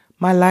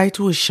 "My light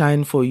will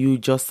shine for you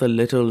just a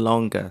little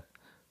longer.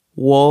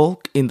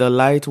 Walk in the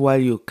light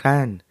while you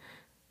can,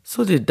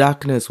 so the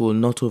darkness will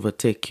not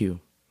overtake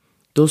you.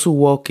 Those who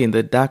walk in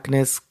the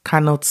darkness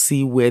cannot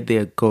see where they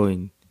are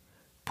going.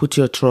 Put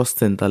your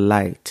trust in the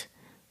light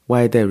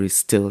while there is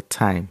still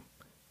time.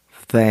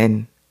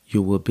 Then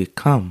you will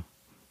become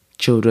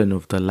children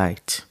of the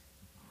light."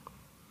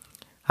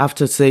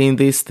 After saying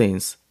these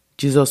things,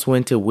 Jesus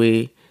went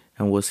away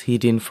and was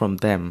hidden from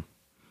them.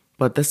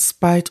 But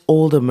despite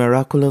all the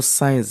miraculous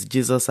signs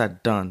Jesus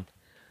had done,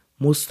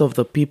 most of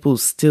the people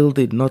still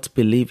did not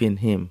believe in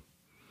him.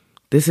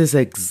 This is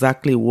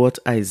exactly what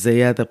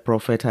Isaiah the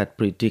prophet had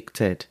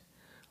predicted.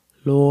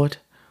 "Lord,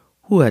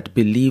 who had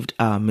believed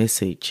our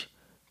message?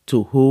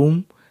 To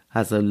whom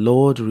has the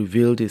Lord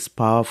revealed his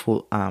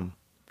powerful arm?"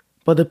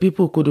 But the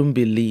people couldn't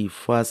believe,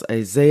 for as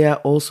Isaiah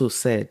also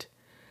said,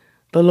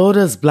 "The Lord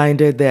has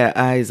blinded their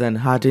eyes and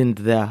hardened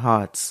their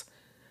hearts,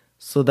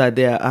 so that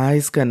their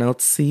eyes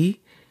cannot see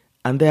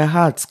and their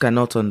hearts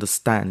cannot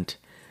understand,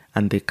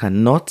 and they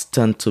cannot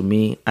turn to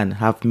me and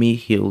have me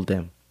heal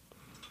them."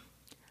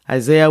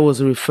 Isaiah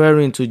was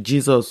referring to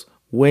Jesus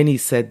when he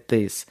said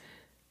this,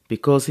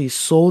 because he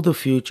saw the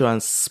future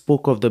and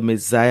spoke of the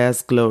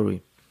Messiah's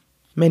glory.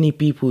 Many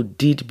people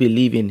did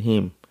believe in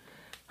him.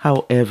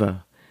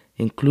 However,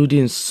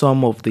 including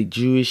some of the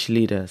Jewish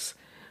leaders,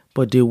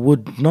 but they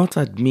will not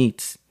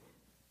admit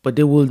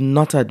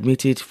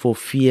it for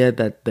fear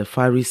that the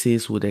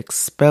Pharisees would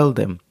expel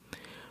them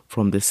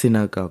from the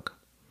synagogue.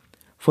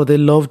 For they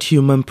loved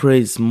human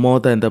praise more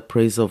than the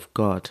praise of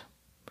God.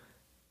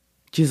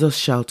 Jesus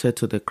shouted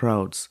to the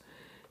crowds,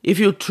 "If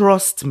you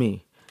trust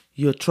me,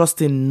 you're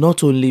trusting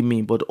not only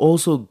me, but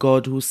also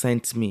God who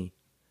sent me.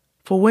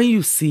 For when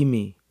you see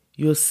me,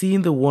 you're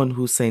seeing the one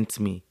who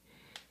sent me.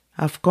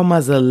 I've come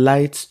as a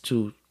light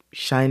to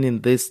shine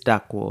in this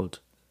dark world,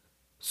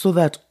 so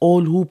that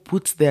all who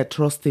put their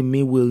trust in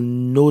me will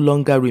no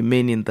longer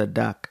remain in the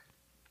dark.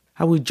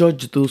 I will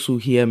judge those who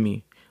hear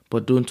me,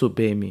 but don't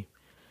obey me.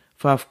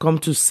 For I've come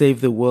to save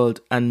the world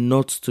and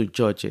not to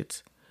judge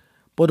it.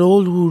 But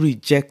all who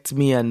reject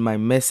me and my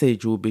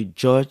message will be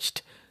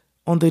judged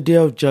on the day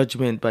of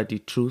judgment by the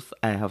truth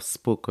I have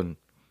spoken.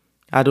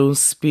 I don't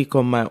speak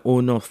on my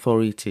own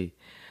authority.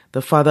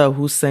 The Father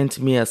who sent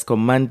me has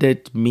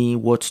commanded me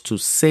what to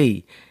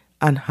say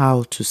and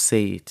how to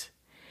say it.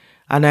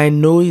 And I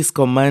know his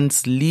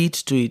commands lead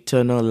to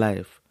eternal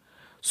life.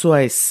 So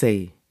I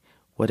say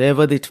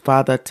whatever the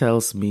Father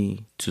tells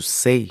me to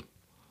say."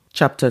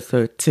 Chapter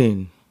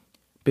 13.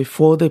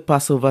 Before the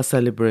Passover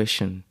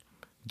celebration,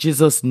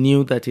 Jesus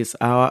knew that his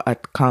hour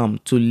had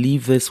come to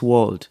leave this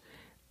world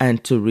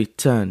and to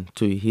return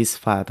to his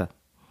Father.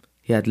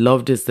 He had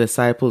loved his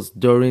disciples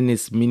during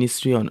his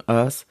ministry on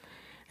earth,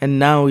 and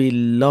now he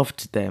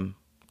loved them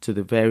to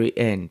the very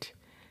end.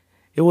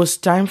 It was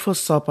time for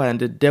supper, and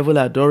the devil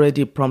had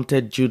already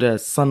prompted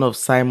Judas, son of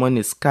Simon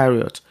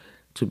Iscariot,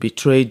 to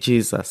betray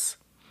Jesus.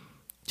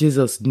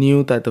 Jesus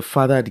knew that the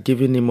Father had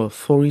given him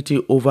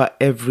authority over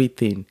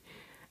everything,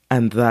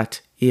 and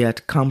that he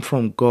had come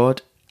from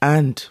God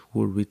and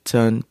would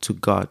return to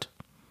God.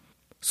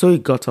 So he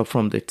got up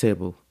from the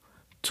table,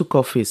 took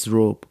off his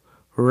robe,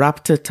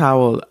 wrapped a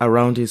towel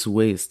around his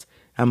waist,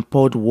 and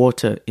poured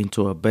water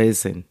into a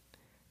basin.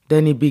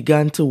 Then he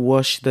began to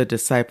wash the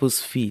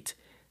disciples' feet,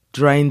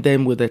 drying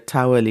them with the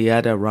towel he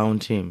had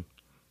around him.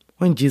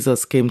 When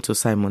Jesus came to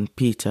Simon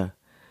Peter,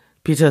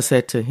 Peter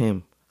said to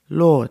him,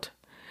 "Lord,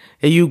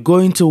 are you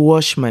going to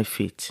wash my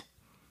feet?"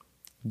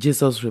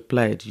 Jesus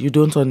replied, "You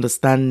don't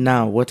understand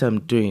now what I'm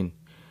doing,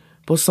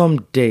 but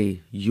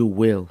someday you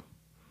will."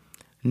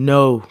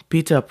 "No,"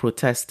 Peter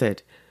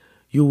protested,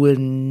 "you will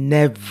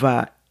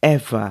never,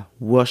 ever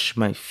wash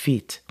my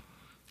feet."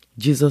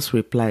 Jesus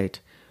replied,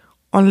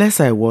 "Unless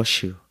I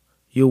wash you,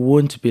 you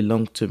won't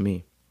belong to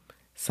me."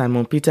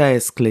 Simon Peter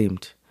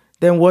exclaimed,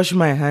 "Then wash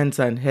my hands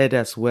and head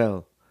as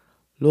well."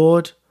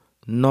 "Lord,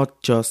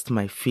 not just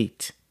my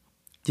feet."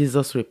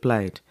 Jesus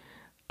replied,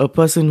 "A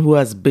person who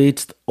has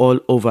bathed all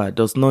over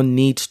does not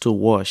need to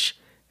wash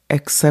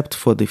except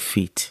for the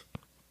feet,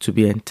 to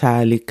be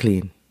entirely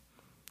clean.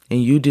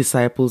 And you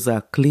disciples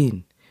are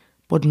clean,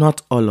 but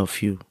not all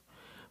of you."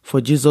 For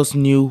Jesus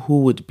knew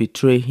who would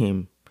betray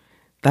him.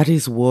 That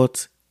is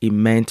what he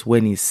meant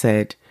when he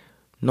said,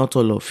 "Not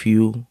all of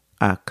you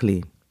are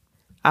clean."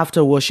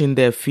 After washing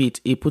their feet,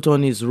 he put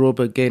on his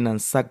robe again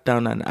and sat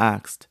down and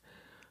asked,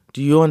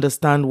 "Do you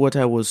understand what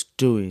I was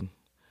doing?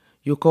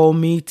 You call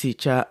me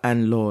teacher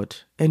and Lord,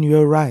 and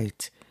you're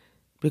right,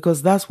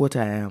 because that's what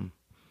I am.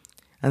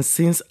 And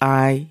since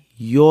I,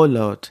 your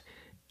Lord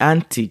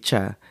and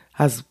teacher,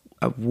 have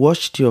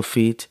washed your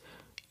feet,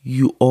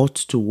 you ought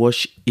to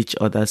wash each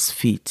other's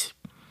feet.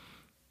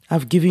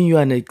 I've given you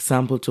an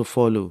example to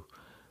follow.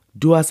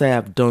 Do as I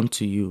have done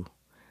to you.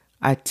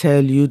 I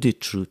tell you the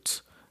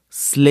truth.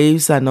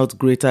 Slaves are not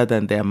greater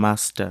than their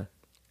master,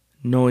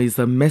 nor is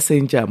the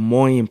messenger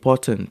more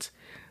important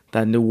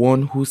than the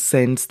one who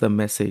sends the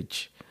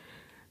message.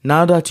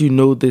 Now that you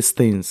know these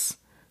things,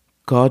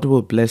 God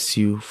will bless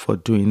you for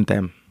doing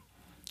them."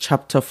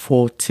 Chapter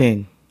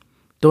 14.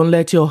 Don't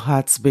let your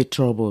hearts be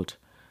troubled.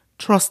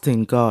 Trust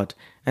in God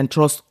and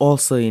trust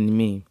also in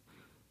me.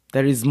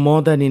 There is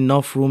more than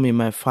enough room in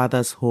my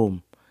Father's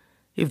home.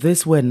 If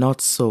this were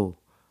not so,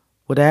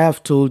 would I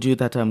have told you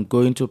that I'm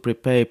going to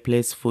prepare a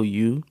place for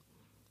you?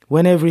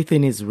 When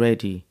everything is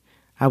ready,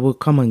 I will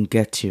come and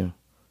get you,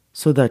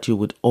 so that you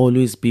would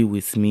always be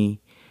with me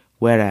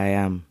where I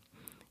am,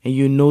 and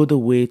you know the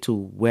way to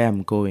where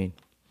I'm going.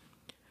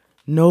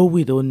 "No,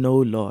 we don't know,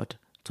 Lord,"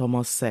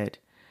 Thomas said.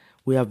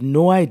 "We have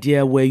no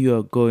idea where you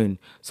are going,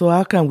 so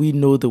how can we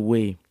know the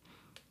way?"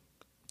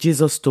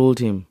 Jesus told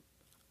him,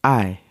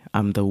 "I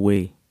am the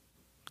way,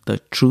 the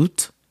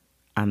truth,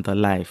 and the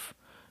life.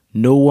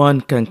 No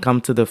one can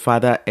come to the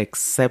Father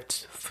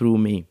except through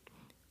me.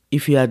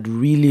 If you had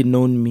really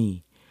known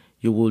me,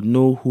 you will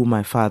know who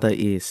my Father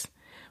is.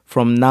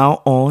 From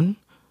now on,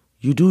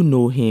 you do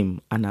know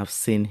him and have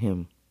seen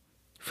him."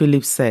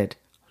 Philip said,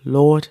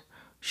 "Lord,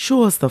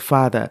 show us the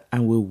Father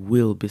and we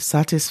will be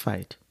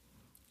satisfied."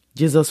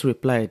 Jesus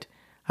replied,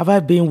 "Have I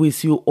been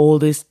with you all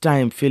this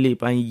time,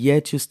 Philip, and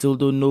yet you still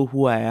don't know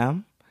who I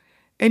am?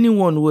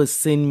 Anyone who has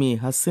seen me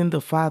has seen the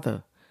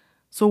Father.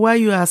 So why are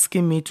you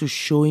asking me to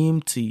show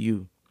him to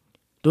you?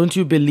 Don't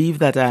you believe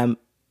that I am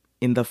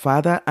in the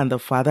Father and the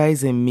Father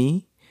is in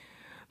me?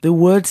 The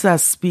words I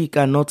speak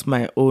are not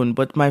my own,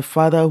 but my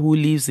Father who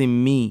lives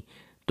in me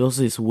does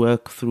his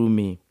work through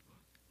me.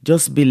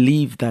 Just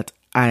believe that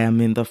I am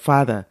in the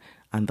Father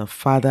and the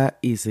Father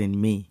is in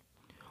me.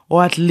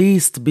 Or at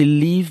least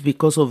believe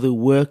because of the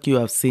work you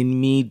have seen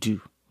me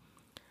do.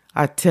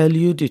 I tell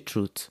you the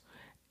truth.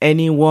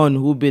 Anyone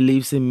who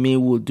believes in me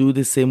will do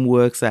the same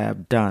works I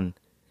have done,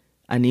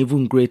 and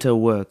even greater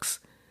works,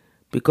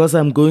 because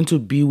I'm going to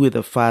be with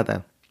the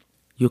Father.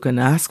 You can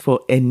ask for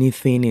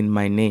anything in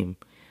my name,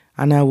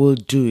 and I will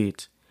do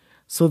it,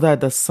 so that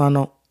the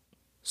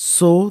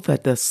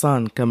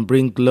Son can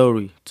bring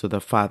glory to the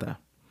Father.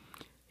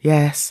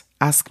 Yes,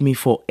 ask me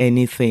for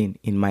anything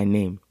in my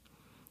name,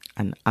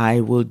 and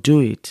I will do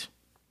it.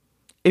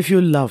 If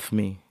you love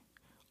me,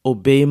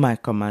 obey my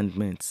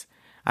commandments,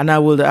 and I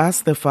will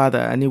ask the Father,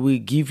 and he will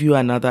give you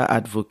another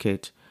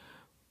advocate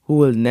who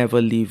will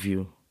never leave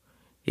you.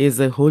 He is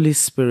the Holy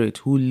Spirit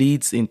who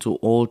leads into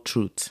all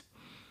truth.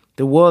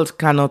 The world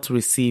cannot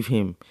receive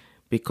him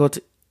because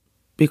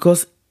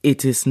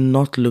it is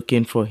not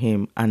looking for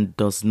him and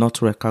does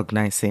not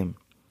recognize him.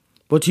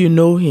 But you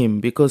know him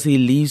because he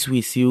lives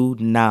with you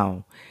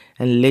now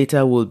and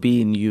later will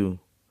be in you.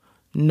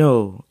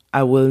 No,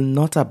 I will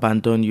not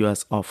abandon you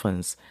as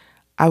orphans.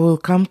 I will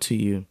come to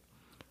you.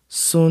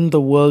 Soon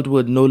the world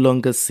will no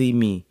longer see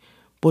me,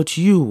 but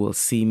you will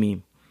see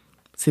me.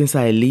 Since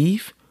I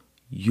live,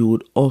 you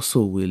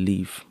also will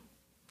live.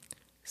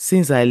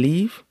 Since I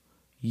live,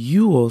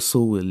 you also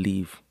will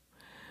live.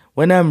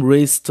 When I am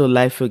raised to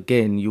life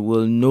again, you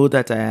will know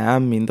that I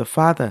am in the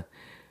Father,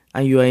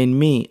 and you are in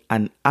me,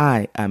 and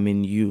I am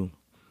in you.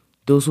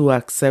 Those who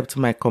accept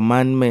my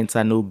commandments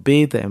and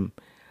obey them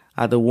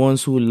are the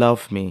ones who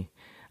love me,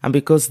 and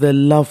because they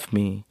love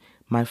me,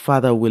 my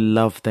Father will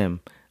love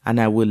them, and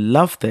I will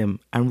love them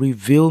and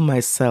reveal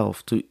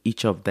myself to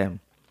each of them.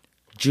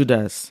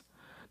 Judas,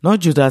 not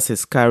Judas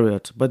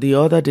Iscariot, but the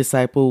other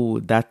disciple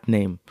with that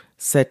name,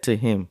 said to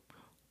him,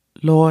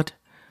 Lord,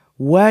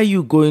 why are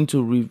you going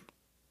to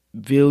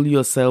reveal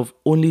yourself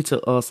only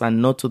to us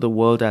and not to the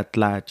world at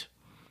large?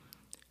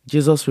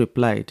 Jesus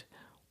replied,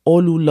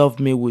 all who love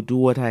me will do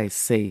what I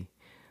say.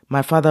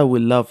 My Father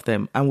will love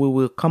them, and we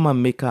will come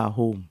and make our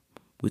home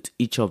with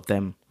each of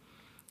them.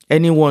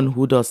 Anyone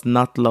who does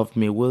not love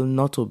me will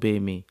not obey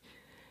me.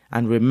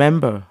 And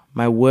remember,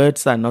 my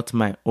words are not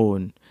my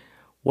own.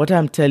 What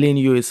I'm telling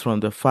you is from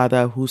the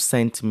Father who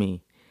sent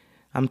me.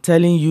 I'm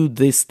telling you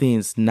these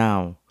things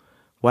now,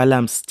 while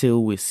I'm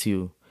still with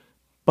you.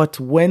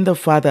 But when the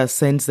Father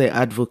sends the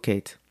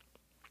advocate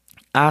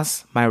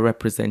as my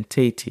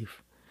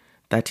representative,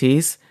 that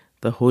is,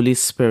 the Holy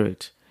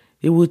Spirit,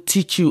 he will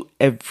teach you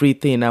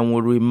everything and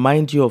will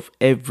remind you of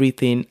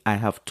everything I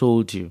have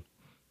told you.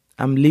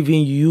 I'm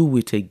leaving you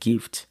with a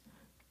gift,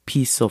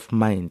 peace of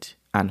mind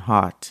and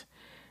heart.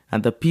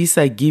 And the peace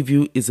I give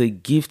you is a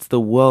gift the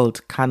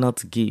world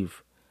cannot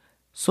give.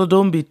 So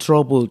don't be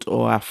troubled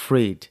or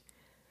afraid.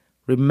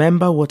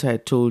 Remember what I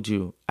told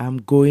you. I'm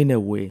going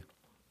away,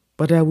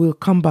 but I will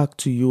come back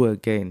to you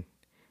again.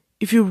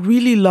 If you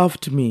really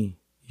loved me,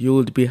 you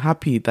would be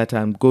happy that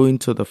I'm going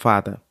to the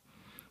Father,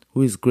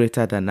 who is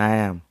greater than I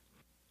am.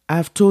 I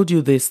have told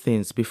you these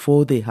things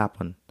before they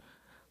happen,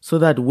 so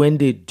that when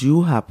they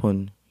do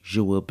happen,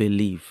 you will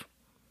believe.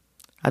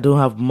 I don't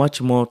have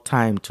much more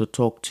time to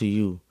talk to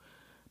you,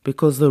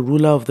 because the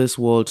ruler of this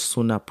world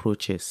soon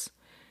approaches.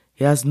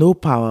 He has no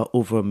power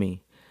over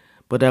me,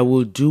 but I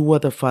will do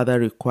what the Father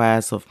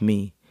requires of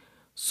me,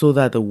 so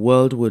that the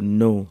world will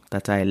know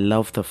that I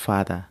love the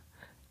Father.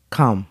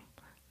 Come,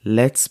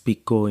 let's be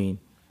going.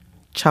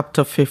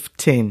 Chapter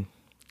 15.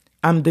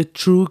 I'm the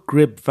true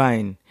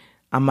grapevine,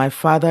 and my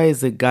Father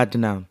is a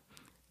gardener.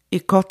 He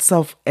cuts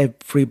off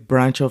every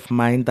branch of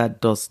mine that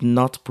does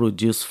not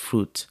produce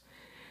fruit,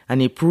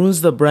 and he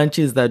prunes the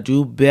branches that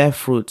do bear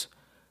fruit,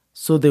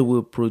 so they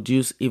will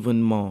produce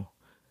even more.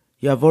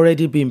 You have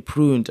already been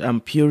pruned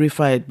and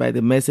purified by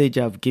the message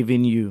I have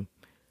given you.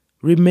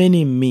 Remain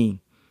in me,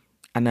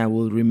 and I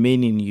will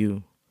remain in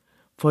you.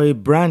 For a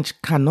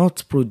branch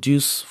cannot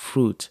produce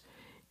fruit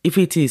if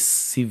it is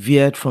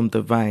severed from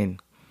the vine,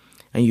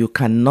 and you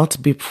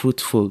cannot be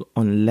fruitful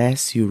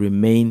unless you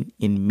remain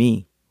in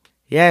me.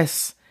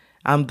 Yes,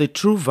 I'm the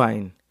true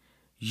vine.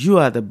 You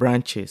are the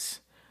branches.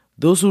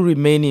 Those who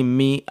remain in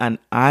me and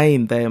I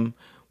in them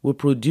will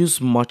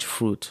produce much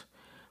fruit.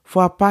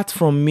 For apart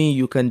from me,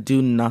 you can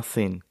do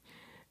nothing.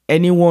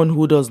 Anyone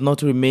who does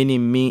not remain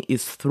in me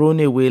is thrown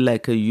away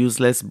like a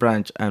useless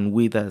branch and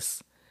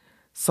withers.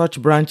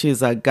 Such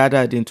branches are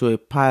gathered into a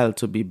pile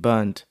to be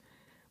burned.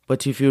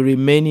 But if you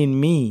remain in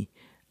me,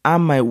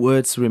 and my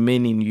words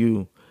remain in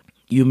you,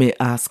 you may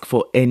ask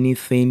for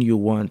anything you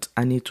want,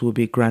 and it will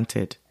be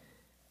granted.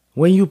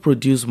 When you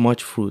produce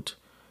much fruit,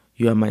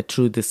 you are my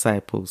true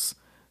disciples.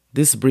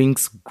 This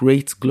brings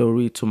great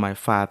glory to my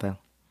Father.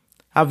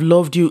 I've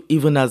loved you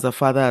even as the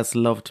Father has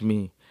loved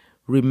me.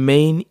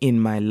 Remain in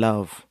my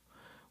love.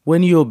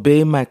 When you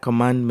obey my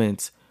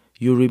commandments,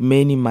 you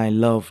remain in my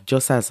love,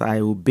 just as I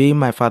obey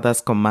my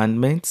Father's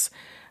commandments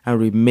and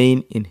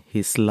remain in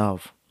his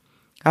love.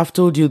 I've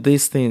told you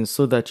these things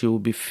so that you will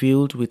be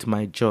filled with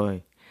my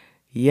joy.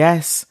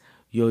 Yes,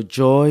 your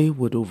joy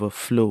would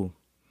overflow.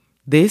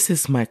 This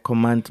is my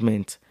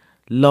commandment: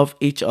 love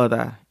each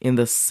other in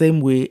the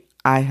same way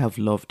I have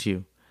loved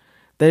you.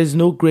 There is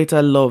no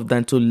greater love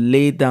than to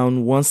lay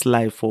down one's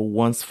life for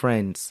one's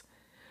friends.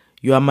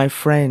 You are my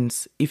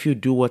friends if you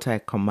do what I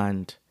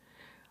command.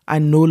 I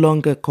no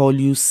longer call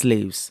you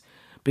slaves,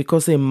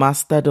 because a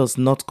master does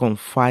not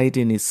confide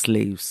in his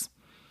slaves.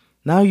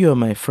 Now you are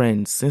my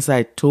friends, since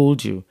I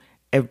told you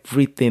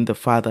everything the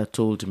Father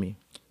told me.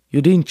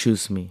 You didn't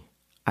choose me,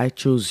 I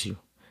chose you.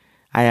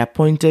 I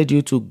appointed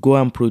you to go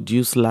and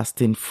produce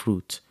lasting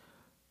fruit,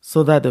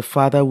 so that the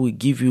Father will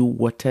give you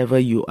whatever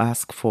you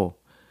ask for,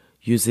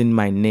 using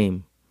my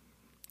name.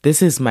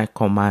 This is my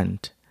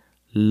command: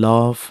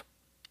 love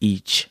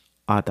each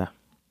other.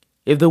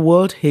 If the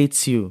world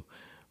hates you,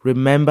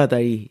 remember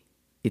that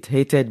it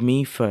hated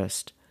me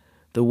first.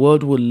 The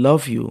world will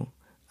love you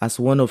as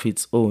one of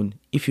its own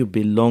if you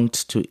belonged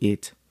to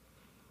it.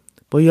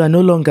 But you are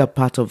no longer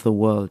part of the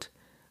world.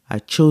 I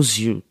chose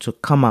you to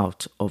come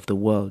out of the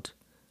world,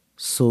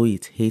 so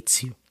it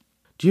hates you.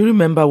 Do you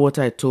remember what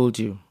I told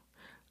you?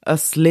 A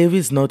slave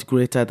is not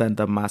greater than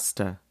the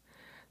master.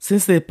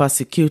 Since they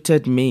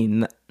persecuted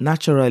me,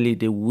 naturally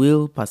they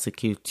will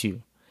persecute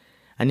you.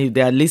 And if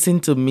they are listening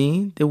to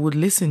me, they would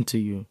listen to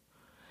you.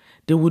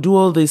 They will do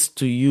all this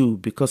to you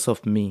because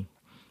of me,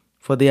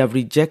 for they have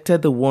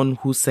rejected the one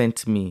who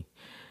sent me.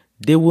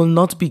 They will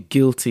not be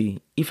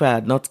guilty if I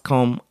had not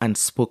come and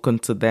spoken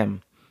to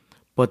them.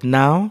 But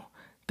now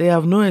they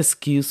have no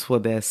excuse for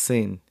their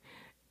sin.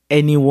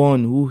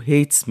 Anyone who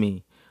hates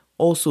me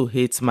also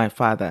hates my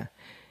Father.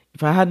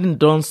 If I hadn't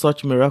done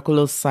such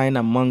miraculous sign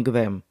among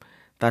them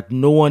that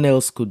no one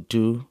else could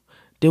do,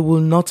 they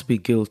will not be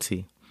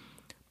guilty.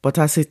 But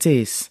as it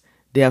is,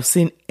 they have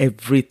seen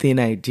everything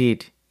I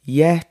did,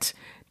 yet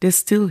they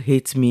still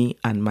hate me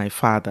and my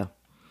Father.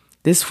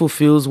 This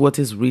fulfills what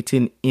is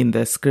written in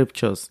the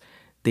scriptures: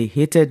 they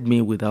hated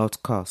me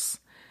without cause.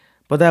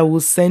 But I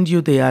will send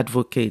you the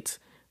Advocate,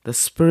 the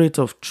Spirit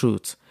of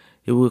truth.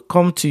 He will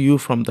come to you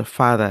from the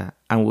Father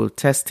and will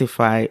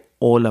testify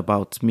all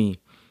about me.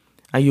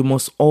 And you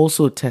must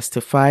also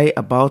testify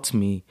about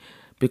me,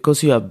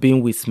 because you have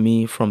been with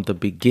me from the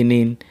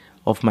beginning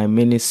of my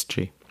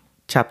ministry.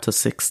 Chapter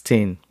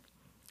 16.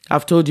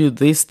 I've told you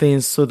these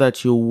things so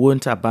that you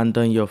won't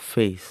abandon your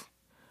faith.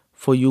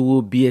 For you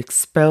will be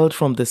expelled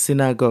from the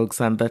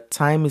synagogues, and the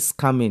time is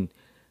coming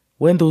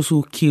when those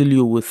who kill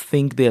you will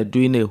think they are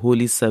doing a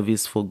holy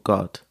service for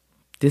God.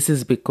 This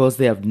is because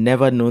they have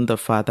never known the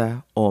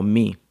Father or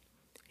me.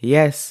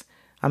 Yes,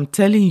 I'm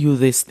telling you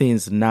these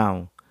things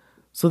now,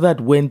 so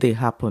that when they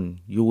happen,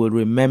 you will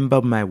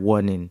remember my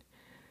warning.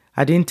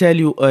 I didn't tell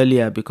you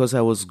earlier because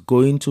I was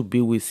going to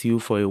be with you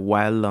for a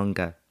while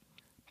longer.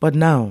 But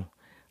now,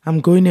 I'm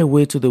going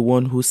away to the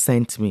one who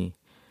sent me,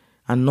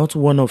 and not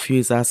one of you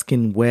is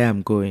asking where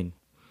I'm going.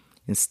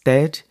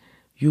 Instead,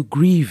 you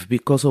grieve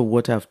because of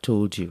what I've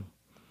told you.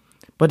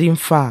 But in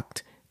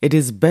fact, it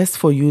is best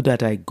for you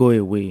that I go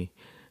away,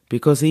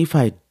 because if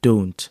I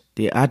don't,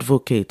 the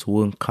Advocate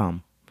won't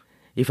come.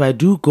 If I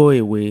do go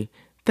away,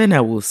 then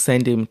I will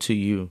send him to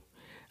you.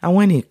 And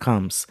when he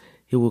comes,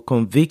 he will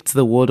convict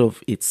the world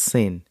of its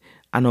sin,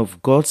 and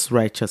of God's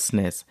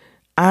righteousness,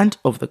 and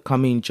of the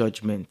coming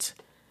judgment.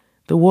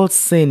 The world's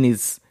sin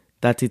is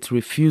that it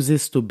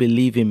refuses to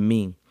believe in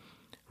me.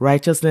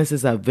 Righteousness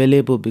is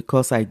available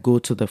because I go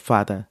to the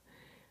Father,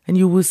 and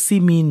you will see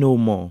me no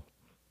more.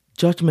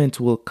 Judgment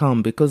will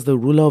come because the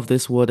ruler of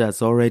this world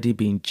has already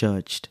been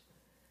judged.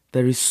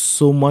 There is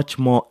so much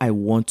more I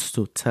want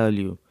to tell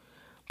you,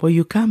 but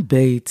you can't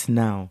bear it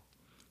now.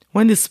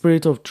 When the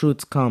Spirit of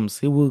truth comes,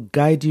 he will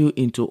guide you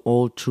into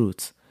all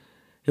truth.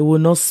 He will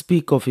not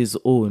speak of his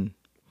own,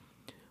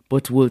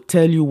 but will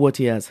tell you what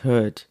he has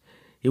heard.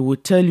 He will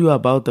tell you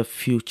about the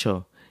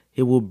future.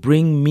 He will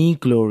bring me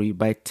glory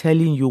by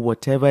telling you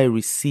whatever he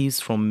receives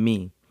from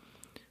me.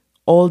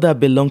 All that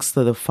belongs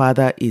to the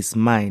Father is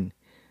mine.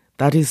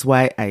 That is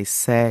why I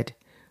said,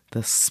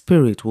 the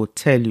Spirit will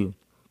tell you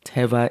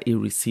whatever he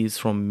receives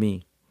from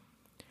me.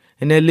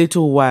 In a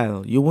little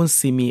while, you won't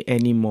see me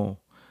anymore,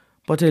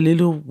 but a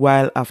little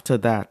while after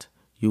that,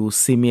 you will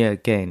see me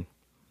again.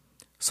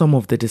 Some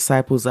of the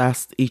disciples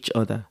asked each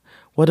other,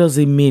 what does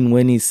it mean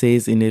when he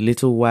says, in a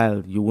little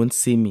while you won't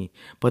see me,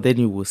 but then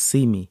you will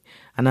see me,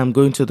 and I'm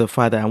going to the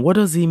Father? And what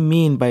does he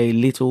mean by a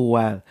little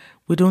while?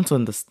 We don't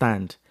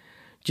understand.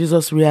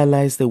 Jesus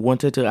realized they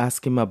wanted to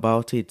ask him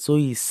about it, so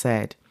he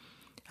said,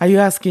 are you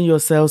asking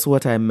yourselves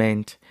what I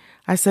meant?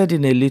 I said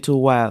in a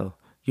little while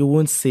you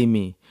won't see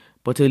me,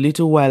 but a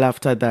little while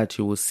after that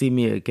you will see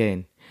me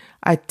again.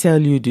 I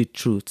tell you the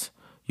truth.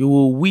 You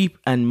will weep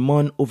and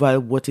mourn over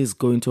what is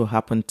going to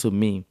happen to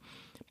me,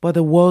 but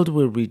the world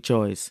will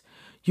rejoice.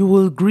 You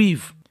will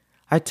grieve.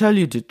 I tell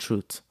you the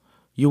truth.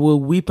 You will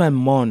weep and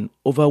mourn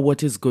over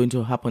what is going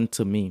to happen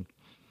to me,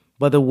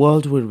 but the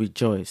world will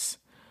rejoice.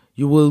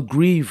 You will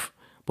grieve,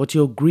 but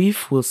your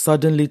grief will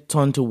suddenly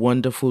turn to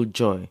wonderful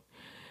joy.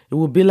 It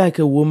will be like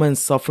a woman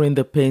suffering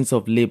the pains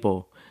of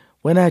labor.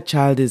 When her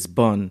child is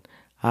born,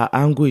 Her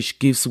anguish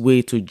gives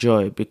way to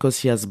joy because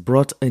she has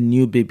brought a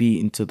new baby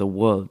into the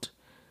world.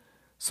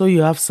 So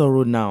you have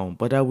sorrow now,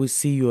 but I will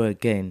see you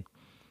again.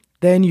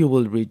 Then you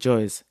will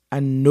rejoice,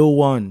 and no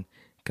one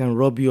can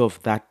rob you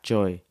of that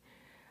joy.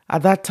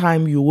 At that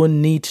time, you won't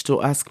need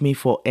to ask me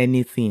for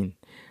anything.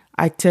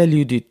 I tell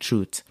you the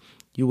truth.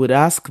 You would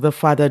ask the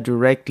Father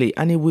directly,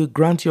 and He will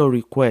grant your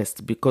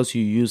request because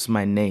you use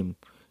my name.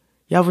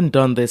 You haven't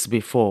done this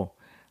before.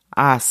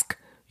 Ask,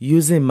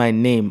 using my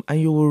name,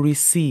 and you will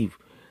receive,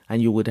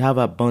 and you would have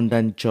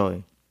abundant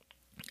joy.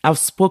 I've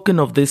spoken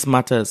of these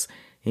matters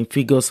in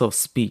figures of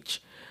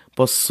speech,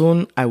 but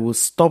soon I will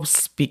stop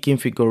speaking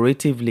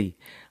figuratively,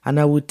 and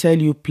I will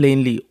tell you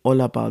plainly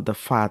all about the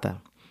Father.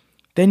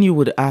 Then you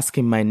would ask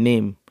in my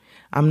name.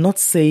 I'm not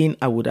saying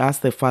I would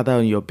ask the Father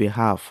on your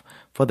behalf,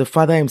 for the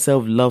Father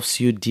Himself loves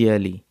you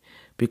dearly,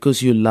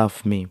 because you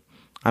love me,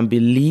 and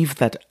believe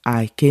that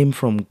I came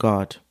from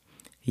God.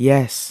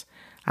 Yes,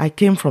 I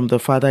came from the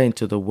Father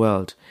into the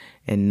world,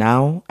 and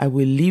now I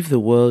will leave the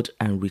world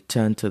and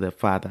return to the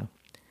Father.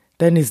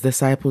 Then His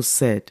disciples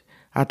said,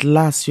 At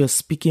last you are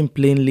speaking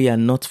plainly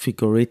and not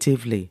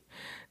figuratively.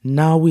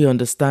 Now we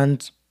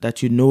understand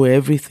that you know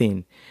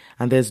everything,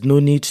 and there's no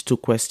need to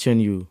question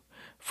you.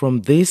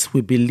 From this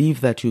we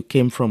believe that you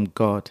came from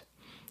God.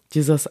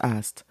 Jesus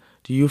asked,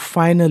 Do you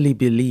finally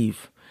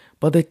believe?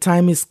 But the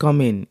time is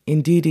coming,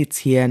 indeed it's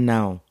here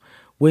now,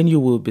 when you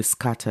will be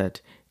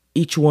scattered,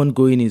 each one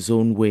going his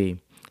own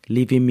way,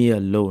 leaving me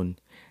alone.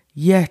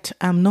 Yet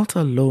I'm not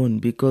alone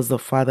because the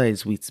Father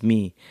is with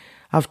me.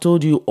 I've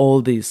told you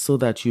all this so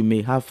that you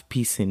may have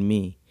peace in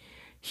me.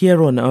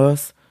 Here on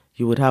earth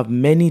you would have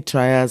many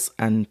trials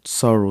and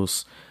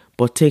sorrows,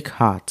 but take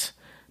heart,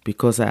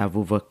 because I have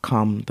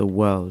overcome the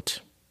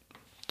world.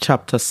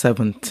 Chapter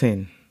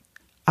 17.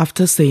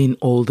 After saying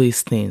all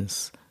these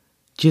things,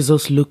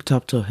 Jesus looked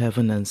up to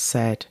heaven and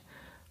said,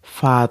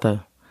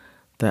 Father,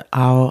 the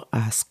hour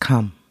has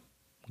come.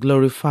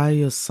 Glorify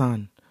your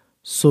Son,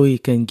 so He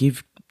can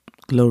give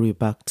glory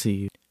back to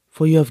you.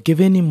 For you have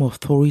given Him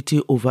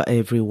authority over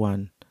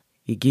everyone.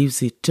 He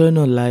gives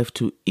eternal life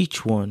to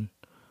each one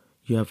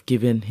you have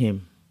given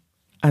Him.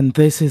 And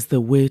this is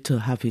the way to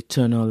have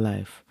eternal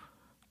life,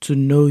 to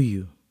know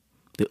you,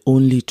 the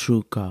only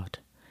true God,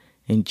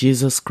 and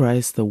Jesus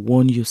Christ, the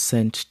one you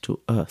sent to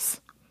earth.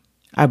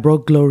 I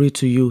brought glory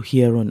to you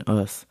here on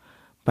earth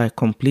by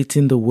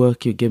completing the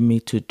work you gave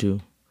me to do.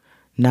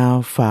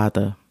 Now,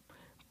 Father,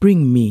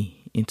 bring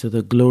me into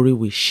the glory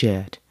we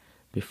shared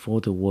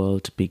before the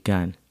world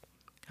began.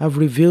 I've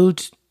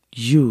revealed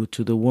you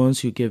to the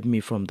ones you gave me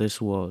from this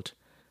world.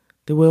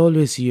 They were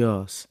always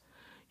yours.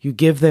 You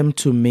gave them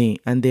to me,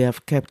 and they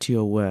have kept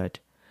your word.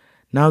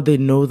 Now they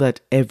know that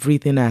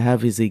everything I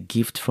have is a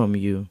gift from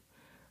you,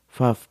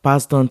 for I've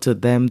passed on to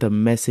them the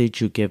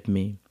message you gave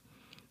me.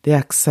 They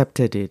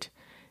accepted it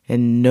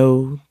and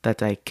know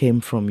that I came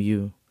from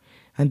you,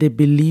 and they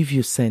believe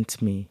you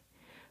sent me.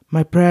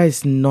 My prayer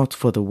is not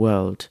for the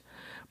world,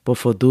 but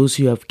for those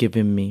you have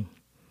given me,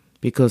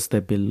 because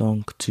they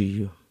belong to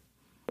you.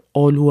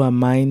 All who are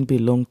mine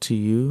belong to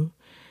you,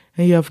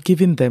 and you have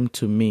given them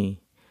to me,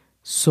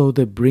 so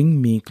they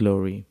bring me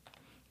glory.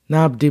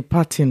 Now I'm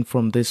departing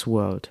from this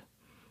world.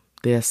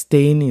 They are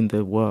staying in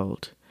the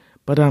world,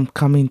 but I'm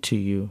coming to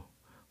you.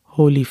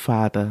 Holy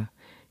Father,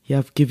 you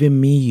have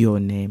given me your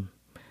name.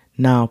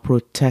 Now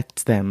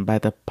protect them by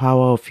the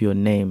power of your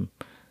name,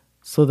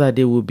 so that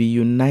they will be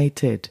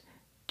united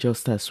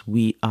just as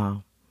we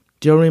are.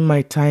 During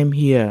my time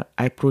here,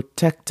 I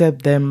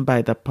protected them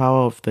by the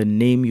power of the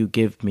name you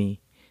gave me.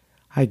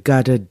 I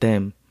guarded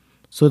them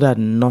so that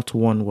not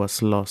one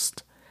was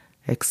lost,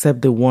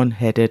 except the one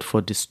headed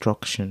for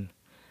destruction,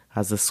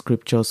 as the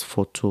scriptures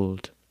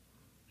foretold.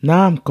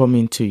 Now I'm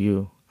coming to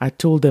you. I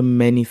told them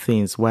many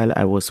things while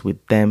I was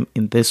with them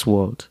in this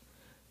world,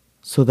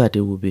 so that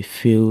they will be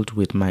filled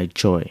with my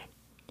joy.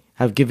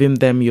 I've given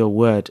them your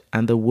word,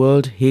 and the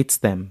world hates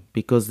them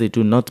because they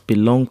do not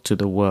belong to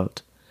the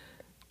world,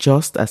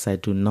 just as I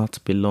do not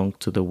belong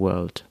to the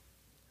world.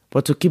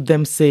 But to keep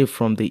them safe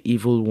from the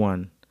evil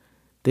one,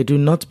 they do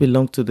not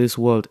belong to this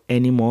world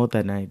any more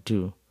than I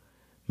do.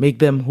 Make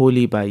them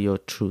holy by your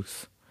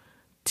truth.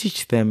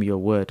 Teach them your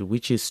word,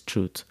 which is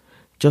truth.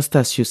 Just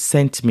as you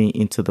sent me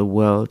into the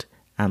world,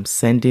 I'm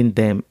sending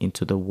them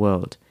into the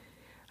world.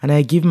 And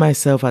I give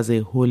myself as a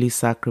holy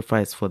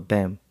sacrifice for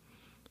them,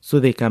 so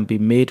they can be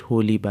made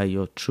holy by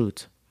your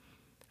truth.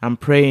 I'm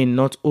praying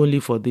not only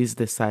for these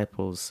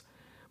disciples,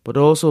 but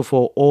also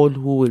for all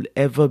who will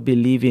ever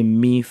believe in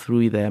me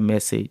through their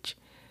message.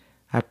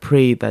 I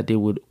pray that they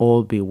would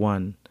all be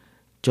one,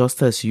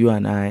 just as you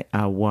and I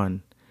are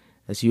one.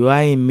 As you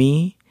are in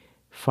me,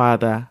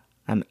 Father,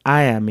 and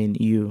I am in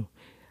you.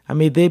 And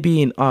may they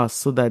be in us,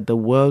 so that the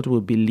world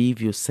will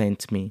believe you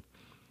sent me.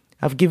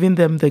 I've given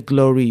them the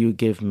glory you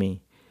gave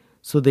me,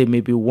 so they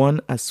may be one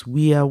as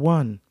we are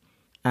one.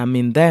 I'm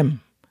in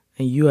them,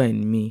 and you are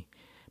in me.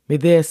 May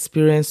they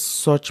experience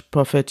such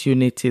perfect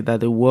unity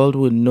that the world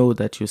will know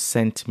that you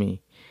sent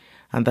me,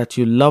 and that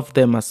you love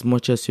them as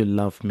much as you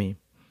love me.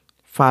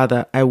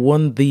 Father, I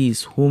want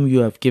these whom you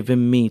have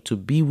given me to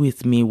be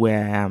with me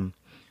where I am,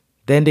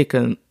 Then they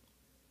can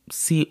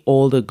see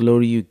all the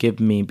glory you give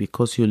me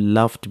because you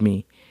loved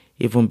me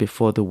even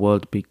before the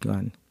world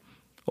began.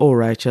 O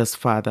righteous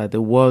Father,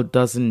 the world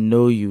doesn't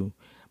know you,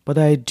 but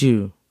I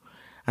do.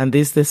 And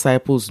these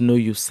disciples know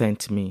you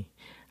sent me.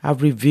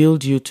 I've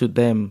revealed you to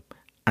them,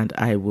 and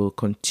I will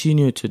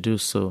continue to do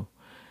so.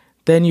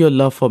 Then your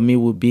love for me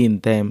will be in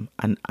them,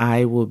 and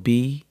I will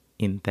be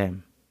in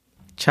them.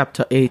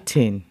 Chapter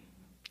 18.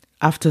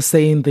 After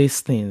saying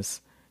these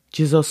things,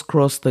 Jesus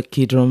crossed the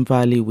Kidron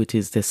Valley with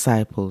his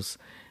disciples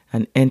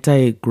and entered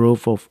a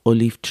grove of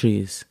olive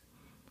trees.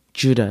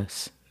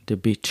 Judas, the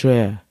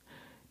betrayer,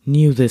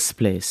 knew this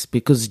place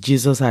because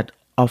Jesus had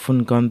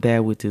often gone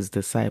there with his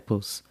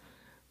disciples.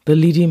 The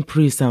leading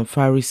priests and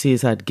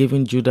Pharisees had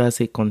given Judas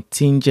a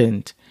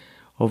contingent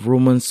of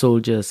Roman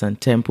soldiers and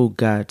temple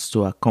guards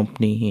to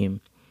accompany him.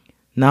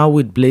 Now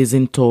with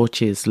blazing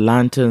torches,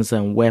 lanterns,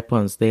 and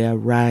weapons, they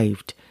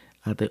arrived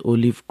at the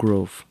olive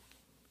grove.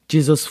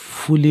 Jesus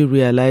fully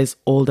realized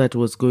all that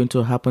was going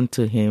to happen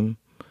to him,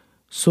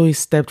 so he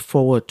stepped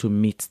forward to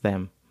meet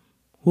them.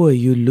 "Who are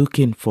you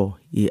looking for?"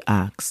 he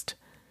asked.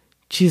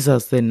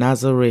 "Jesus the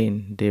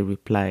Nazarene," they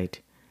replied.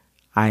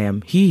 "I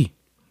am he,"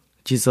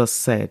 Jesus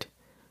said.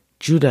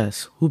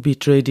 Judas, who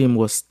betrayed him,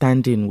 was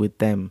standing with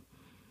them.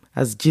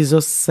 As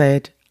Jesus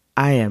said,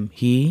 "I am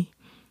he,"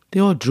 they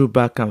all drew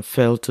back and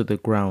fell to the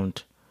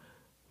ground.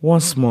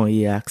 Once more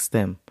he asked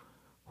them,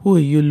 "Who are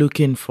you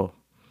looking for?"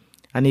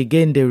 And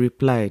again they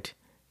replied,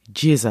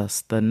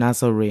 "Jesus the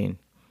Nazarene."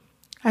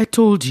 "I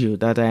told you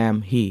that I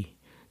am he,"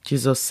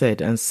 Jesus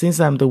said, "and since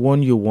I'm the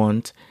one you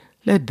want,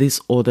 let these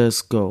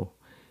others go."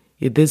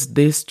 It is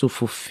this to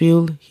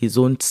fulfill his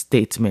own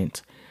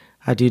statement,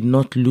 "I did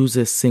not lose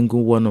a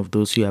single one of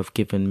those you have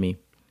given me."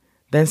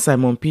 Then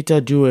Simon Peter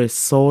drew a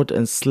sword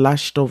and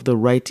slashed off the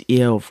right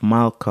ear of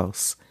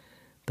Malchus,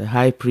 the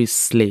high priest's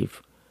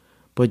slave.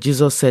 But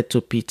Jesus said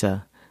to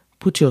Peter,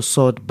 "Put your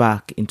sword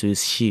back into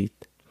its sheath.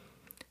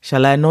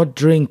 Shall I not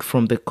drink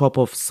from the cup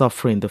of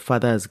suffering the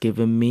Father has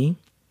given me?"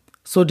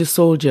 So the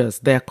soldiers,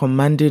 their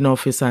commanding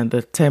officer, and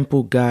the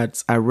temple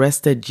guards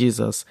arrested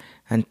Jesus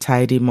and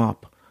tied him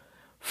up.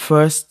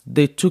 First,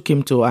 they took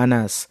him to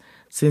Annas,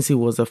 since he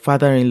was the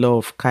father-in-law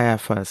of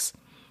Caiaphas,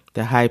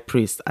 the high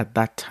priest at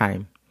that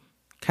time.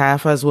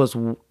 Caiaphas was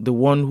the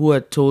one who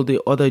had told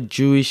the other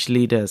Jewish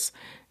leaders,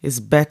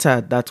 "It's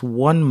better that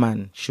one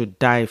man should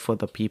die for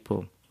the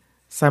people."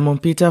 Simon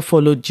Peter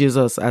followed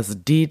Jesus, as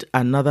did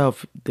another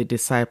of the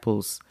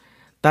disciples.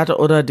 That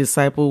other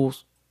disciple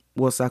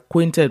was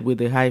acquainted with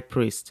the high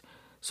priest,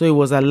 so he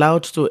was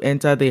allowed to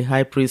enter the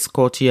high priest's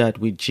courtyard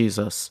with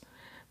Jesus.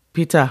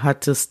 Peter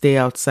had to stay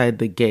outside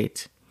the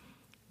gate.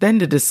 Then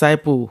the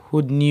disciple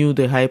who knew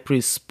the high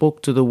priest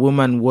spoke to the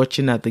woman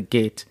watching at the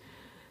gate,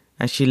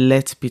 and she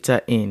let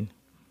Peter in.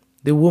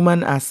 The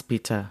woman asked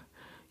Peter,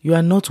 "You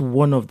are not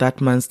one of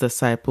that man's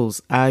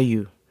disciples, are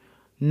you?"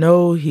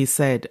 "No," he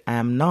said, "I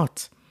am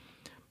not."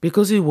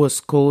 Because it was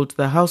cold,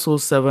 the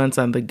household servants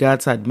and the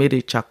guards had made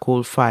a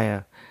charcoal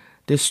fire.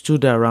 They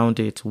stood around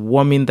it,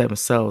 warming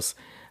themselves,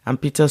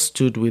 and Peter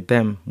stood with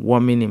them,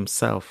 warming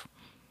himself.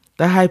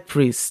 The high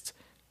priest,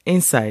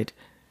 inside,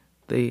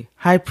 the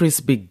high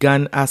priest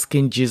began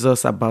asking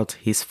Jesus about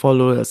his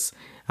followers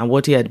and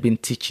what he had been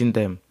teaching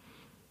them.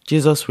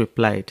 Jesus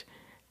replied,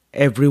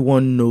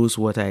 "Everyone knows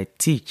what I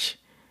teach.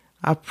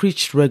 I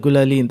preached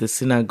regularly in the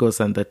synagogues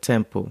and the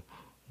temple,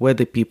 where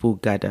the people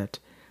gathered.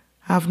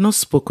 I have not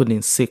spoken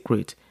in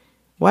secret.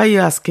 Why are you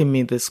asking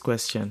me this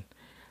question?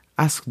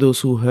 Ask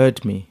those who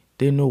heard me.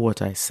 They know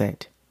what I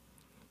said."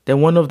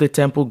 Then one of the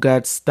temple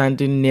guards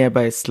standing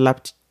nearby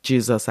slapped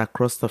Jesus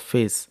across the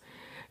face.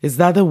 "Is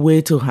that the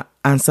way to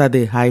answer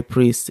the high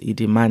priest?" he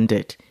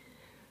demanded.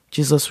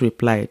 Jesus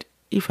replied,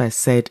 "If I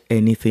said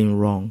anything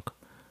wrong,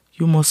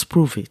 you must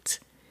prove it.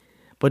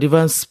 But if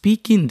I'm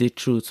speaking the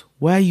truth,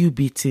 why are you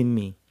beating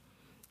me?"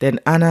 Then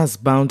Annas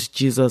bound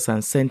Jesus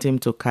and sent him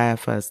to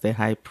Caiaphas, the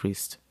high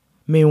priest.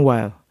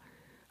 Meanwhile,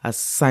 as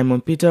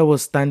Simon Peter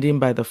was standing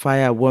by the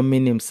fire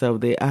warming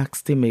himself, they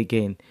asked him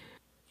again,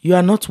 "You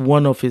are not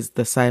one of his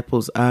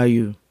disciples, are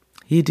you?"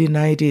 He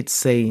denied it,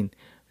 saying,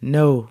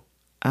 "No,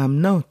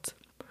 I'm not."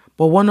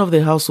 But one of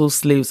the household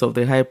slaves of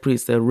the high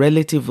priest, a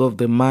relative of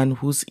the man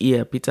whose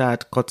ear Peter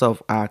had cut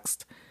off,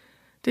 asked,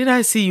 "Did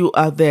I see you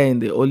out there in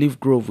the olive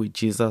grove with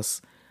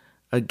Jesus?"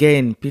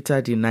 Again,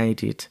 Peter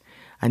denied it,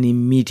 and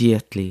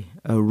immediately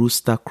a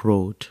rooster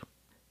crowed.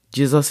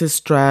 Jesus'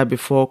 trial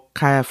before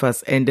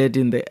Caiaphas ended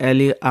in the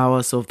early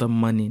hours of the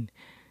morning.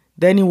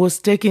 Then he was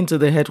taken to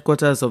the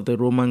headquarters of the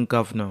Roman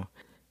governor.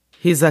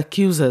 His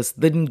accusers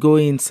didn't go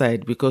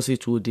inside because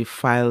it would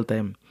defile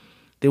them.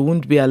 They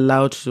wouldn't be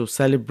allowed to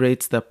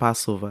celebrate the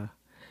Passover.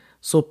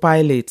 So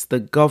Pilate, the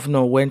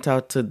governor, went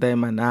out to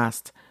them and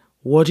asked,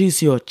 "What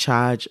is your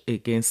charge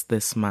against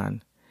this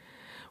man?"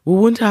 "We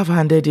wouldn't have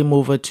handed him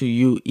over to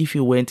you if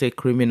he weren't a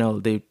criminal,"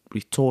 they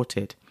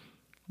retorted.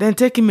 "Then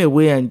take him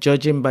away and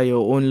judge him by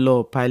your own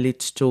law,"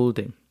 Pilate told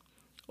him.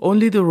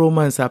 "Only the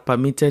Romans are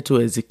permitted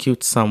to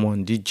execute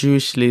someone," the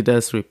Jewish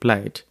leaders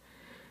replied.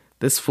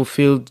 This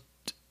fulfilled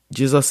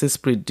Jesus'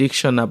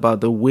 prediction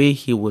about the way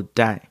he would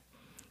die.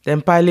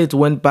 Then Pilate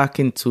went back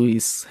into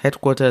his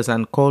headquarters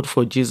and called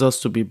for Jesus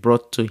to be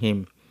brought to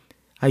him.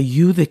 "Are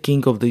you the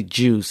king of the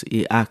Jews?"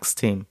 he asked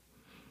him.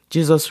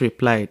 Jesus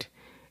replied,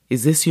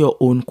 "Is this your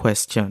own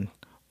question,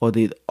 or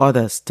did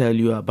others tell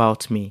you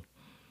about me?"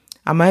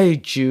 "Am I a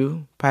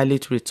Jew?"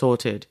 Pilate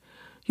retorted.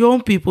 "Your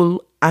own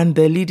people and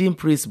the leading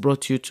priests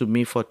brought you to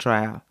me for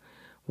trial.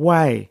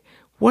 Why?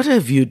 What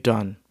have you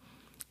done?"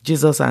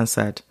 Jesus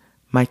answered,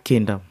 "My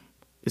kingdom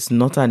is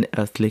not an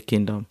earthly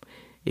kingdom.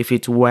 If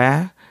it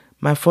were,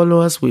 my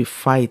followers will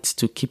fight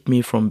to keep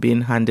me from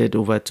being handed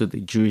over to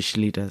the Jewish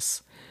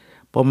leaders.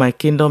 But my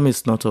kingdom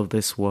is not of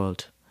this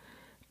world."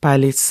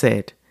 Pilate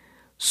said,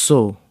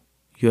 "So,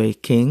 you're a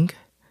king?"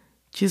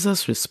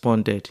 Jesus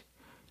responded,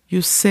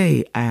 "You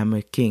say I am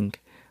a king.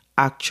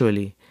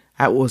 Actually,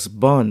 I was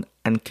born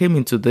and came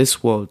into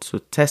this world to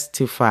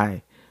testify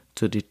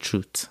to the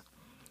truth.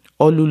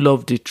 All who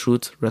love the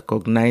truth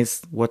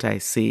recognize what I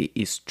say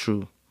is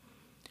true."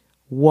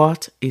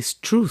 "What is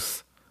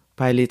truth?"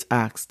 Pilate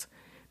asked.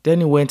 Then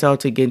he went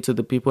out again to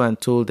the people and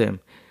told them,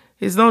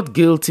 "He's not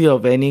guilty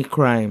of any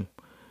crime.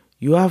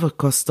 You have a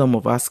custom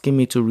of asking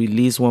me to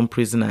release one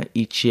prisoner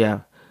each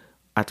year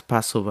at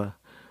Passover.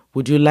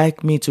 Would you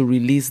like me to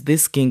release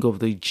this king of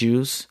the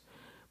Jews?"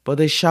 But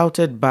they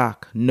shouted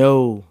back,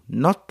 "No,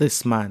 not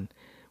this man.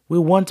 We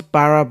want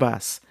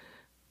Barabbas."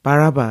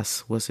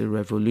 Barabbas was a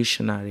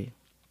revolutionary.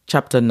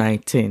 Chapter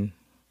 19.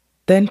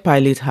 Then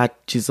Pilate had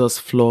Jesus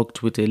flogged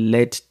with a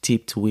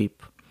lead-tipped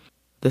whip.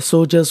 The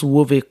soldiers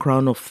wove a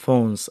crown of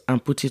thorns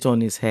and put it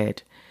on his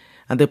head,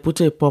 and they put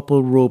a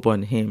purple robe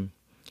on him.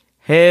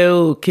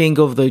 "Hail, King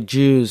of the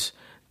Jews!"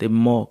 they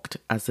mocked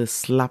as they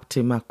slapped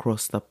him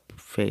across the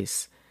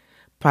face.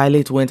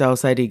 Pilate went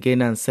outside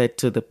again and said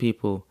to the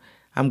people,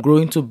 "I'm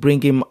going to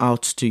bring him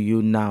out to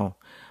you now,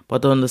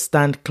 but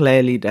understand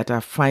clearly that I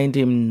find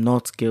him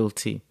not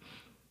guilty."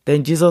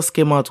 Then Jesus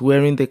came out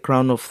wearing the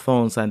crown of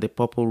thorns and the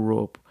purple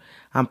robe,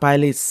 and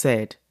Pilate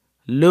said,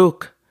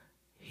 "Look,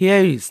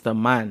 here is the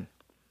man."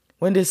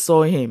 When they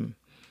saw him,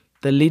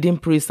 the leading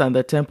priests and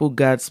the temple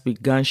guards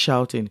began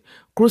shouting,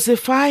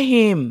 "Crucify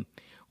him!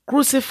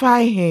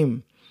 Crucify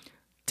him!"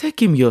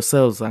 "Take him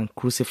yourselves and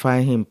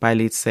crucify him,"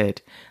 Pilate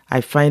said.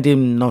 "I find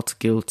him not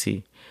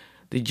guilty."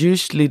 The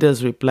Jewish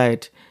leaders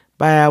replied,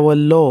 "By our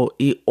law,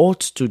 he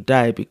ought to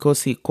die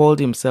because he called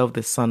himself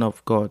the Son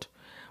of God."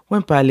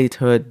 When Pilate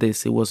heard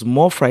this, he was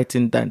more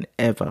frightened than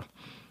ever.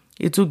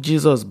 He took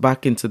Jesus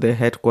back into the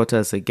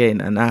headquarters again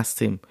and asked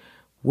him,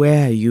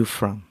 "Where are you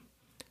from?"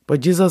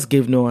 But Jesus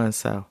gave no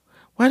answer.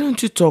 "Why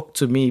don't you talk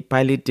to me?"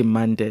 Pilate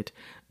demanded.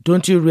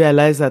 "Don't you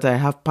realize that I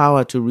have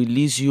power to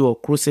release you or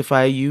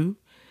crucify you?"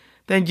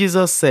 Then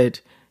Jesus said,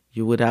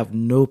 "You would have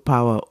no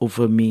power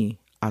over me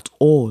at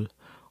all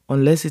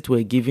unless it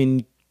were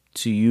given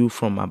to you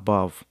from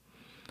above.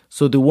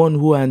 So the one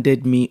who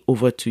handed me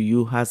over to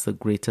you has the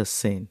greater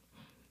sin."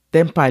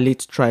 Then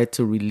Pilate tried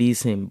to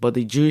release him, but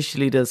the Jewish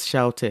leaders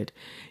shouted,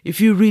 "If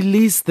you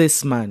release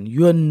this man,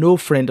 you are no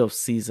friend of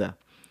Caesar.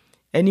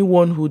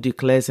 Anyone who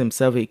declares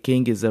himself a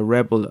king is a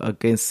rebel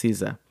against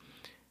Caesar."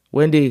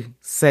 When they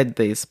said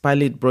this,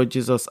 Pilate brought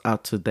Jesus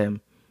out to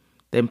them.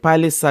 Then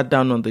Pilate sat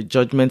down on the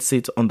judgment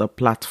seat on the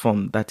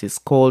platform that is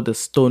called the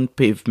stone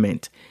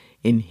pavement,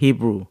 in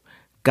Hebrew,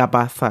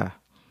 Gabbatha.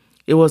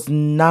 It was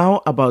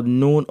now about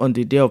noon on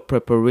the day of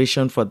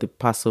preparation for the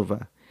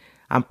Passover,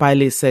 and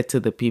Pilate said to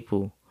the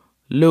people,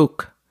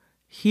 "Look,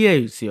 here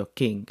is your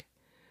king."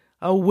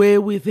 "Away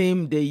with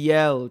him," they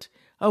yelled.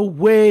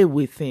 "Away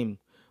with him.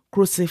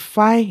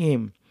 Crucify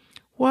him."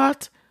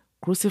 "What?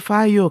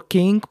 Crucify your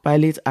king?"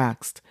 Pilate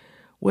asked.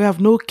 "We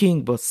have no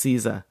king but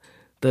Caesar,"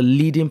 the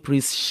leading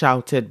priests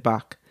shouted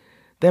back.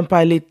 Then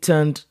Pilate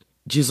turned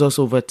Jesus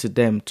over to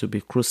them to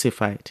be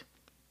crucified.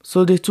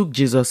 So they took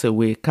Jesus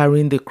away,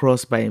 carrying the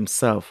cross by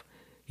himself.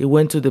 He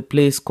went to the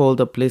place called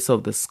the place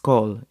of the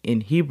skull,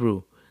 in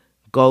Hebrew,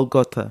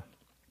 Golgotha.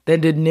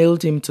 Then they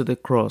nailed him to the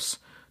cross.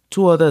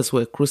 2 others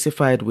were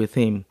crucified with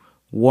him,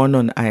 one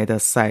on either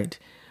side,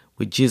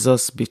 with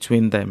Jesus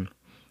between them.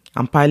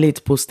 And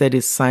Pilate posted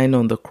a sign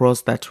on the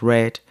cross that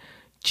read,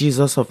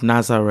 "Jesus of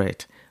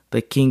Nazareth,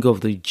 the King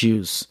of the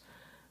Jews."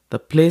 The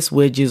place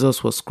where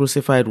Jesus was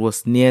crucified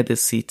was near the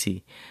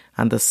city,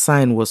 and the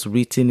sign was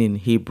written in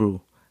Hebrew,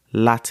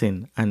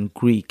 Latin, and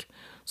Greek,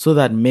 so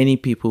that many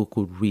people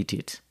could read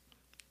it.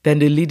 Then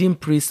the leading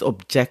priest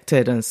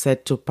objected and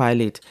said to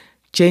Pilate,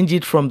 "Change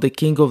it from the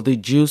King of the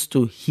Jews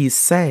to 'He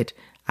said,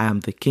 I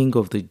am the King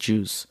of the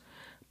Jews.'"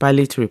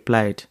 Pilate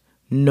replied,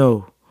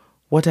 "No,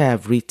 what I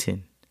have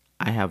written,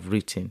 I have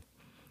written."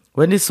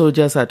 When the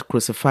soldiers had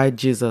crucified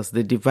Jesus,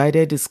 they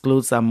divided his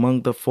clothes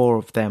among the 4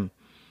 of them.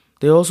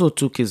 They also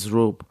took his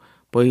robe,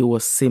 but it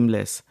was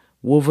seamless,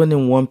 woven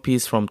in one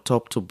piece from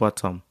top to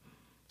bottom.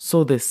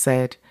 So they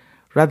said,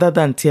 "Rather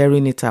than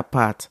tearing it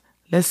apart,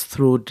 let's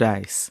throw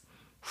dice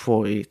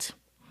for it."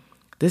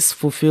 This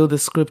fulfilled the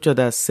scripture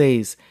that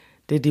says,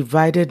 "They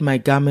divided my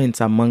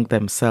garments among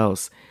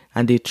themselves,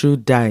 and they threw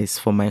dice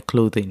for my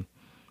clothing."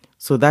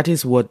 So that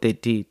is what they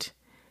did.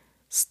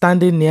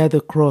 Standing near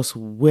the cross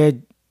were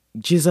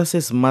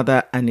Jesus'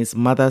 mother and his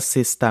mother's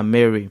sister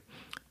Mary,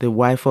 the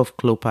wife of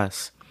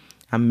Clopas,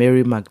 and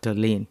Mary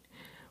Magdalene.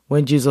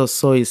 When Jesus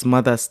saw his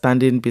mother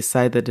standing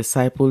beside the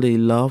disciple he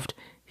loved,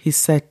 he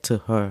said to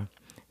her,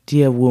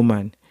 "Dear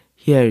woman,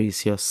 here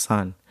is your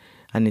son."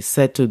 And he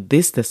said to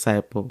this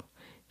disciple,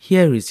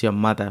 "Here is your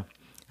mother."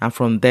 And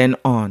from then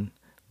on,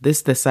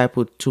 this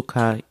disciple took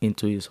her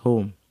into his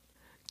home.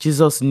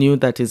 Jesus knew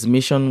that his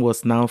mission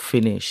was now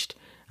finished,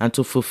 and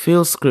to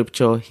fulfill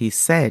scripture, he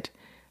said,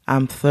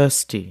 "I'm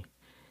thirsty."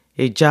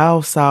 A jar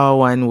of sour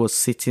wine was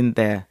sitting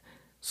there,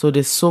 so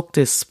they soaked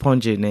a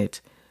sponge in it,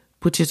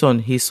 put it on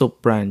a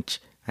hyssop branch,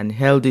 and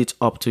held it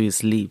up to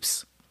his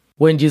lips.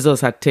 When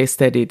Jesus had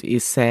tasted it, he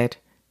said,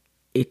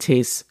 "It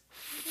is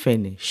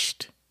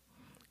finished."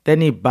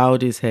 Then he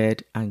bowed his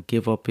head and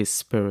gave up his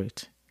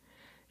spirit.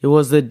 It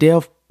was the day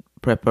of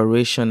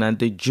preparation, and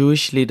the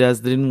Jewish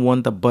leaders didn't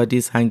want the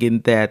bodies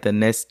hanging there the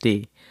next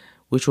day,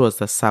 which was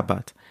the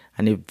Sabbath,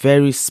 and a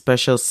very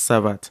special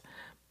Sabbath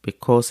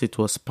because it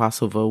was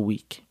Passover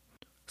week.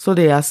 So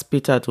they asked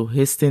Peter to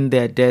hasten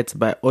their death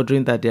by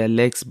ordering that their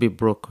legs be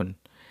broken.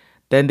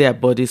 Then their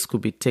bodies could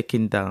be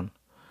taken down.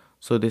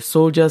 So the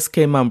soldiers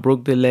came and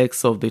broke the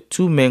legs of the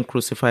two men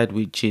crucified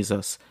with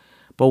Jesus.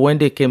 But when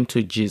they came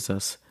to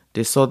Jesus,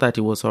 they saw that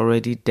he was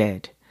already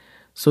dead.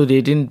 So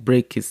they didn't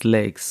break his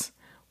legs.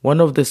 One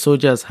of the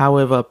soldiers,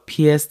 however,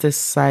 pierced his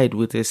side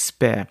with a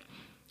spear,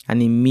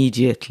 and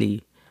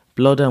immediately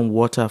blood and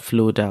water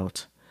flowed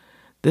out.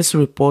 This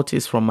report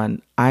is from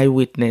an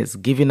eyewitness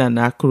giving an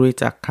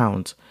accurate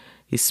account.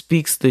 He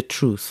speaks the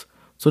truth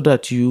so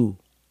that you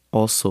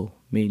also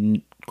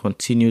may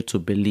continue to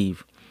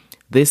believe.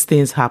 These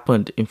things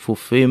happened in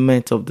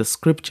fulfillment of the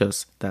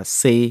scriptures that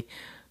say,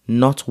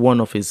 "Not one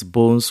of his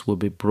bones will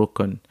be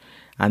broken,"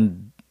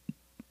 and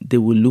they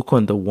will look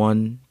on the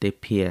one they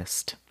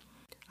pierced.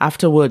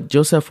 Afterward,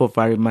 Joseph of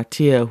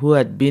Arimathea, who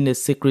had been a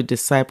secret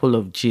disciple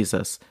of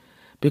Jesus,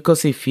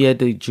 because he feared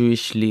the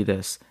Jewish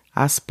leaders,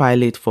 asked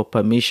Pilate for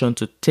permission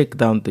to take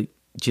down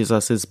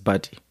Jesus'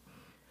 body.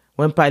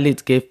 When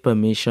Pilate gave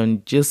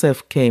permission,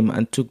 Joseph came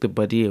and took the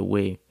body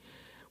away.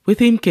 With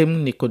him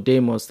came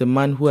Nicodemus, the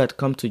man who had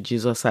come to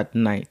Jesus at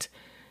night.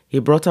 He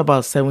brought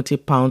about 70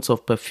 pounds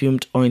of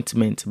perfumed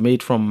ointment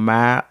made from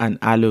myrrh and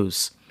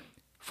aloes.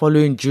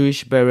 Following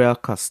Jewish burial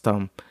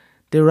custom,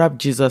 they wrapped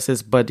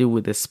Jesus' body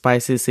with the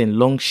spices in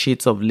long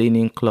sheets of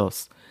linen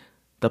cloth.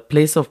 The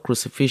place of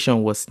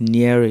crucifixion was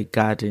near a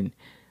garden,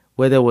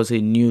 where there was a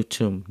new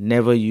tomb,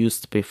 never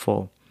used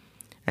before.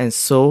 And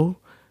so,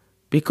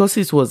 because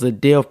it was a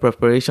day of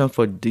preparation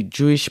for the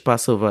Jewish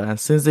Passover, and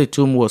since the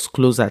tomb was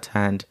close at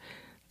hand,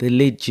 they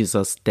laid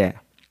Jesus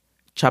there.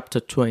 Chapter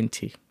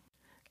 20.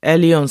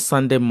 Early on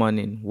Sunday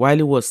morning, while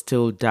it was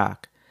still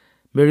dark,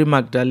 Mary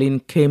Magdalene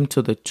came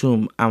to the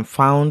tomb and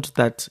found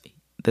that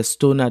the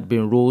stone had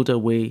been rolled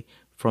away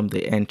from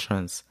the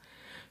entrance.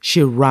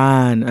 She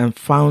ran and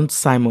found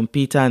Simon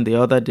Peter and the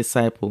other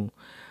disciple,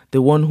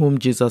 the one whom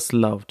Jesus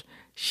loved.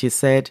 She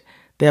said,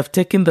 "They have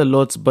taken the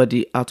Lord's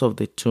body out of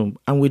the tomb,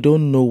 and we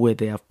don't know where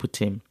they have put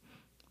him."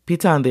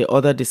 Peter and the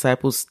other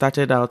disciples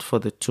started out for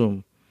the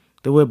tomb.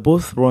 They were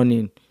both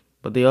running,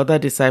 but the other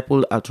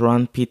disciple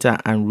outran Peter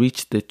and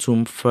reached the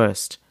tomb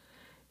first.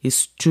 He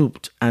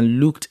stooped and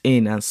looked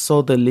in and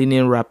saw the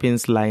linen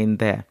wrappings lying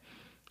there,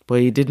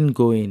 but he didn't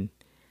go in.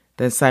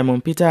 Then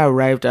Simon Peter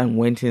arrived and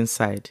went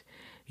inside.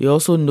 He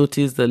also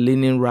noticed the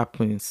linen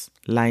wrappings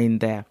lying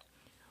there,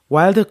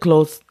 while the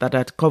cloth that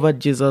had covered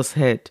Jesus'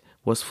 head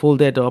was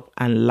folded up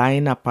and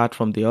lying apart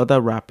from the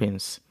other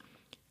wrappings.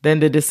 Then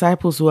the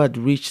disciples who had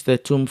reached the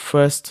tomb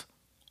first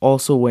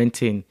also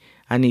went in,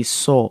 and he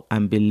saw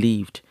and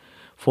believed.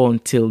 For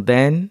until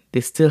then, they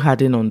still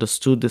hadn't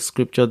understood the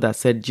scripture that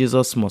said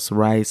Jesus must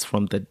rise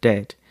from the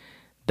dead.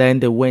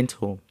 Then they went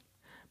home.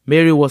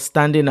 Mary was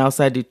standing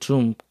outside the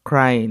tomb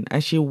crying,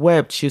 and she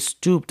wept. She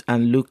stooped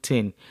and looked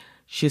in.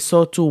 She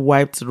saw two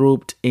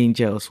white-robed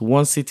angels,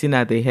 one sitting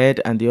at the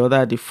head and the other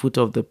at the foot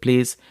of the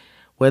place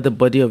where the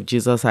body of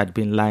Jesus had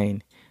been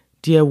lying.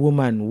 "Dear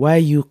woman, why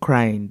are you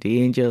crying?"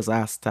 the angels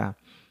asked her.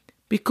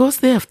 "Because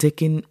they have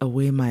taken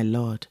away my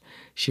Lord,"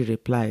 she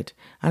replied,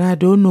 "and I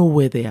don't know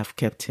where they have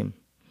kept him."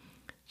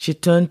 She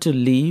turned to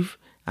leave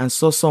and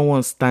saw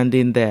someone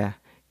standing there.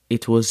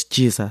 It was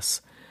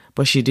Jesus,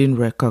 but she didn't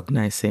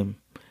recognize him.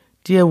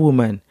 "Dear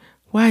woman,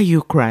 why are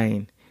you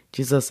crying?"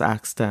 Jesus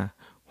asked her.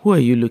 "Who are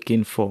you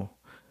looking for?"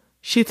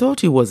 She thought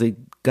he was a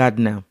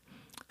gardener.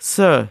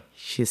 "Sir,"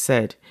 she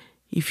said,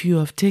 "if you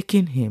have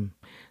taken him,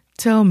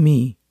 tell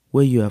me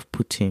where you have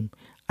put him,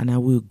 and I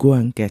will go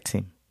and get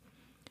him."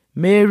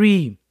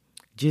 "Mary,"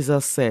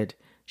 Jesus said.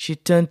 She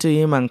turned to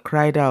him and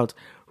cried out,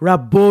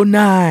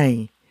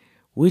 "Rabboni,"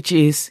 which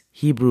is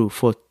Hebrew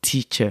for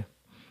teacher.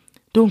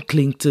 "Don't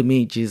cling to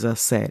me," Jesus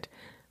said,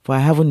 "for I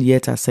haven't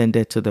yet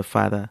ascended to the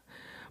Father.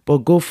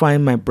 But go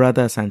find my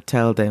brothers and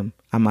tell them,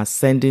 I'm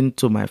ascending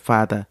to my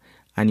Father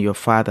and your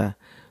Father,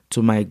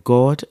 to my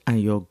God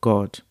and your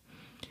God."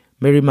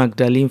 Mary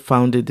Magdalene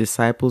found the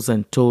disciples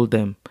and told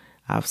them,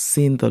 "I've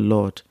seen the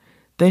Lord."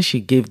 Then she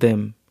gave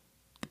them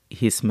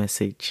his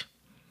message.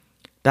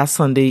 That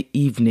Sunday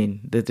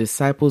evening, the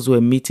disciples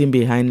were meeting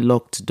behind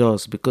locked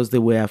doors because they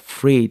were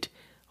afraid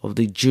of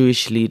the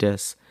Jewish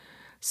leaders.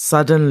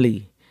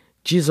 Suddenly,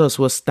 Jesus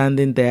was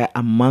standing there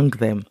among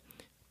them.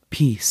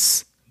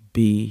 "Peace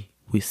be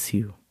with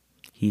you,"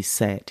 he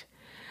said.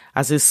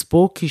 As he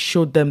spoke, he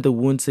showed them the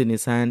wounds in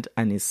his hand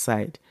and his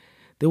side.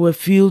 They were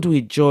filled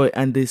with joy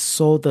and they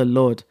saw the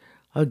Lord.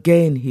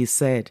 Again he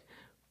said,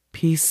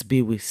 "Peace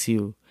be with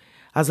you.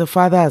 As the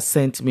Father has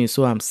sent me,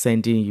 so I'm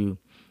sending you."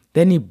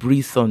 Then he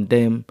breathed on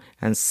them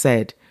and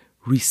said,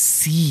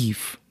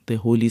 "Receive the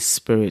Holy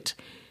Spirit.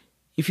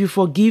 If you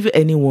forgive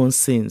anyone's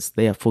sins,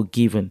 they are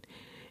forgiven.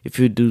 If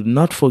you do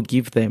not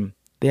forgive them,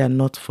 they are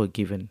not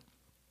forgiven."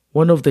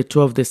 One of the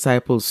 12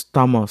 disciples,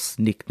 Thomas,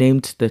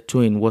 nicknamed the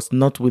twin, was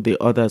not with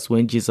the others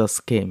when Jesus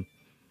came.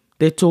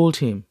 They told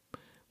him,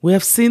 "We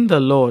have seen the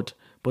Lord."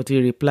 But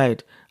he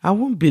replied, "I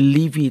won't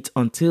believe it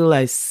until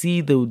I see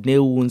the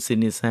nail wounds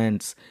in his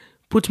hands,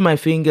 put my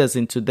fingers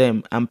into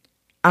them,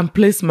 and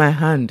place my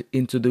hand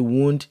into the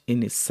wound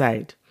in his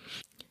side."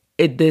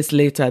 8 days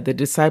later, the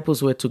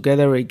disciples were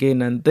together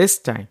again, and this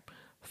time,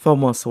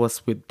 Thomas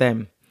was with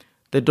them.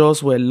 The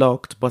doors were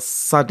locked, but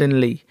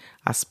suddenly,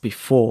 as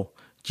before,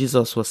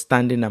 Jesus was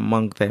standing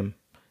among them.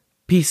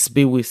 "Peace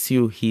be with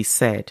you," he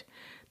said.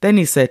 Then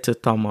he said to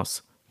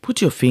Thomas,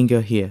 "Put your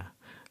finger here.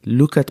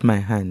 Look at my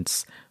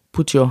hands.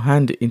 Put your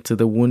hand into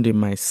the wound in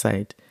my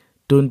side.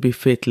 Don't be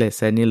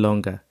faithless any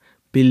longer.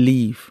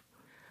 Believe."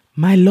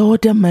 "My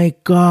Lord and my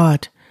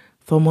God,"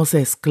 Thomas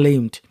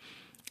exclaimed.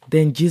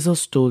 Then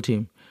Jesus told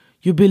him,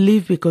 "You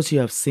believe because you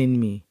have seen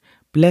me.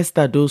 Blessed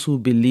are those who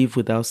believe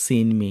without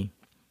seeing me."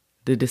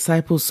 The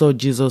disciples saw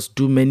Jesus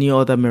do many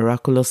other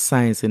miraculous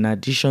signs in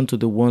addition to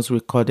the ones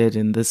recorded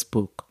in this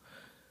book.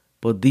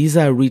 But these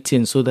are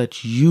written so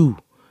that you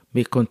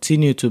may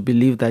continue to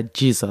believe that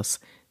Jesus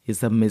is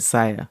the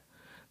Messiah,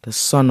 the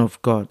Son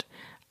of God,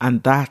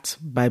 and that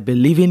by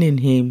believing in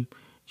him,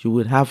 you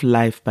will have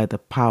life by the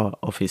power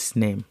of his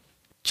name.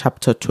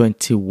 Chapter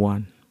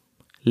 21.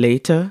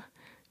 Later,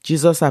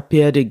 Jesus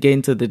appeared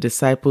again to the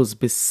disciples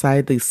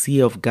beside the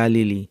Sea of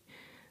Galilee.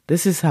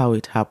 This is how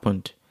it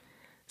happened.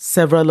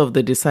 Several of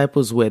the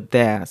disciples were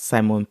there: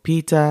 Simon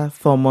Peter,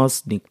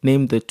 Thomas,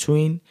 nicknamed the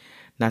twin,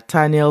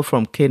 Nathanael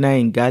from Cana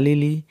in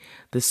Galilee,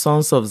 the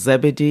sons of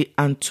Zebedee,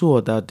 and 2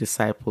 other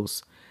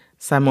disciples.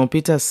 Simon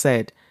Peter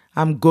said,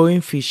 "I'm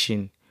going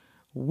fishing."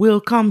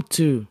 "We'll come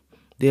too,"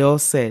 they all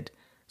said.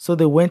 So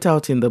they went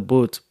out in the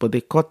boat, but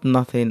they caught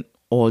nothing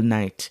all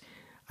night.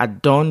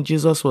 At dawn,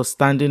 Jesus was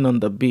standing on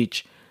the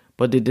beach,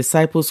 but the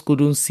disciples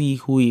couldn't see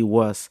who he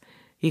was.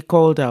 He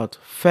called out,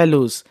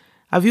 "Fellows,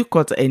 have you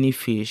caught any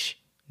fish?"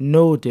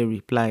 "No," they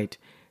replied.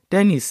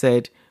 Then he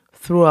said,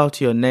 "Throw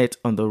out your net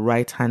on the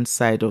right-hand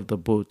side of the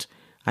boat,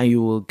 and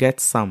you will get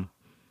some."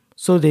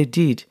 So they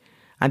did,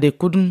 and they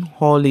couldn't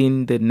haul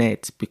in the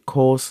net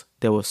because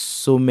there were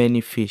so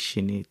many fish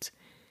in it.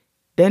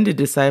 Then the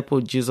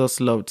disciple Jesus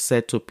loved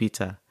said to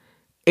Peter,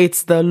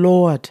 "It's the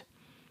Lord."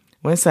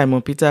 When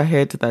Simon Peter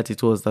heard that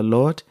it was the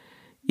Lord,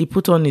 he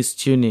put on his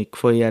tunic,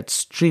 for he had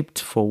stripped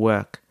for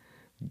work,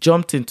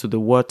 jumped into the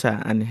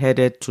water, and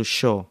headed to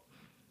shore.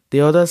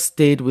 The others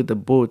stayed with the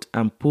boat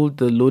and pulled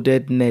the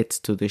loaded nets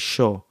to the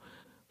shore,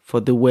 for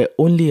they were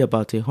only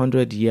about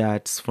 100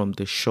 yards from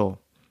the shore.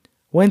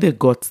 When they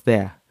got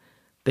there,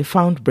 they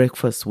found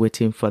breakfast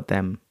waiting for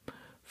them: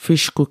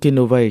 fish cooking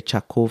over a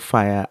charcoal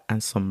fire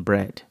and some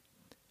bread.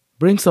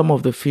 "Bring some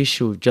of the fish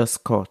you've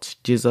just caught,"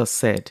 Jesus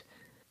said.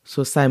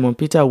 So Simon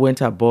Peter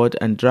went aboard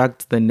and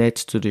dragged the net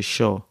to the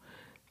shore.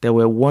 There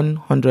were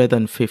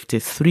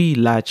 153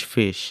 large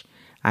fish,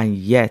 and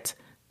yet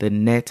the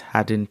net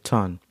hadn't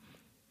torn.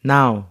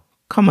 "Now,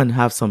 come and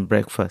have some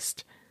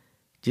breakfast,"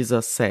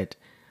 Jesus said.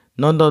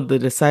 None of the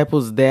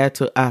disciples dared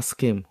to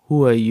ask him,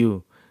 "Who are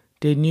you?"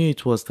 They knew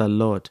it was the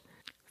Lord.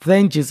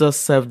 Then Jesus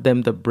served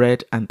them the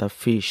bread and the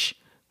fish.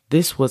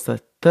 This was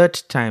the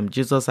 3rd time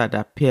Jesus had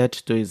appeared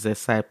to his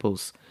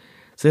disciples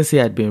since he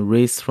had been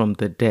raised from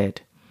the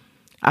dead.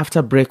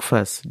 After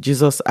breakfast,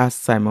 Jesus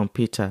asked Simon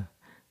Peter,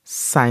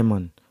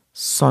 "Simon,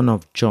 son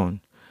of John,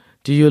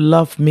 do you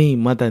love me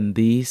more than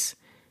these?"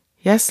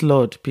 "Yes,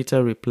 Lord,"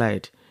 Peter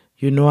replied.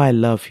 "You know I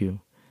love you."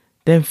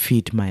 "Then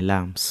feed my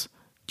lambs,"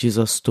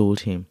 Jesus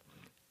told him.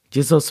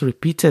 Jesus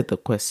repeated the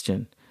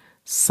question,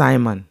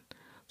 "Simon,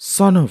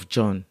 son of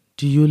John,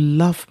 do you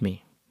love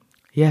me?"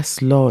 "Yes,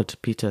 Lord,"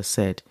 Peter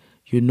said.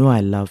 "You know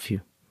I love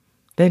you."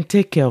 "Then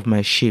take care of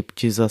my sheep,"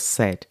 Jesus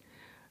said.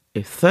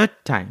 A 3rd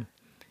time,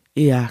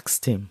 he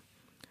asked him,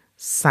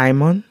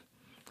 "Simon,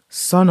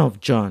 son of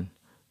John,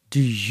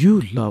 do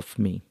you love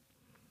me?"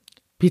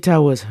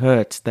 Peter was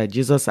hurt that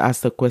Jesus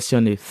asked the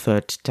question a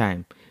 3rd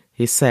time.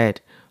 He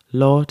said,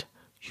 "Lord,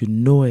 you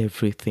know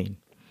everything.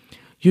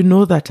 You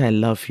know that I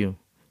love you."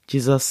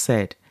 Jesus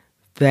said,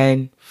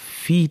 "Then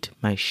feed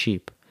my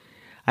sheep.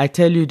 I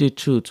tell you the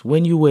truth,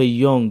 when you were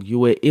young, you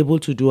were able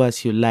to do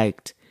as you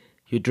liked.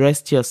 You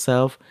dressed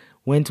yourself,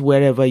 went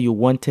wherever you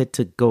wanted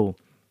to go.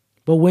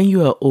 But when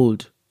you are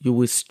old, you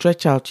will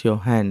stretch out your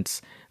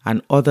hands,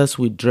 and others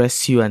will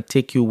dress you and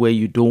take you where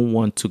you don't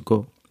want to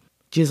go."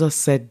 Jesus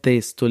said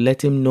this to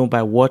let him know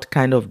by what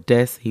kind of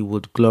death he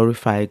would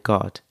glorify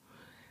God.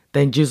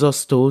 Then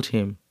Jesus told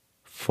him,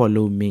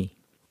 "Follow me."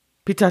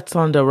 Peter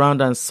turned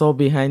around and saw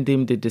behind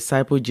him the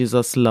disciple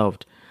Jesus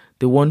loved,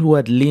 the one who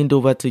had leaned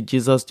over to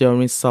Jesus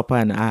during supper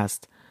and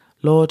asked,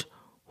 "Lord,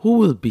 who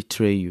will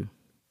betray you?"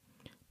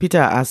 Peter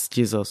asked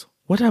Jesus,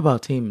 "What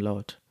about him,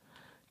 Lord?"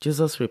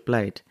 Jesus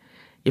replied,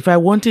 "If I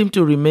want him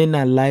to remain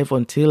alive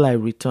until I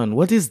return,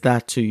 what is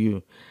that to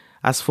you?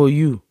 As for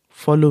you,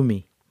 follow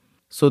me."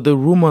 So the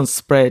rumor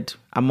spread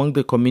among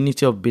the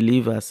community of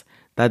believers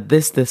that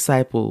this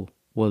disciple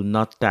will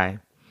not die.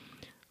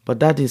 But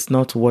that is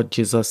not what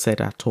Jesus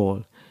said at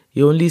all.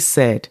 He only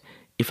said,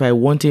 "If I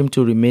want him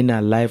to remain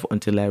alive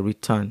until I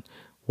return,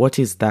 what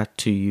is that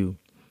to you?"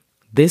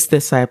 This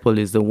disciple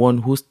is the one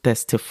who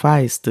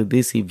testifies to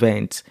these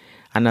events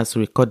and has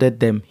recorded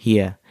them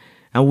here.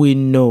 And we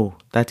know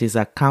that his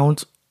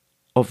account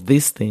of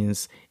these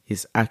things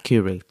is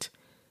accurate.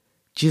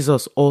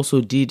 Jesus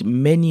also did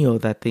many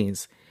other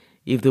things.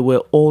 If they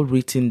were all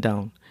written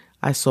down,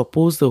 I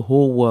suppose the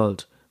whole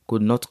world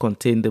could not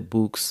contain the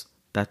books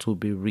that will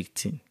be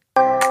written.